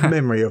a vivid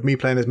memory of me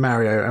playing as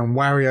Mario and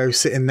Wario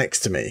sitting next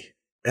to me,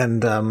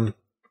 and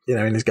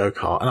in his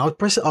go-kart, and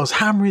I was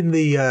hammering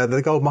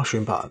the gold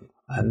mushroom button,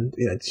 and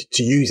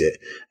to use it,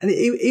 and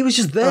he was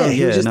just there.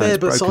 He was just there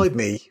beside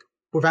me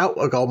without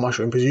a gold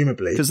mushroom,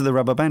 presumably because of the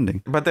rubber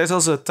banding. But there's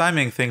also a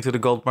timing thing to the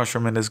gold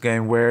mushroom in this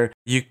game, where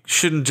you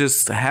shouldn't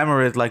just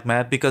hammer it like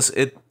mad, because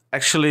it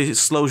actually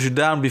slows you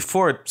down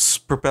before it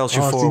propels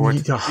you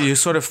forward. You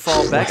sort of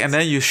fall back and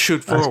then you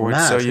shoot forward.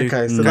 So you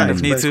kind of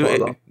need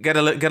to get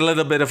a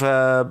little bit of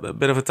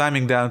a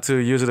timing down to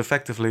use it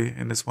effectively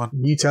in this one.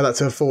 You tell that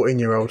to a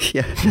 14-year-old.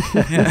 Yeah.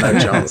 No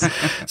chance.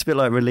 It's a bit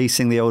like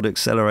releasing the old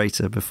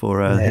accelerator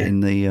before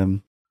hitting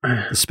the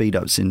speed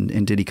ups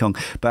in Diddy Kong.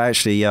 But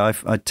actually, I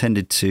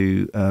tended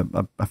to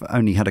I've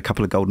only had a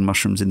couple of golden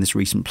mushrooms in this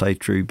recent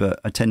playthrough, but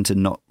I tend to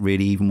not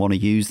really even want to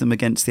use them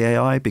against the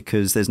AI,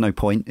 because there's no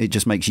point. It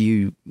just makes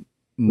you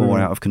more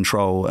out of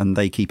control, and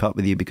they keep up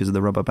with you because of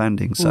the rubber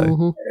banding.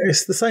 So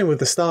it's the same with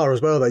the star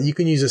as well, though. You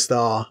can use a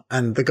star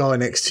and the guy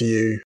next to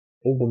you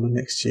or woman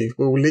next to you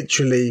will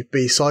literally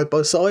be side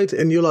by side,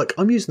 and you're like,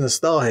 I'm using a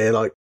star here.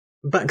 Like,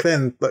 back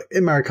then, like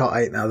in Mario Kart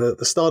 8 now,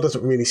 the star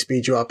doesn't really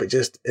speed you up. It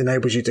just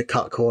enables you to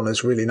cut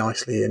corners really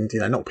nicely and,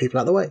 knock people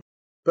out of the way.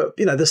 But,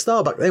 the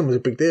star back then was a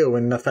big deal,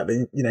 and the fact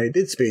that, it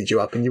did speed you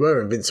up and you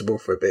were invincible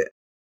for a bit.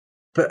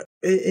 But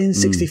in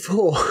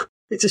 64,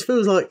 it just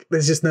feels like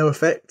there's just no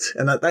effect.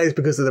 And that is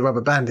because of the rubber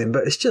banding,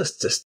 but it's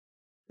just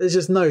there's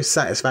just no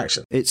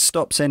satisfaction. It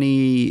stops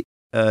any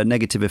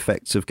negative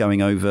effects of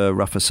going over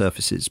rougher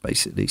surfaces,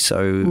 basically.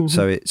 So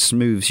it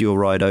smooths your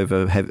ride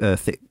over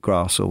thick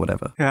grass or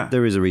whatever. Yeah.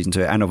 There is a reason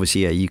to it. And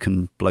obviously, you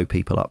can blow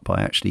people up by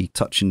actually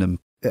touching them.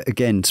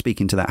 Again,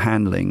 speaking to that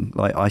handling,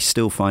 like I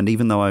still find,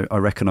 even though I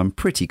reckon I'm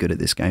pretty good at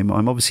this game,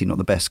 I'm obviously not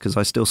the best, because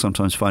I still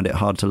sometimes find it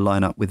hard to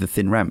line up with the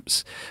thin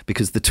ramps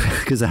because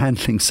the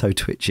handling's so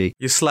twitchy.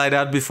 You slide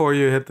out before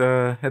you hit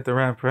the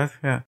ramp, right?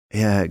 Yeah.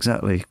 Yeah,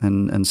 exactly.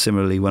 And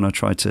similarly, when I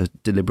try to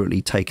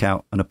deliberately take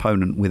out an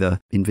opponent with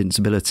a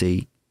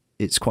invincibility,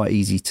 it's quite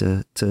easy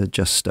to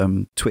just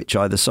twitch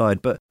either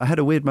side. But I had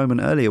a weird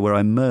moment earlier where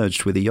I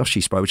merged with a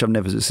Yoshi sprite, which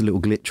it's a little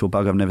glitch or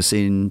bug I've never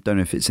seen. Don't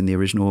know if it's in the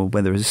original or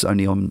whether it's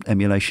only on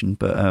emulation,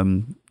 but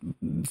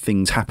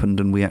things happened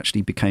and we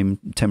actually became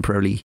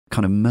temporarily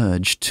kind of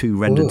merged, two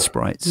rendered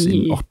sprites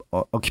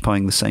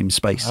occupying the same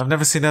space. I've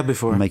never seen that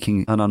before.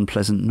 Making an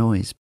unpleasant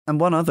noise. And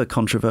one other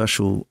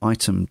controversial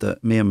item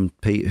that me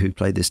and Pete, who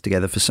played this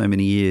together for so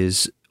many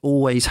years,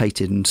 always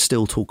hated and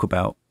still talk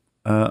about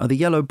are the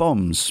yellow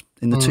bombs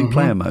in the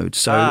two-player mode.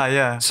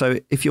 So, so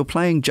if you're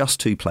playing just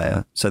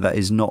two-player, so that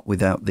is not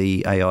without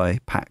the AI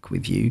pack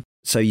with you,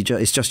 so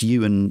it's just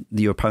you and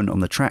your opponent on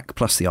the track,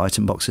 plus the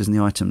item boxes and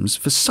the items.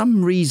 For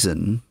some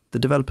reason, the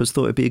developers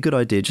thought it'd be a good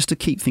idea, just to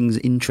keep things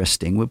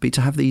interesting, would be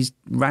to have these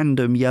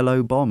random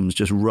yellow bombs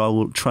just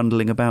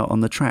trundling about on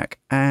the track.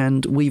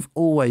 And we've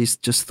always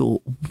just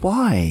thought,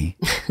 why?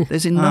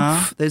 There's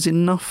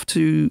enough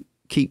to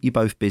keep you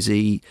both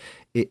busy.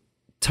 It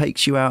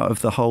takes you out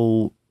of the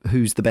whole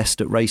who's the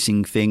best at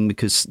racing thing,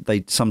 because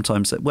they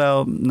sometimes say,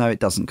 well, no, it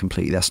doesn't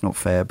completely. That's not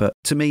fair. But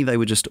to me, they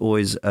were just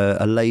always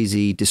a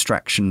lazy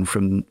distraction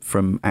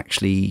from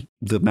actually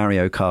the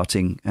Mario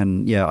karting.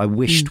 And yeah, I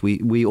wished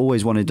we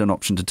always wanted an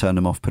option to turn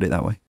them off, put it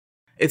that way.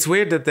 It's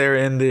weird that they're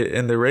in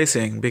the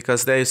racing,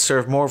 because they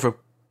serve more of a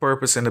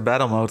purpose in the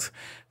battle mode,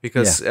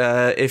 because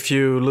if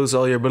you lose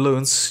all your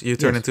balloons, you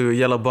turn into a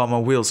yellow bomb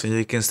on wheels, and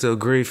you can still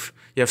grieve.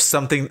 You have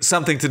something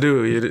to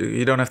do.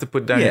 You don't have to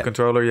put down your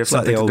controller. You have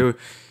something to do.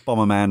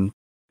 Bomberman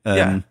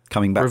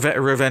coming back.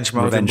 Revenge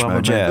mode.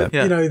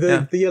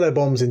 The yellow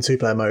bombs in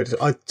 2-player mode,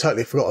 I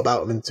totally forgot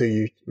about them until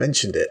you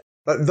mentioned it.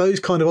 But those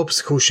kind of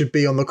obstacles should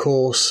be on the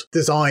course,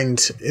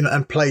 designed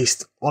and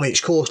placed on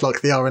each course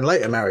like they are in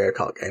later Mario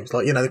Kart games.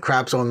 Like, the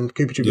crabs on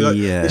Koopa Troopa.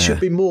 There should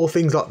be more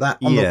things like that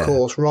on the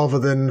course rather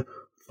than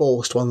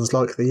forced ones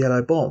like the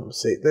yellow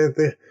bombs.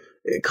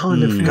 It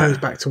kind of goes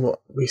back to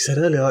what we said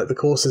earlier. Like, the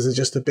courses are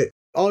just a bit...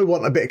 I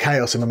want a bit of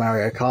chaos in a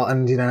Mario Kart,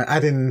 and,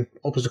 adding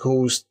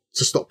obstacles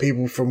to stop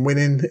people from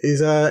winning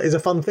is a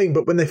fun thing.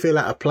 But when they feel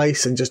out of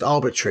place and just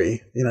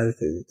arbitrary,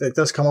 it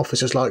does come off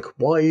as just like,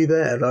 why are you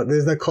there? Like,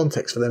 there's no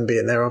context for them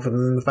being there other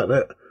than the fact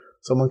that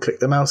someone clicked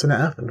the mouse and it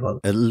happened once.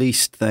 At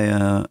least they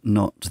are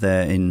not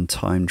there in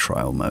time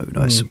trial mode,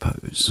 I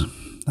suppose.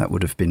 That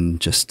would have been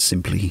just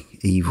simply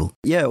evil.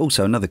 Yeah,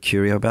 also another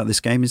curio about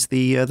this game is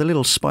the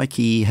little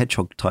spiky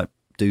hedgehog type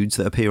dudes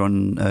that appear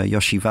on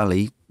Yoshi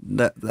Valley.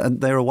 That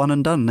they're a one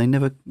and done.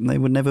 They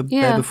were never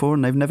there before,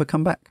 and they've never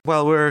come back.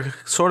 Well, we're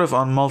sort of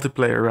on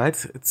multiplayer,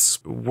 right?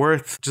 It's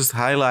worth just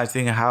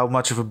highlighting how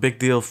much of a big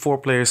deal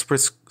 4-player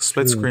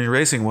split screen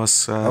racing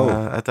was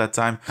at that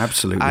time.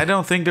 Absolutely. I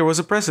don't think there was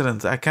a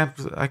precedent. I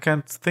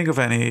can't think of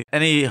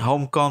any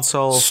home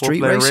console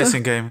 4-player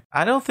racing game.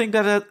 I don't think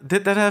that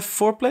did that have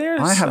 4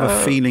 players. I have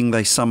a feeling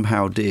they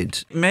somehow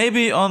did.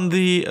 Maybe on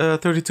the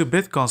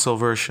 32-bit console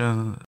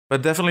version.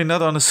 But definitely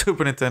not on the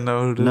Super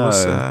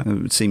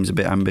Nintendo. It seems a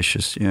bit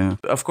ambitious, yeah.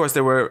 Of course,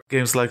 there were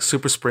games like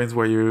Super Sprint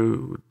where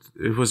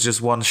it was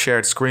just one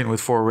shared screen with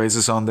 4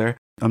 races on there.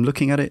 I'm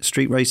looking at it.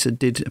 Street Racer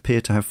did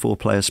appear to have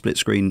 4-player split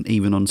screen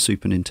even on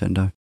Super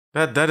Nintendo.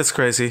 That is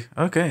crazy.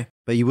 Okay.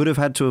 But you would have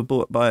had to have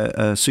bought by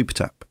a Super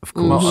Tap, of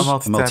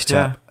course. A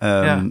multi-tap,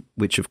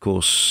 which, of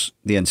course,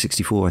 the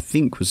N64, I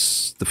think,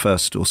 was the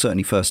first, or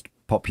certainly first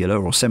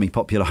popular or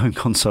semi-popular home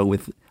console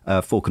with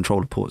 4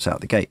 controller ports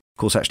out the gate. Of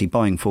course, actually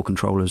buying 4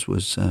 controllers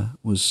was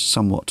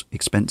somewhat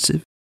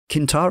expensive.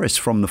 Kintaris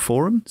from the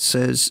forum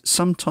says,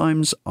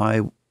 sometimes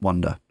I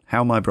wonder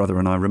how my brother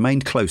and I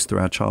remained close through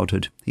our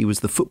childhood. He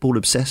was the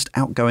football-obsessed,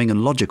 outgoing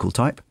and logical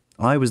type.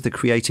 I was the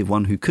creative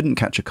one who couldn't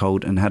catch a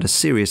cold and had a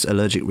serious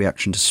allergic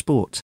reaction to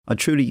sport. I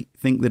truly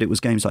think that it was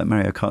games like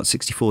Mario Kart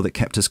 64 that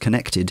kept us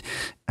connected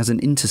as an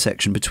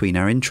intersection between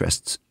our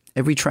interests.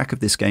 Every track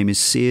of this game is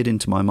seared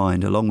into my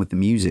mind along with the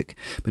music,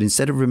 but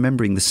instead of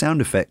remembering the sound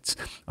effects,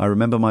 I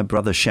remember my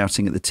brother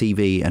shouting at the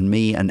TV and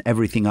me and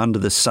everything under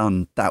the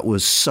sun. That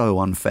was so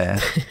unfair.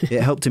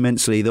 It helped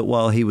immensely that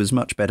while he was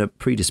much better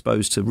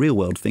predisposed to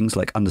real-world things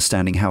like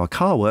understanding how a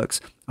car works,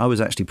 I was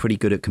actually pretty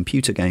good at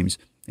computer games.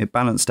 It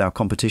balanced our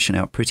competition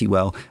out pretty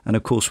well, and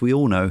of course we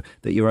all know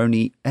that you're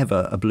only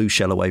ever a blue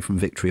shell away from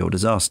victory or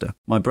disaster.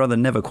 My brother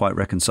never quite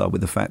reconciled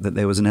with the fact that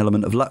there was an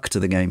element of luck to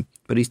the game,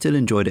 but he still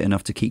enjoyed it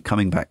enough to keep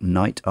coming back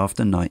night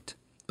after night.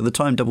 By the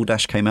time Double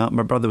Dash came out,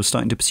 my brother was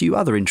starting to pursue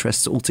other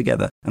interests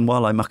altogether, and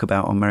while I muck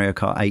about on Mario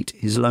Kart 8,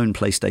 his lone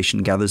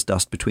PlayStation gathers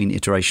dust between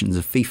iterations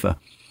of FIFA.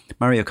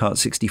 Mario Kart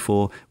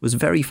 64 was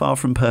very far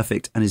from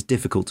perfect and is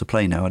difficult to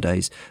play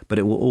nowadays, but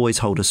it will always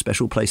hold a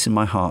special place in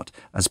my heart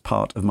as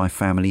part of my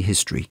family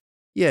history.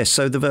 Yeah,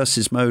 so the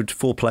versus mode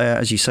 4-player,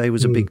 as you say,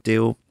 was a big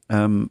deal.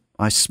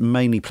 I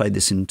mainly played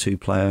this in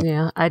 2-player.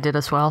 Yeah, I did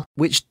as well.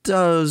 Which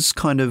does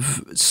kind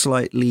of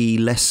slightly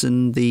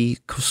lessen the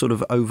sort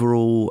of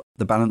overall,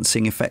 the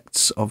balancing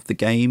effects of the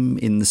game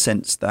in the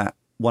sense that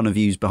one of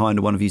you's behind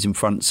and one of you's in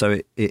front, so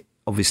it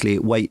obviously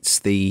it weights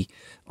the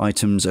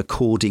items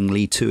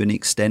accordingly to an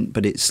extent,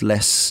 but it's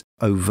less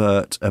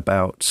overt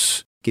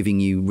about giving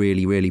you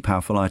really, really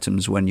powerful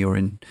items when you're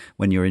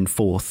in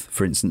fourth,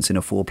 for instance, in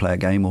a 4-player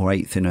game, or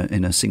eighth in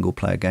a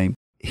single-player game.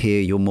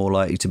 Here, you're more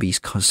likely to be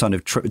kind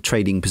of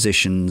trading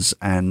positions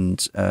and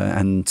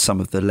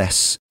some of the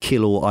less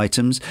kill-all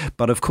items.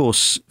 But of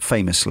course,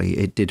 famously,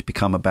 it did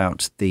become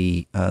about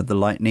the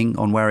lightning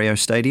on Wario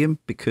Stadium,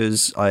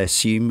 because I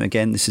assume,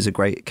 again, this is a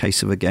great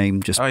case of a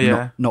game just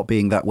not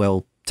being that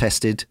well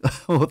tested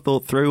or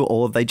thought through,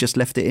 or they just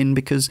left it in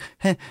because,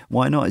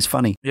 why not? It's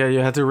funny. Yeah, you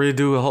had to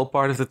redo a whole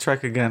part of the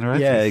track again, right?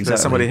 Yeah,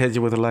 exactly. Somebody hit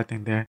you with a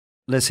lightning there.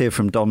 Let's hear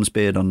from Dom's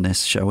Beard on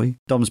this, shall we?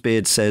 Dom's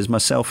Beard says,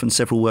 myself and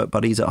several work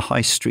buddies at a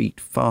high street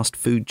fast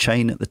food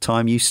chain at the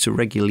time used to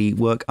regularly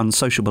work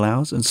unsociable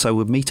hours, and so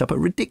would meet up at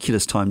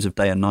ridiculous times of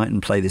day and night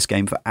and play this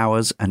game for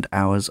hours and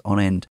hours on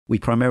end. We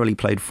primarily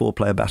played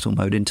 4-player battle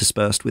mode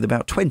interspersed with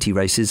about 20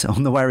 races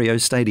on the Wario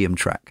Stadium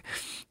track.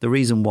 The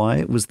reason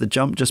why was the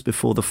jump just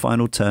before the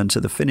final turn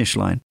to the finish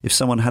line. If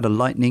someone had a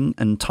lightning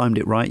and timed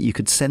it right, you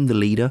could send the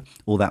leader,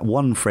 or that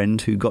one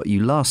friend who got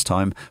you last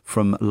time,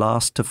 from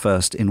last to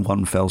first in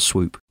one fell swoop.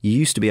 swoop. You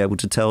used to be able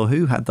to tell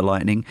who had the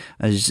lightning,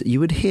 as you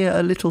would hear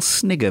a little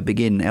snigger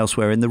begin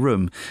elsewhere in the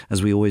room,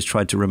 as we always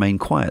tried to remain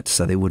quiet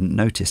so they wouldn't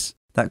notice.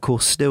 That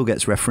course still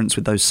gets referenced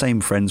with those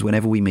same friends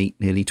whenever we meet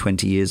nearly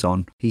 20 years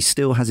on. He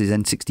still has his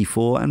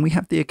N64 and we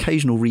have the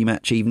occasional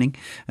rematch evening,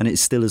 and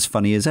it's still as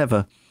funny as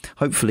ever.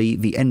 Hopefully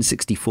the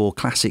N64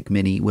 Classic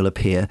Mini will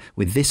appear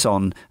with this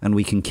on and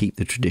we can keep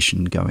the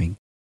tradition going.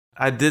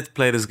 I did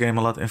play this game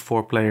a lot in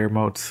 4-player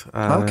mode.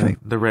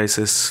 The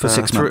races. For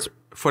 6 months.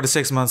 For the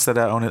 6 months that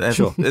I own it. And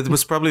sure. It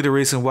was probably the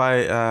reason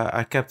why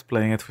I kept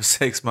playing it for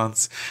 6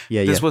 months.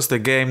 This was the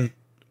game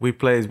we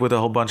played with a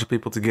whole bunch of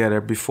people together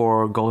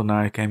before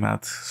GoldenEye came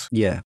out.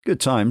 Yeah, good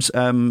times.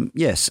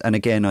 Yes, and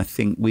again, I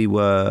think we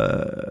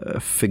were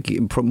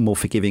more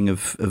forgiving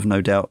of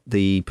no doubt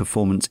the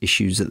performance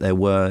issues that there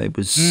were.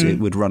 It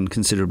would run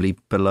considerably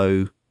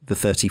below the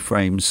 30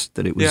 frames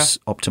that it was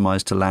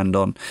optimized to land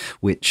on,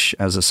 which,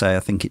 as I say, I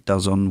think it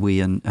does on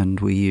Wii and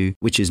Wii U,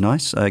 which is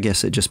nice. I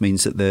guess it just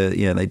means that they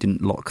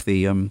didn't lock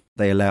the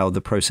they allow the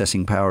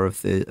processing power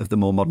of the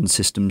more modern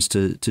systems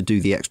to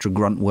do the extra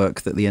grunt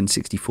work that the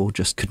N64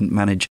 just couldn't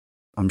manage.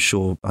 I'm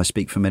sure I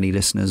speak for many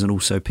listeners and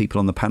also people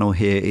on the panel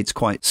here. It's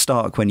quite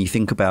stark when you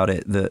think about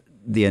it that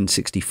the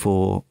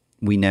N64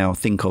 we now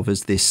think of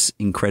as this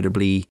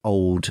incredibly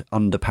old,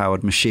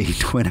 underpowered machine,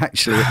 when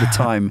actually at the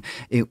time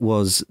it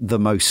was the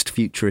most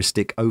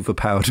futuristic,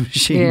 overpowered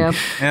machine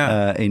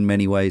in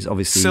many ways.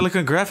 Obviously,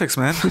 Silicon Graphics,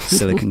 man.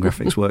 Silicon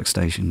Graphics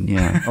workstation,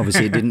 yeah.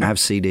 Obviously it didn't have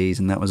CDs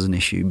and that was an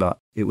issue, but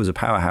it was a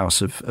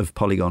powerhouse of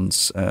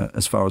polygons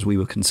as far as we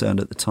were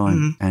concerned at the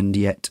time. And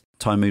yet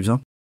time moves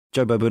on.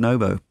 Jobo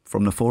Bonobo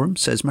from the forum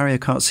says Mario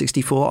Kart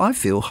 64, I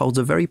feel, holds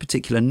a very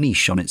particular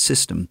niche on its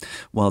system.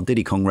 While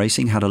Diddy Kong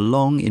Racing had a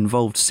long,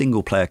 involved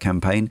single-player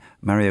campaign,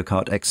 Mario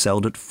Kart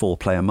excelled at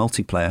 4-player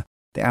multiplayer.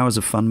 The hours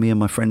of fun me and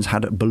my friends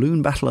had at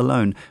Balloon Battle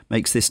alone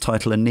makes this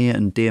title a near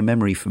and dear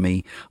memory for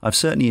me. I've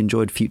certainly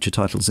enjoyed future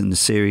titles in the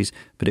series,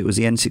 but it was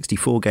the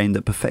N64 game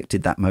that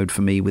perfected that mode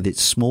for me with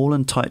its small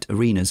and tight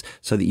arenas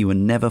so that you were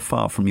never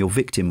far from your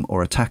victim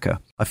or attacker.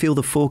 I feel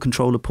the 4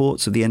 controller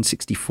ports of the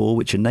N64,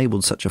 which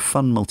enabled such a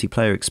fun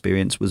multiplayer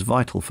experience, was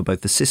vital for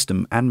both the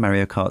system and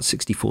Mario Kart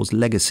 64's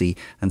legacy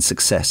and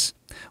success.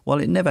 While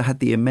it never had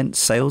the immense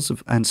sales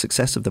and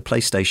success of the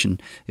PlayStation,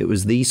 it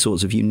was these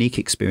sorts of unique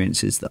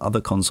experiences that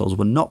other consoles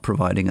were not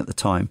providing at the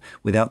time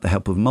without the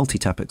help of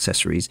multi-tap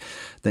accessories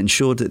that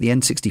ensured that the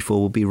N64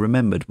 will be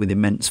remembered with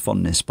immense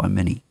fondness by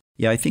many.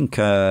 Yeah, I think,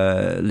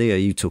 Leah,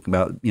 you talk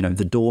about,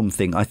 the dorm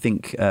thing. I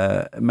think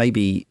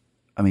maybe...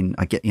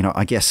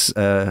 I guess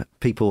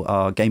people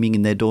are gaming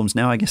in their dorms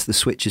now. I guess the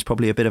Switch is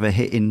probably a bit of a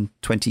hit in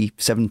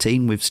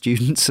 2017 with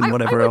students and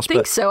whatever else. I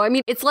think so. I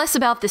mean, it's less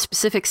about the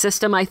specific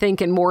system, I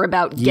think, and more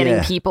about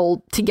getting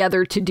people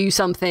together to do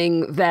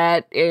something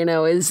that,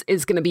 is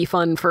going to be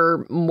fun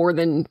for more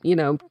than,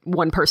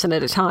 one person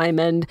at a time.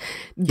 And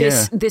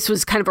this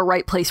was kind of a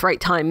right place, right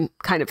time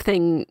kind of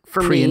thing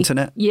for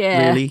Pre-internet, me.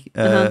 Yeah. Really,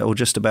 or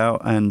just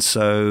about. And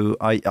so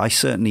I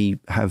certainly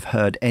have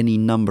heard any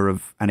number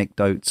of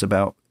anecdotes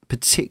about,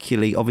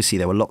 particularly, obviously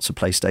there were lots of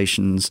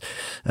PlayStations,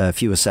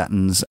 fewer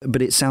Saturns,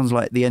 but it sounds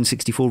like the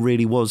N64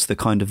 really was the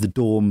kind of the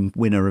dorm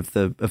winner of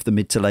the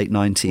mid to late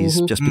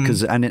 90s, just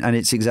because, and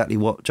it's exactly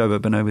what Jobo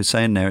Bonobo was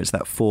saying there. It's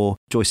that 4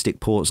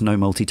 joystick ports, no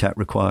multi-tap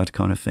required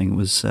kind of thing. It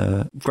was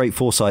great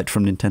foresight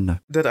from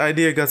Nintendo. That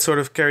idea got sort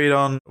of carried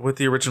on with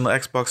the original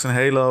Xbox and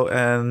Halo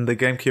and the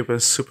GameCube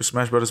and Super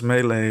Smash Bros.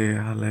 Melee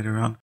later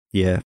on.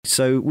 Yeah,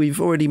 so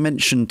we've already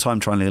mentioned time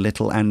trialing a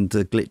little and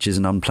the glitches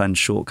and unplanned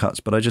shortcuts,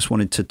 but I just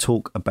wanted to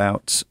talk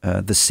about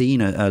the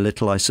scene a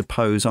little, I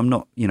suppose. I'm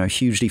not,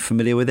 hugely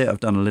familiar with it. I've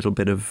done a little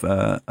bit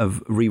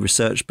of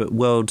re-research, but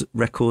world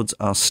records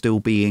are still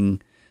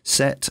being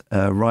set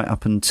right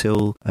up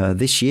until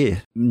this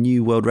year.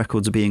 New world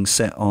records are being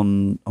set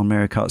on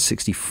Mario Kart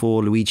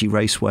 64, Luigi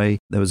Raceway.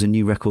 There was a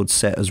new record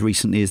set as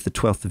recently as the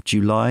 12th of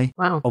July.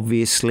 Wow.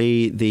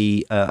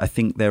 Obviously, I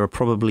think there are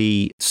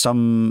probably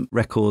some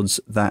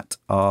records that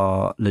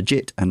are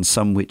legit and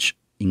some which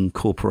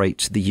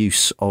incorporate the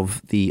use of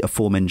the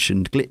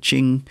aforementioned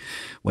glitching,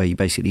 where you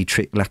basically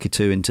trick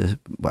Lakitu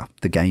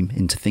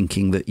into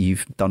thinking that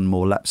you've done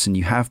more laps than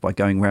you have by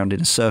going round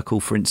in a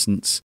circle. For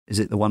instance, is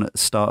it the one at the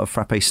start of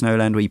Frappe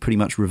Snowland where you pretty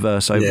much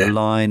reverse over the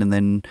line and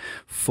then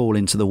fall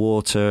into the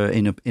water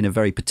in a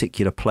very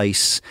particular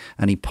place,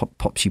 and he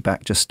pops you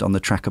back just on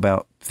the track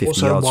about 50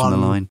 yards from the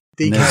line?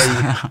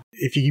 DK,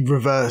 if you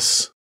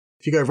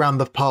go around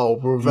the pole,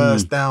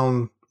 reverse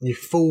down, you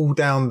fall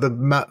down the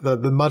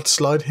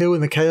mudslide hill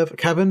in the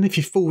cabin. If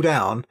you fall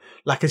down,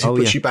 Lakitu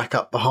puts you back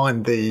up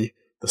behind the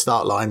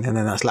start line, and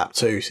then that's lap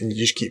 2, and you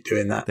just keep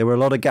doing that. There were a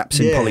lot of gaps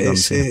in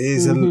polygons. It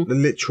is a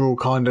literal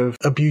kind of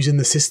abusing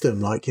the system.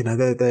 Like,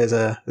 there's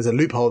a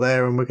loophole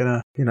there, and we're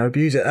gonna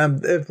abuse it.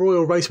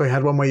 Royal Raceway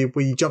had one where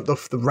you jumped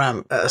off the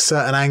ramp at a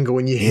certain angle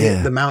and you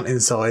hit the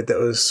mountainside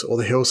or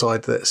the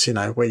hillside that's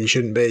where you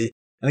shouldn't be.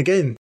 And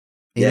again,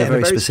 in a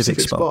very specific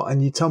spot,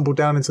 and you tumble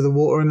down into the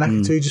water, and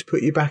Lakitu just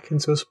put you back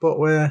into a spot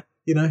where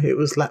it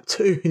was lap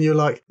 2, and you're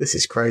like, this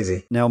is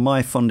crazy. Now,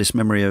 my fondest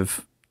memory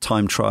of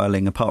time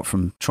trialing, apart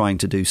from trying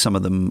to do some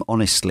of them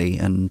honestly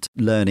and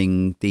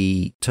learning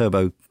the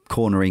turbo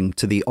cornering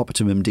to the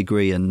optimum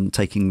degree and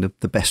taking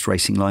the best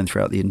racing line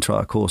throughout the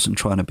entire course and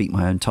trying to beat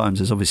my own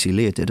times, as obviously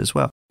Leah did as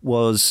well,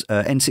 was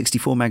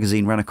N64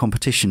 magazine ran a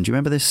competition. Do you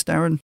remember this,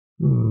 Darren?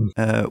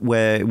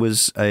 Where it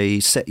was a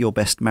set your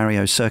best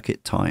Mario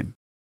circuit time,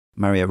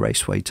 Mario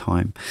Raceway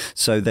time.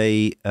 So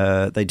they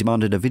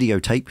demanded a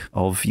videotape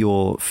of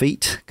your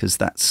feat, because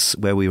that's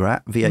where we were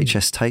at,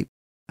 VHS tape.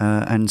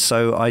 And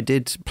so I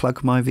did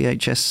plug my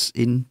VHS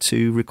in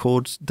to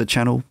record the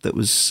channel that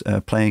was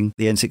playing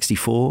the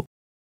N64.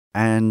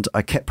 And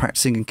I kept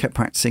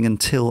practicing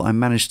until I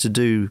managed to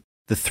do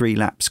the 3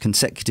 laps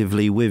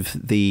consecutively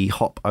with the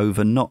hop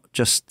over not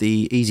just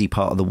the easy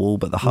part of the wall,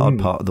 but the hard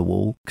part of the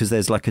wall. Because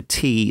there's like a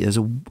T, there's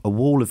a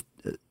wall of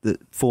that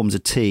forms a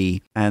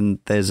T, and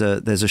there's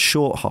a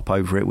short hop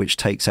over it which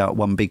takes out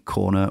one big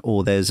corner,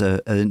 or there's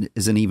an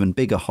even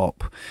bigger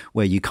hop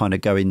where you kind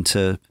of go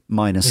into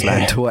minus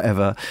land or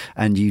whatever,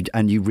 and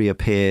you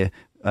reappear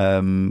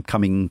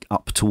coming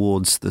up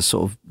towards the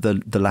sort of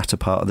the latter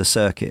part of the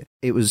circuit.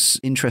 It was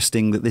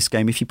interesting that this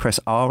game, if you press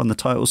R on the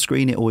title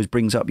screen, it always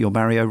brings up your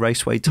Mario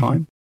Raceway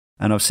time.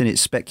 And I've seen it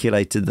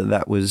speculated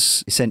that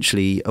was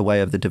essentially a way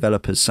of the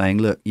developers saying,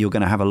 look, you're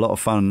going to have a lot of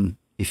fun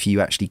if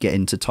you actually get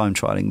into time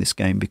trialing this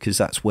game, because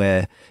that's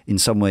where, in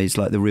some ways,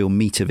 like the real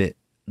meat of it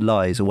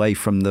lies, away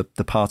from the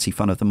party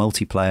fun of the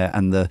multiplayer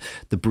and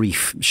the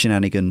brief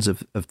shenanigans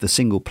of the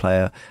single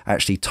player.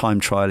 Actually, time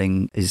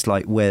trialing is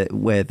like where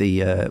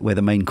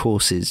the main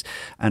course is,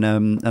 and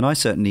I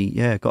certainly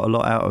got a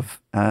lot out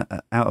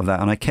of that,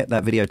 and I kept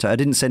that video. I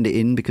didn't send it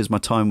in because my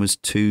time was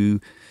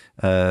too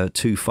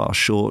far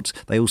short.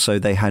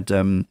 They had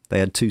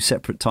 2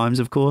 separate times,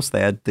 of course. They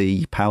had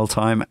the PAL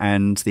time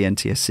and the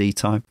NTSC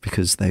time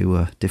because they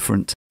were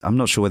different. I'm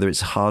not sure whether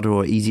it's harder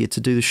or easier to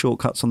do the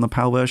shortcuts on the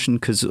PAL version,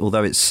 because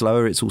although it's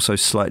slower, it's also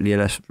slightly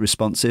less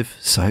responsive,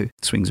 so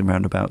swings and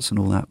roundabouts and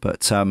all that.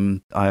 But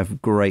I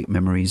have great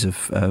memories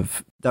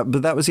of that.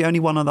 But that was the only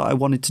one that I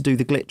wanted to do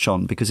the glitch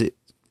on, because it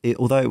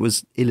although it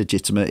was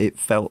illegitimate, it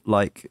felt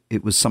like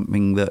it was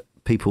something that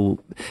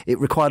it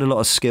required a lot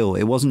of skill.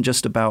 It wasn't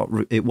just about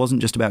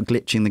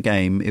glitching the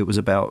game. It was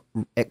about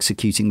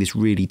executing this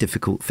really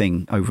difficult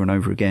thing over and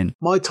over again.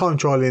 My time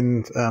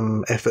trialing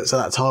efforts at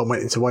that time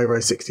went into Wave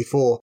Race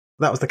 64.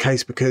 That was the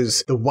case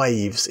because the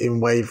waves in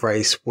Wave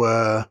Race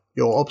were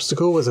your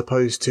obstacle as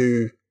opposed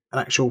to an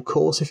actual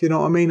course, if you know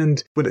what I mean.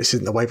 And well, this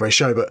isn't the Wave Race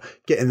show, but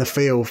getting the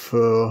feel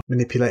for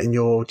manipulating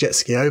your jet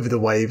ski over the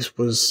waves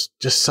was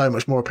just so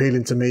much more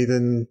appealing to me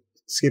than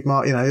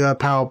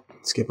power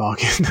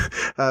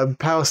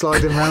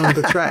sliding around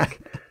the track.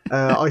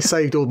 I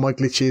saved all my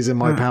glitches and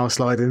my power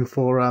sliding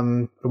for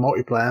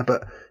multiplayer,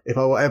 but if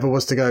I ever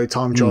was to go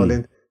time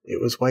trialing, it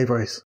was Wave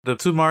Race. The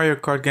 2 Mario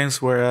Kart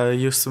games where I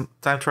used some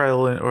time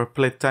trial or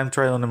played time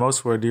trial in the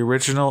most were the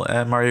original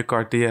and Mario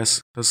Kart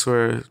DS. Those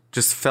were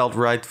just felt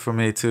right for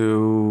me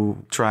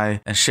to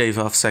try and shave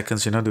off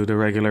seconds, do the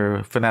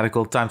regular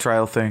fanatical time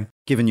trial thing.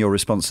 Given your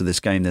response to this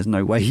game, there's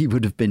no way you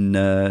would have been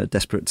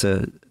desperate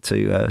to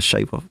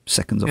shave off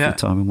seconds off your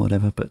time and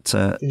whatever. But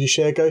did you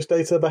share ghost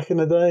data back in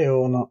the day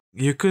or not?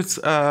 You could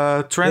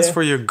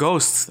transfer your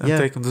ghosts and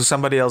take them to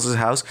somebody else's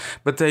house,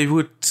 but they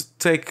would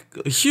take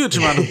a huge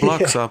amount of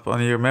blocks up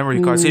on your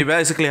memory card. So you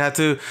basically had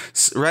to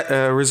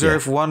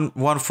reserve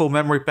one full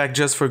memory pack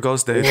just for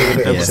ghost data.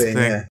 That was the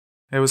thing.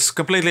 It was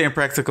completely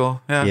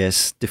impractical. Yeah.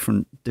 Yes,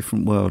 different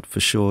world for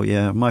sure.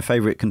 Yeah, my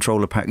favorite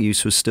controller pack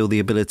use was still the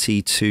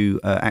ability to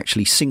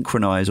actually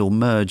synchronize or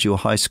merge your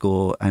high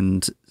score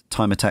and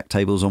time attack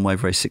tables on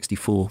Wave Race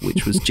 64,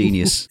 which was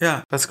genius.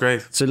 Yeah, that's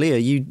great. So Leah,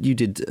 you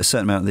did a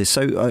certain amount of this.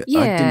 So I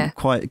didn't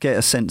quite get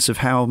a sense of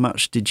how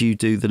much did you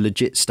do the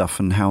legit stuff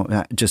and how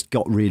that just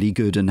got really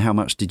good, and how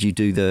much did you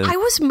do the I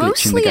was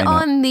mostly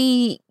on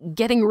the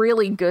getting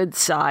really good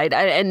side,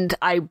 and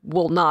I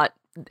will not.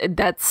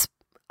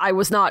 I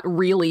was not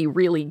really,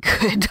 really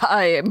good,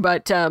 I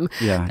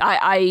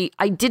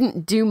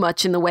didn't do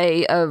much in the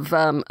way of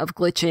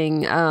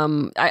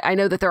glitching. I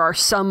know that there are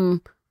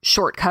some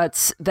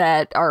shortcuts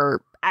that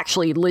are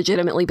actually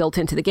legitimately built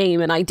into the game,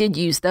 and I did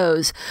use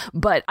those,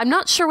 but I'm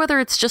not sure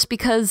whether it's just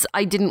because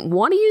I didn't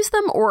want to use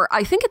them, or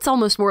I think it's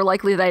almost more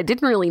likely that I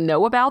didn't really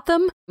know about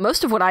them.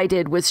 Most of what I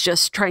did was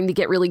just trying to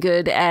get really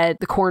good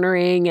at the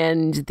cornering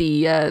and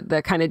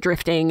the kind of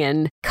drifting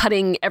and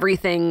cutting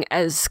everything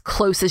as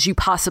close as you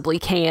possibly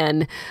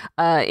can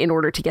in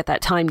order to get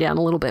that time down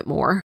a little bit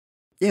more.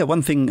 Yeah,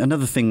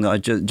 another thing that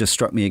just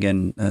struck me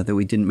again that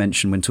we didn't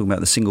mention when talking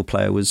about the single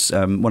player was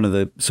one of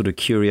the sort of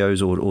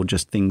curios or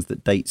just things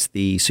that dates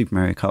the Super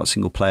Mario Kart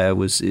single player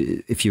was,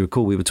 if you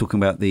recall, we were talking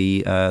about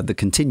the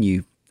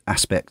continue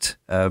aspect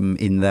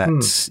in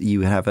that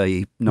you have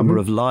a number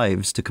of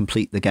lives to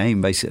complete the game,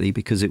 basically,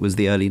 because it was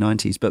the early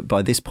 90s. But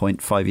by this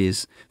point, 5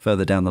 years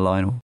further down the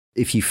line, or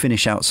if you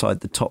finish outside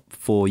the top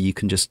 4, you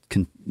can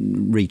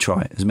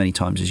retry as many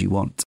times as you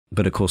want.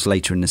 But of course,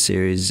 later in the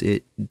series,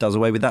 it does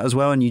away with that as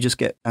well. And you just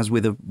get, as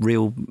with a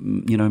real,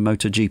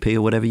 MotoGP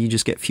or whatever, you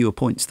just get fewer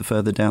points the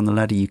further down the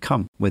ladder you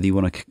come. Whether you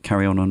want to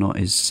carry on or not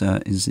is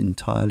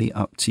entirely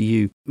up to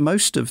you.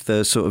 Most of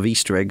the sort of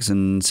Easter eggs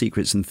and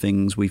secrets and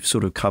things we've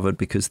sort of covered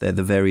because they're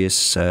the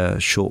various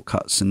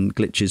shortcuts and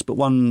glitches. But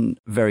one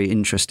very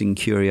interesting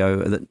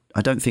curio that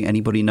I don't think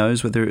anybody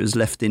knows whether it was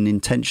left in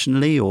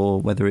intentionally or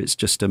whether it's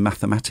just a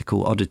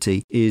mathematical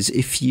oddity is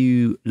if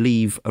you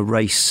leave a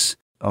race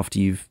after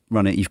you've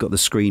run it, you've got the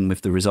screen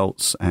with the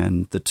results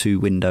and the two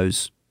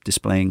windows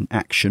displaying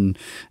action.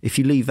 If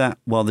you leave that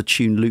while the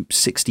tune loops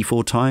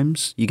 64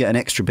 times, you get an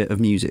extra bit of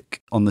music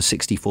on the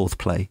 64th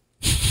play.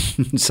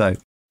 So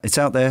it's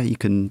out there. You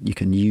can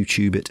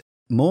YouTube it.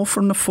 More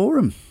from the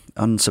forum.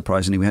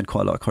 Unsurprisingly, we had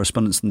quite a lot of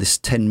correspondence in this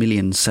 10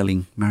 million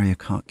selling Mario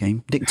Kart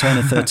game. Dick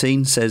Turner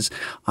 13 says,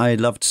 I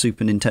loved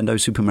Super Nintendo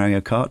Super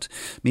Mario Kart.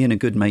 Me and a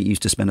good mate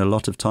used to spend a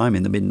lot of time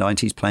in the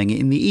mid-90s playing it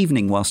in the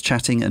evening whilst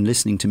chatting and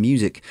listening to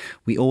music.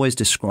 We always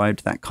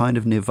described that kind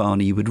of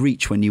nirvana you would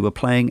reach when you were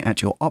playing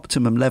at your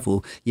optimum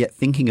level, yet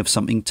thinking of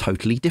something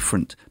totally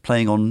different,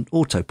 playing on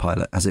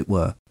autopilot, as it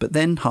were. But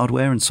then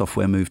hardware and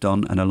software moved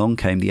on, and along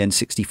came the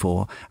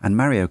N64 and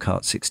Mario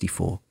Kart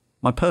 64.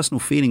 My personal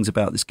feelings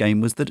about this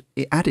game was that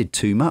it added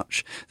too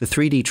much. The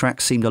 3D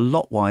tracks seemed a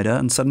lot wider,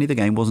 and suddenly the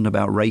game wasn't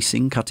about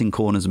racing, cutting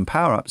corners and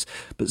power-ups,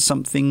 but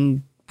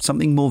something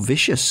more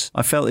vicious.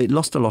 I felt it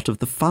lost a lot of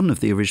the fun of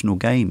the original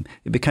game.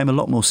 It became a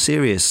lot more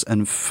serious,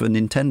 and for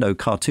Nintendo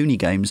cartoony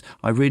games,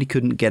 I really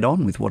couldn't get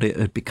on with what it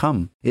had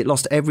become. It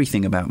lost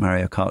everything about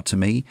Mario Kart to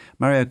me.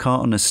 Mario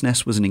Kart on the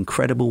SNES was an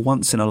incredible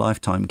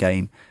once-in-a-lifetime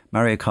game.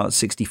 Mario Kart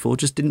 64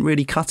 just didn't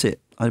really cut it.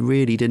 I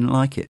really didn't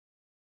like it.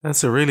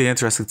 That's a really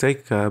interesting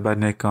take by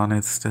Nick on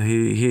it.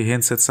 He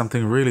hints at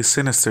something really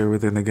sinister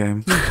within the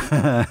game.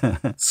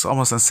 It's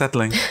almost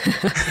unsettling.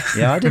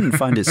 Yeah, I didn't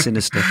find it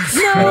sinister.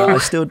 No. I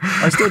still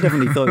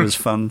definitely thought it was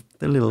fun.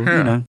 The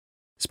little,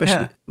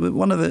 especially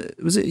one of the,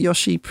 was it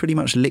Yoshi pretty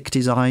much licked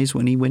his eyes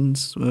when he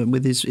wins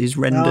with his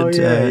rendered.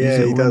 Oh,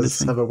 yeah, he does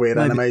have a weird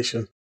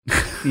animation.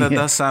 That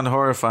does sound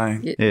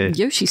horrifying.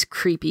 Yoshi's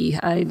creepy.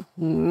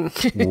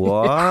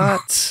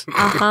 What?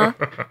 Uh-huh.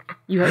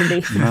 You heard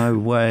me. No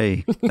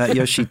way. That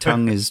Yoshi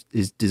tongue is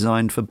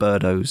designed for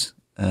birdos.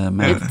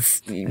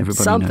 It's everybody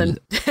something.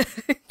 knows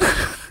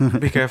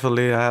it. Be careful,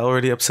 Lee. I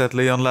already upset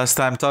Leon last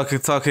time talking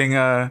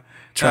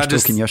Trash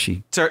talking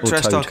Yoshi.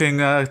 Trash talking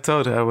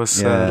Toad. I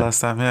was last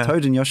time. Yeah.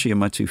 Toad and Yoshi are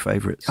my two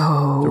favourites.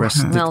 Oh, the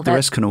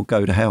rest can all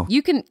go to hell.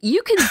 You can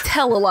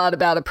tell a lot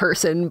about a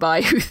person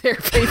by who their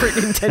favorite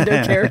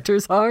Nintendo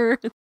characters are.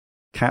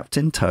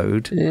 Captain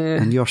Toad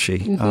and Yoshi.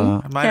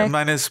 Mm-hmm.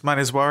 Mine is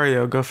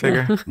Wario. Go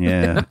figure.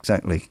 Yeah,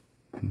 exactly.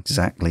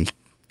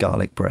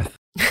 Garlic breath.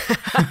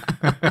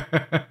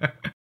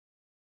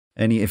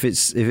 If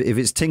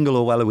it's Tingle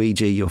or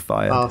Waluigi, you're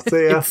fired. I'll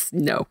see ya.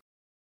 No.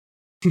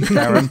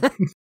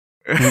 Darren.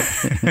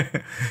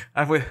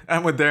 I'm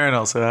with Darren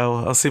also.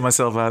 I'll see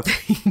myself out.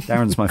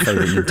 Darren's my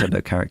favourite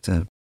Nintendo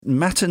character.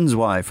 Matten's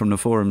Y from the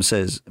forum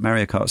says,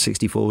 Mario Kart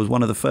 64 was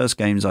one of the first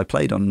games I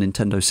played on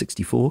Nintendo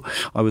 64.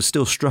 I was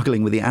still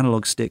struggling with the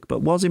analog stick,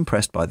 but was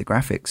impressed by the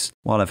graphics.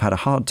 While I've had a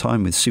hard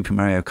time with Super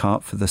Mario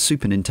Kart for the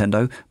Super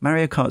Nintendo,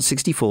 Mario Kart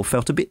 64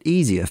 felt a bit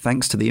easier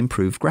thanks to the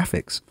improved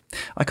graphics.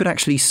 I could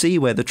actually see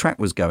where the track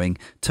was going.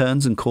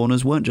 Turns and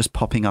corners weren't just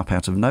popping up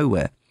out of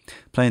nowhere.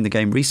 Playing the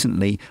game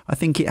recently, I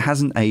think it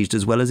hasn't aged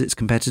as well as its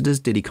competitors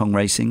Diddy Kong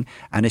Racing,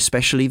 and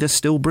especially the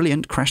still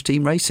brilliant Crash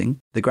Team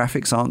Racing. The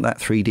graphics aren't that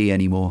 3D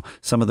anymore.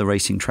 Some of the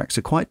racing tracks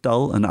are quite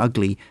dull and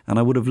ugly, and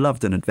I would have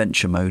loved an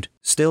adventure mode.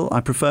 Still, I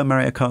prefer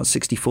Mario Kart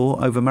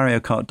 64 over Mario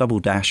Kart Double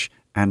Dash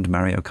and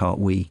Mario Kart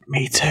Wii.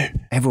 Me too.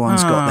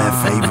 Everyone's got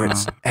their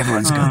favourites.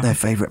 Everyone's got their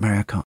favourite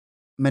Mario Kart.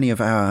 Many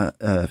of our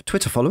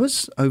Twitter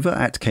followers over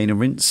at Kane and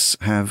Rince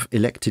have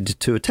elected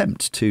to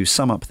attempt to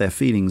sum up their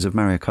feelings of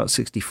Mario Kart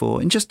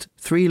 64 in just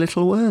 3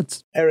 little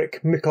words.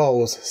 Eric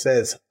Michols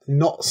says,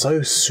 not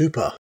so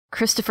super.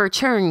 Christopher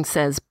Chung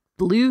says,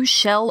 blue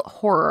shell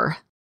horror.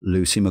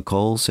 Lucy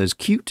McCall says,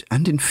 cute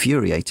and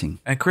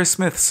infuriating. And Chris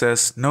Smith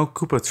says, no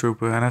Koopa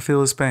Trooper, and I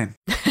feel his pain.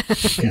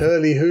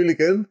 Curly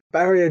Hooligan,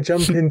 barrier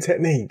jumping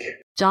technique.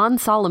 John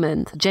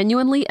Solomon,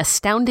 genuinely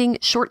astounding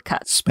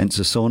shortcut.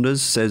 Spencer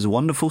Saunders says,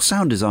 wonderful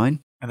sound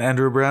design. And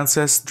Andrew Brown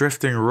says,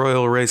 drifting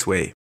Royal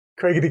Raceway.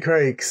 Craigity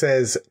Craig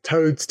says,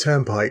 Toad's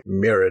Turnpike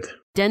mirrored.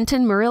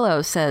 Denton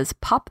Murillo says,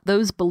 pop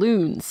those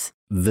balloons.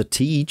 The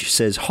Teej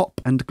says,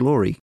 hop and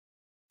glory.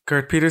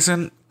 Kurt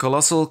Peterson,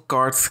 colossal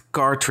Kart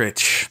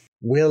cartridge.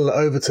 Will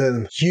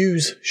Overton,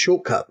 use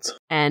shortcut.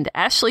 And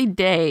Ashley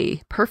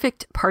Day,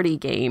 perfect party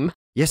game.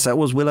 Yes, that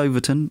was Will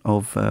Overton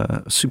of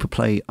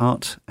Superplay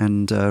Art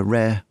and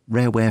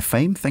Rareware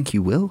fame. Thank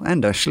you, Will,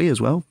 and Ashley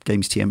as well,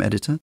 Games TM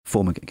editor,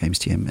 former Games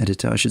TM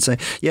editor, I should say.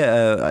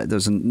 Yeah,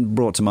 there's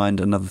brought to mind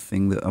another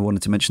thing that I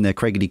wanted to mention there.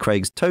 Craigity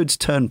Craig's Toad's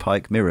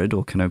Turnpike Mirrored,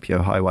 or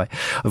Canopio Highway,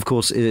 of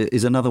course,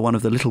 is another one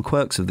of the little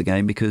quirks of the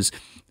game because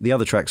the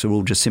other tracks are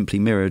all just simply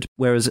mirrored,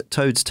 whereas at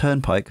Toad's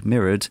Turnpike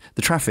Mirrored,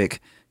 the traffic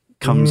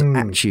comes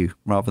at you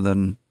rather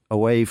than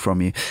away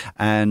from you.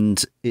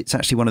 And it's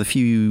actually one of the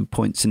few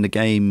points in the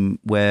game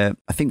where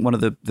I think one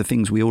of the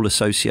things we all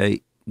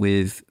associate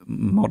with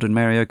modern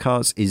Mario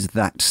Karts is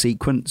that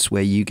sequence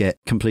where you get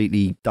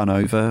completely done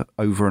over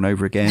and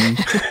over again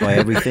by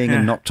everything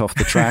and knocked off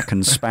the track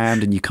and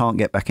spammed, and you can't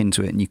get back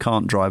into it and you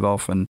can't drive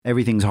off and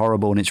everything's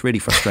horrible and it's really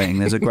frustrating.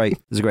 There's a great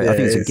I think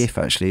it's a GIF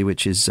actually,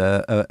 which is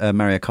a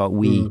Mario Kart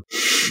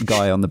Wii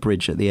guy on the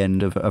bridge at the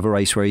end of a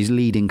race where he's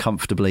leading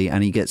comfortably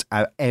and he gets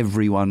out,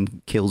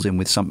 everyone kills him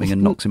with something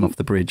and knocks him off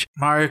the bridge.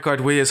 Mario Kart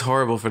Wii is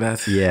horrible for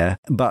that. Yeah,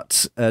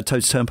 but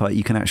Toad's Turnpike,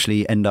 you can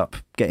actually end up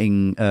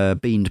getting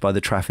beamed by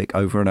the traffic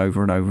over and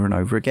over and over and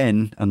over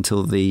again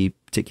until the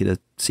particular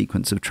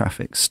sequence of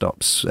traffic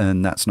stops,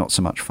 and that's not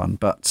so much fun.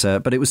 But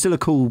it was still a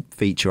cool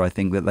feature, I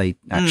think, that they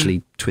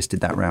actually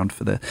twisted that round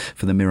for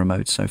the mirror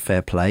mode. So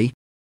fair play.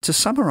 To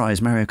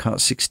summarise Mario Kart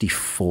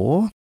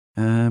 64,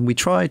 we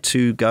tried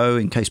to go,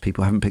 in case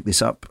people haven't picked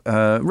this up,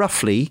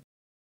 roughly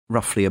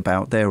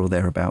about there or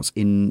thereabouts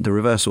in the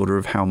reverse order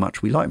of how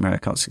much we like Mario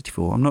Kart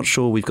 64. I'm not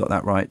sure we've got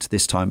that right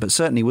this time, but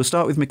certainly we'll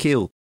start with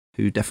Michiel,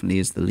 who definitely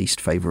is the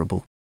least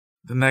favourable.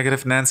 The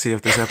negative Nancy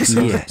of this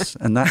episode. Yes,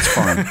 and that's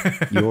fine.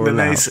 You're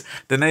allowed.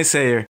 The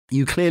naysayer.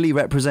 You clearly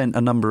represent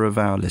a number of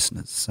our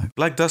listeners. So.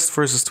 Like Dust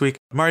versus Tweak,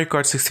 Mario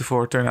Kart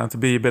 64 turned out to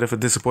be a bit of a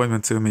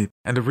disappointment to me.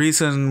 And the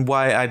reason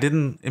why I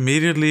didn't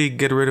immediately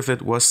get rid of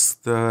it was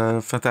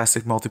the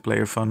fantastic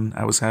multiplayer fun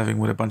I was having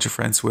with a bunch of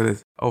friends with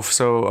it.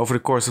 So over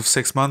the course of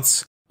 6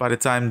 months, by the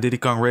time Diddy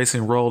Kong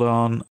Racing rolled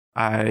on,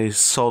 I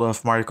sold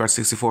off Mario Kart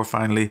 64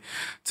 finally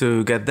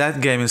to get that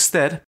game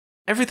instead.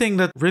 Everything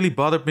that really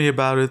bothered me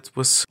about it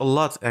was a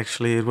lot,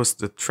 actually. It was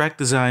the track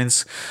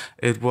designs.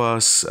 It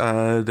was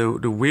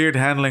the weird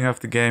handling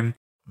of the game.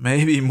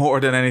 Maybe more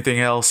than anything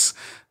else,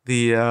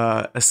 the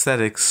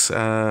aesthetics,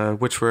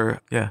 which were,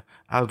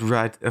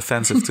 outright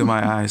offensive to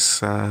my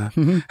eyes.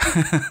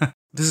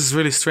 This is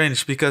really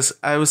strange because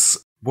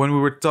when we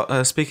were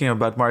speaking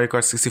about Mario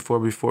Kart 64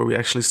 before we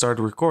actually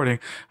started recording,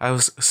 I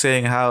was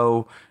saying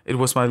how it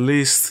was my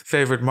least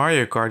favorite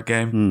Mario Kart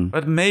game.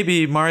 But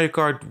maybe Mario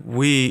Kart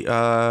Wii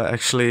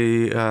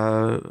actually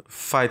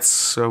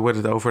fights with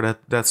it over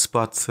that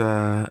spot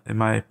in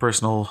my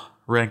personal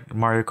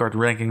Mario Kart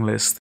ranking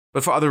list.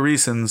 But for other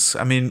reasons,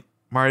 I mean,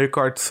 Mario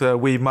Kart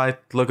Wii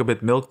might look a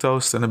bit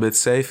milquetoast and a bit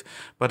safe,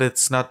 but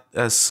it's not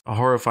as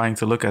horrifying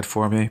to look at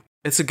for me.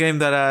 It's a game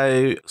that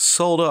I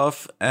sold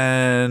off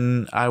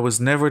and I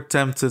was never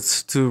tempted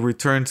to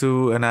return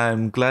to, and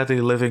I'm gladly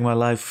living my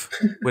life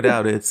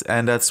without it.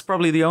 And that's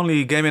probably the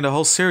only game in the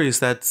whole series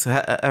that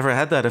ever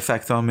had that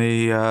effect on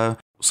me.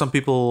 Some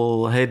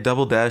people hate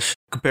Double Dash,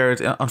 compare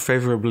it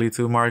unfavorably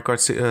to Mario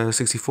Kart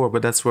 64,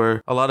 but that's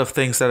where a lot of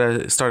things that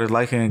I started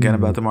liking again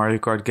about the Mario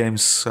Kart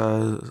games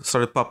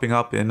started popping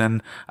up in.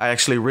 And I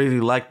actually really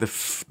liked the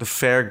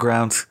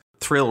fairground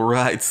thrill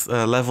ride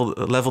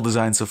level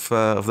designs of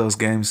those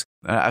games.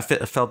 I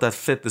felt that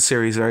fit the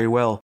series very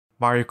well.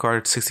 Mario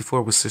Kart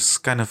 64 was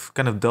just kind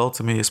of dull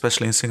to me,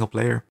 especially in single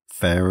player.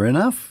 Fair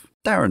enough.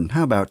 Darren,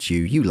 how about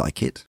you? You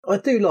like it? I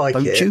do like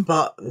Don't it, you?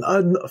 but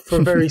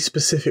for very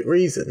specific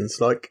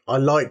reasons. Like, I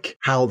like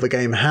how the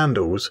game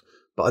handles,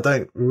 but I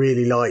don't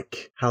really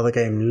like how the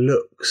game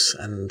looks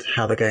and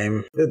how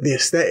the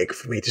aesthetic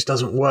for me just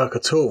doesn't work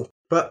at all.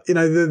 But, you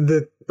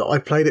know, I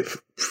played it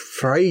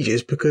for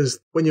ages because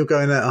when you're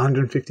going at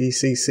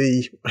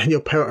 150cc and you're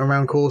pelting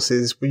around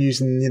courses, we're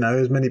using, you know,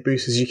 as many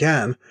boosts as you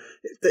can.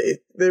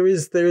 There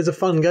is a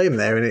fun game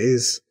there, and it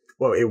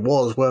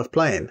was worth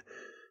playing.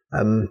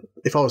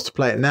 If I was to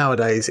play it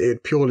nowadays, it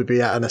would purely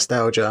be out of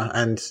nostalgia.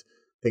 And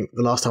I think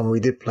the last time we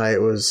did play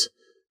it was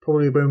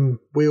probably when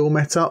we all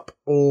met up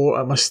or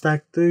at my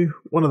stag do.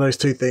 One of those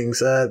two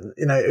things.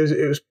 You know,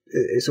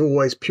 it's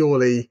always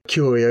purely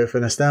curio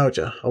for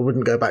nostalgia. I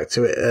wouldn't go back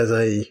to it as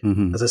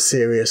a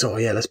serious,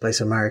 let's play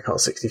some Mario Kart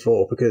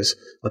 64, because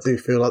I do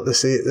feel like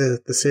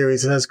the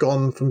series has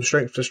gone from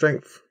strength to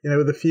strength, you know,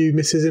 with a few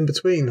misses in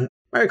between.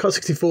 Mario Kart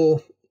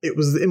 64, it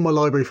was in my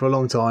library for a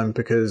long time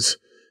because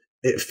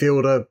it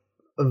filled a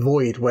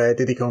void where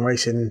Diddy Kong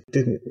Racing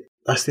didn't.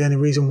 That's the only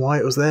reason why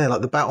it was there.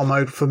 Like the battle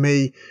mode for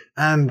me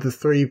and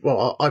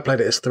I played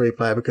it as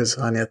 3-player because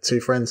I only had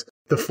 2 friends.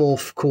 The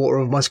fourth quarter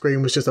of my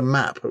screen was just a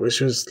map, which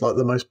was like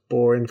the most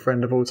boring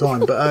friend of all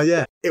time. But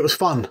it was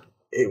fun.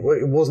 It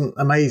wasn't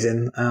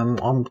amazing.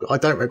 I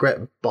don't regret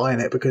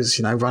buying it because,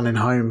 you know, running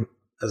home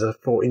as a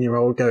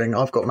 14-year-old going,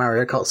 I've got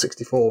Mario Kart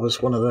 64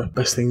 was one of the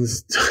best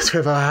things to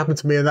ever happen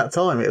to me in that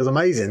time. It was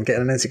amazing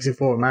getting an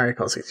N64 and Mario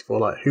Kart 64.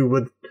 Like, who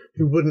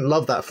wouldn't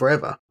love that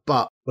forever?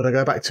 But would I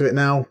go back to it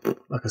now?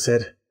 Like I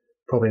said,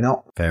 probably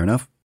not. Fair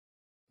enough.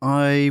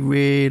 I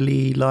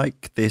really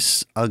like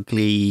this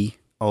ugly,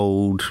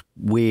 old,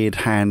 weird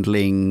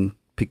handling,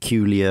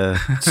 peculiar,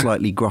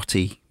 slightly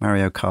grotty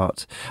Mario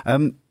Kart.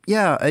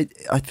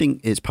 I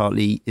think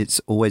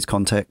it's always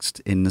context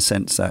in the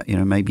sense that, you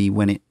know, maybe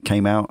when it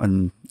came out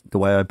and the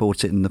way I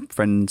bought it and the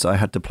friends I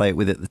had to play it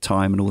with at the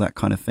time and all that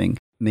kind of thing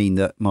mean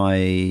that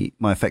my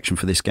affection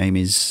for this game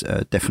is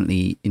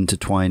definitely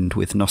intertwined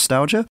with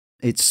nostalgia.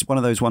 It's one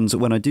of those ones that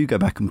when I do go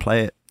back and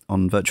play it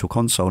on Virtual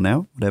Console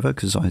now, whatever,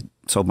 because I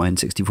sold my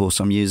N64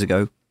 some years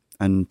ago.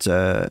 And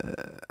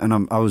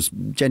I was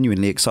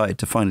genuinely excited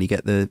to finally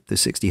get the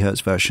 60 hertz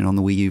version on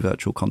the Wii U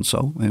Virtual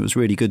Console. It was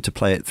really good to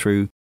play it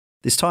through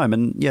this time.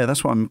 And yeah,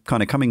 that's what I'm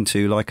kind of coming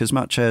to. Like, as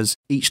much as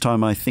each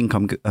time I think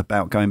I'm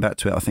about going back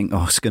to it, I think,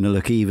 oh, it's going to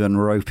look even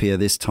ropier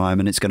this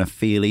time, and it's going to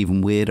feel even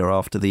weirder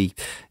after the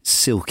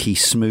silky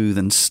smooth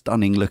and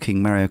stunning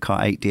looking Mario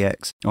Kart 8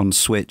 DX on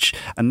Switch.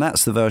 And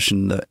that's the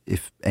version that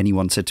if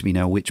anyone said to me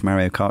now, which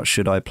Mario Kart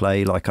should I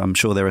play? Like, I'm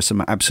sure there are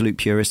some absolute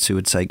purists who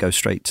would say go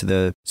straight to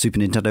the Super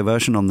Nintendo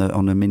version on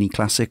the Mini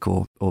Classic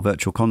or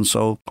Virtual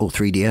Console or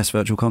 3DS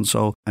Virtual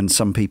Console. And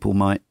some people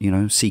might,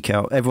 seek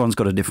out, everyone's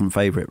got a different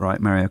favorite,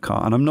 right? Mario Kart.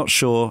 And I'm not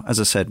sure,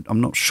 as I said,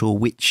 I'm not sure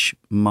which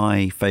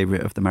my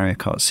favorite of the Mario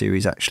Kart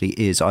series actually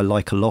is. I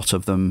like a lot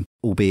of them,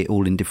 albeit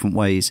all in different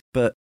ways.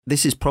 But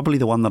this is probably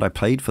the one that I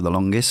played for the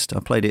longest. I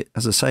played it,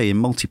 as I say,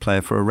 in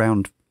multiplayer for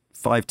around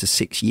 5 to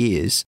 6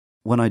 years.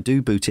 When I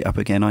do boot it up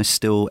again, I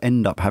still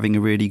end up having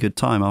a really good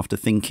time after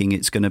thinking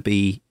it's going to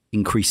be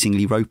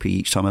increasingly ropey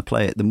each time I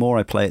play it. The more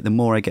I play it, the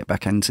more I get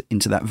back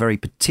into that very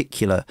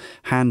particular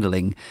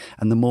handling,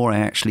 and the more I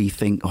actually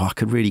think, I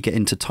could really get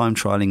into time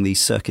trialing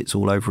these circuits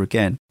all over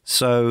again.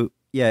 So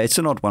yeah, it's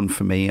an odd one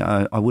for me.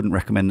 I wouldn't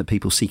recommend that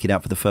people seek it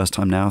out for the first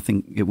time now. I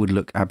think it would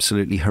look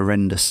absolutely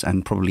horrendous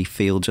and probably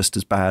feel just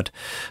as bad.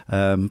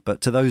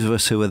 But to those of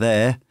us who are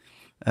there,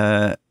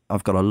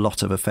 I've got a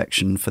lot of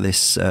affection for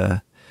this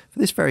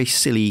very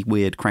silly,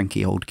 weird,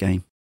 cranky old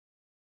game.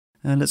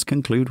 Let's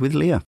conclude with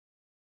Leah.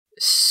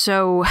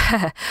 So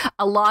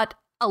a lot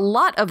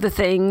of the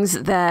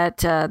things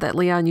that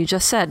Leon, you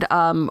just said,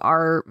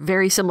 are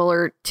very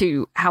similar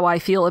to how I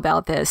feel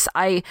about this.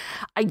 I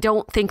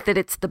don't think that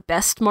it's the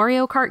best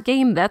Mario Kart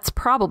game. That's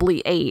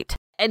probably 8.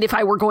 And if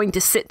I were going to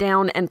sit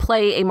down and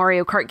play a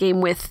Mario Kart game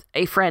with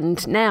a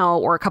friend now,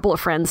 or a couple of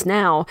friends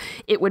now,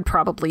 it would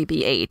probably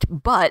be 8.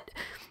 But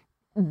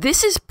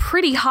this is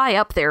pretty high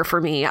up there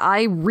for me.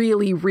 I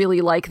really,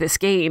 really like this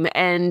game,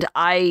 and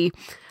I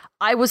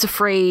was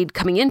afraid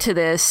coming into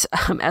this,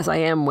 as I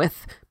am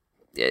with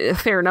a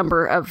fair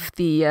number of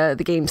the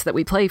games that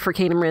we play for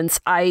Cane and Rinse.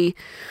 I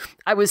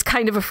was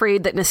kind of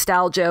afraid that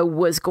nostalgia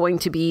was going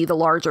to be the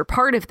larger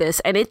part of this,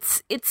 and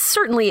it's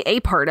certainly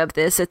a part of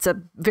this. It's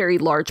a very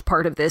large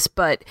part of this,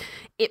 but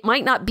it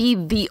might not be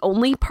the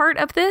only part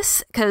of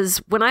this, because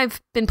when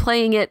I've been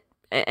playing it,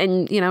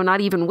 and not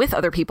even with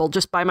other people,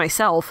 just by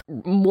myself,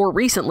 more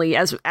recently,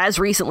 as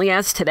recently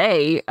as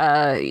today,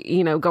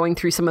 going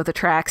through some of the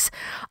tracks,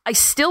 I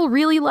still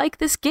really like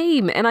this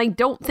game, and I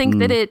don't think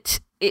that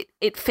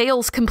it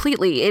fails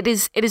completely. It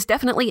is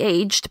definitely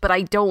aged, but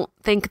I don't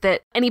think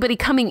that anybody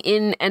coming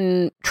in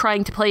and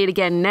trying to play it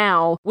again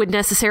now would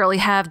necessarily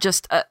have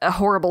just a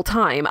horrible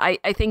time.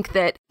 I think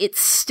that it's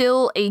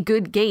still a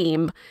good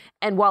game,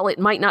 and while it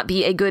might not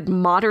be a good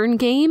modern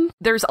game,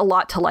 there's a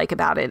lot to like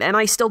about it, and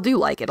I still do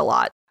like it a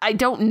lot. I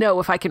don't know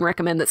if I can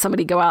recommend that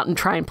somebody go out and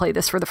try and play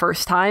this for the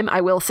first time.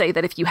 I will say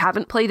that if you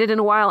haven't played it in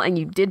a while and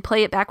you did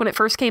play it back when it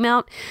first came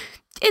out,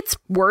 it's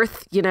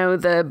worth, you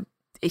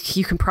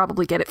can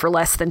probably get it for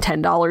less than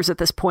 $10 at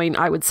this point,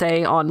 I would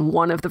say, on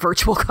one of the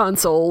virtual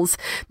consoles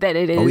that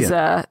it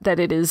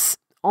is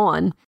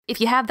on. If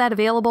you have that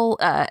available,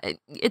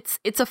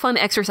 it's a fun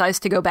exercise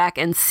to go back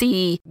and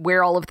see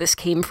where all of this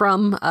came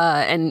from.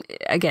 And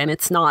again,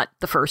 it's not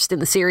the first in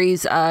the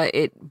series,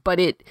 but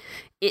it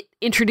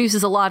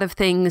introduces a lot of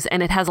things,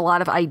 and it has a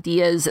lot of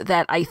ideas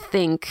that I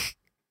think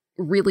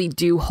really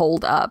do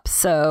hold up.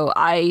 So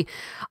I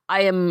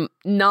am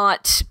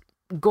not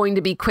going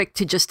to be quick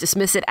to just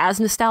dismiss it as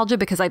nostalgia,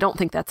 because I don't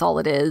think that's all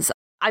it is.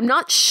 I'm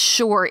not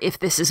sure if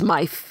this is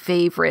my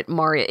favorite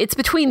Mario. It's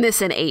between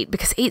this and 8,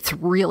 because 8's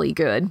really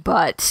good,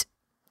 but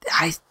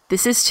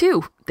this is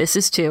 2. This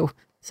is 2.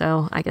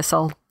 So I guess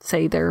I'll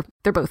say they're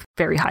both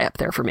very high up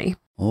there for me.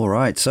 All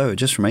right, so it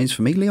just remains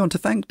for me, Leon, to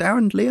thank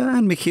Darren, Leah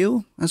and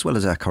Michiel, as well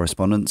as our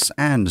correspondents,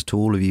 and to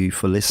all of you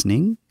for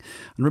listening.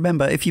 And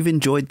remember, if you've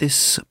enjoyed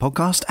this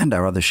podcast and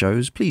our other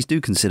shows, please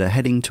do consider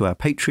heading to our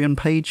Patreon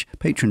page,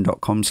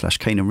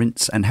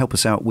 patreon.com/caneandrinse, and help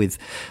us out with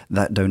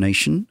that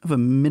donation of a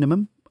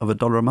minimum of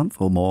 $1 a month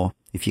or more,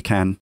 if you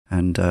can.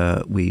 And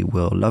we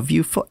will love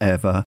you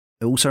forever.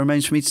 It also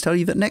remains for me to tell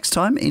you that next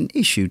time, in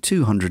issue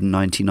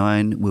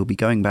 299, we'll be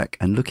going back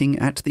and looking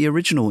at the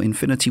original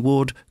Infinity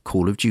Ward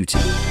Call of Duty.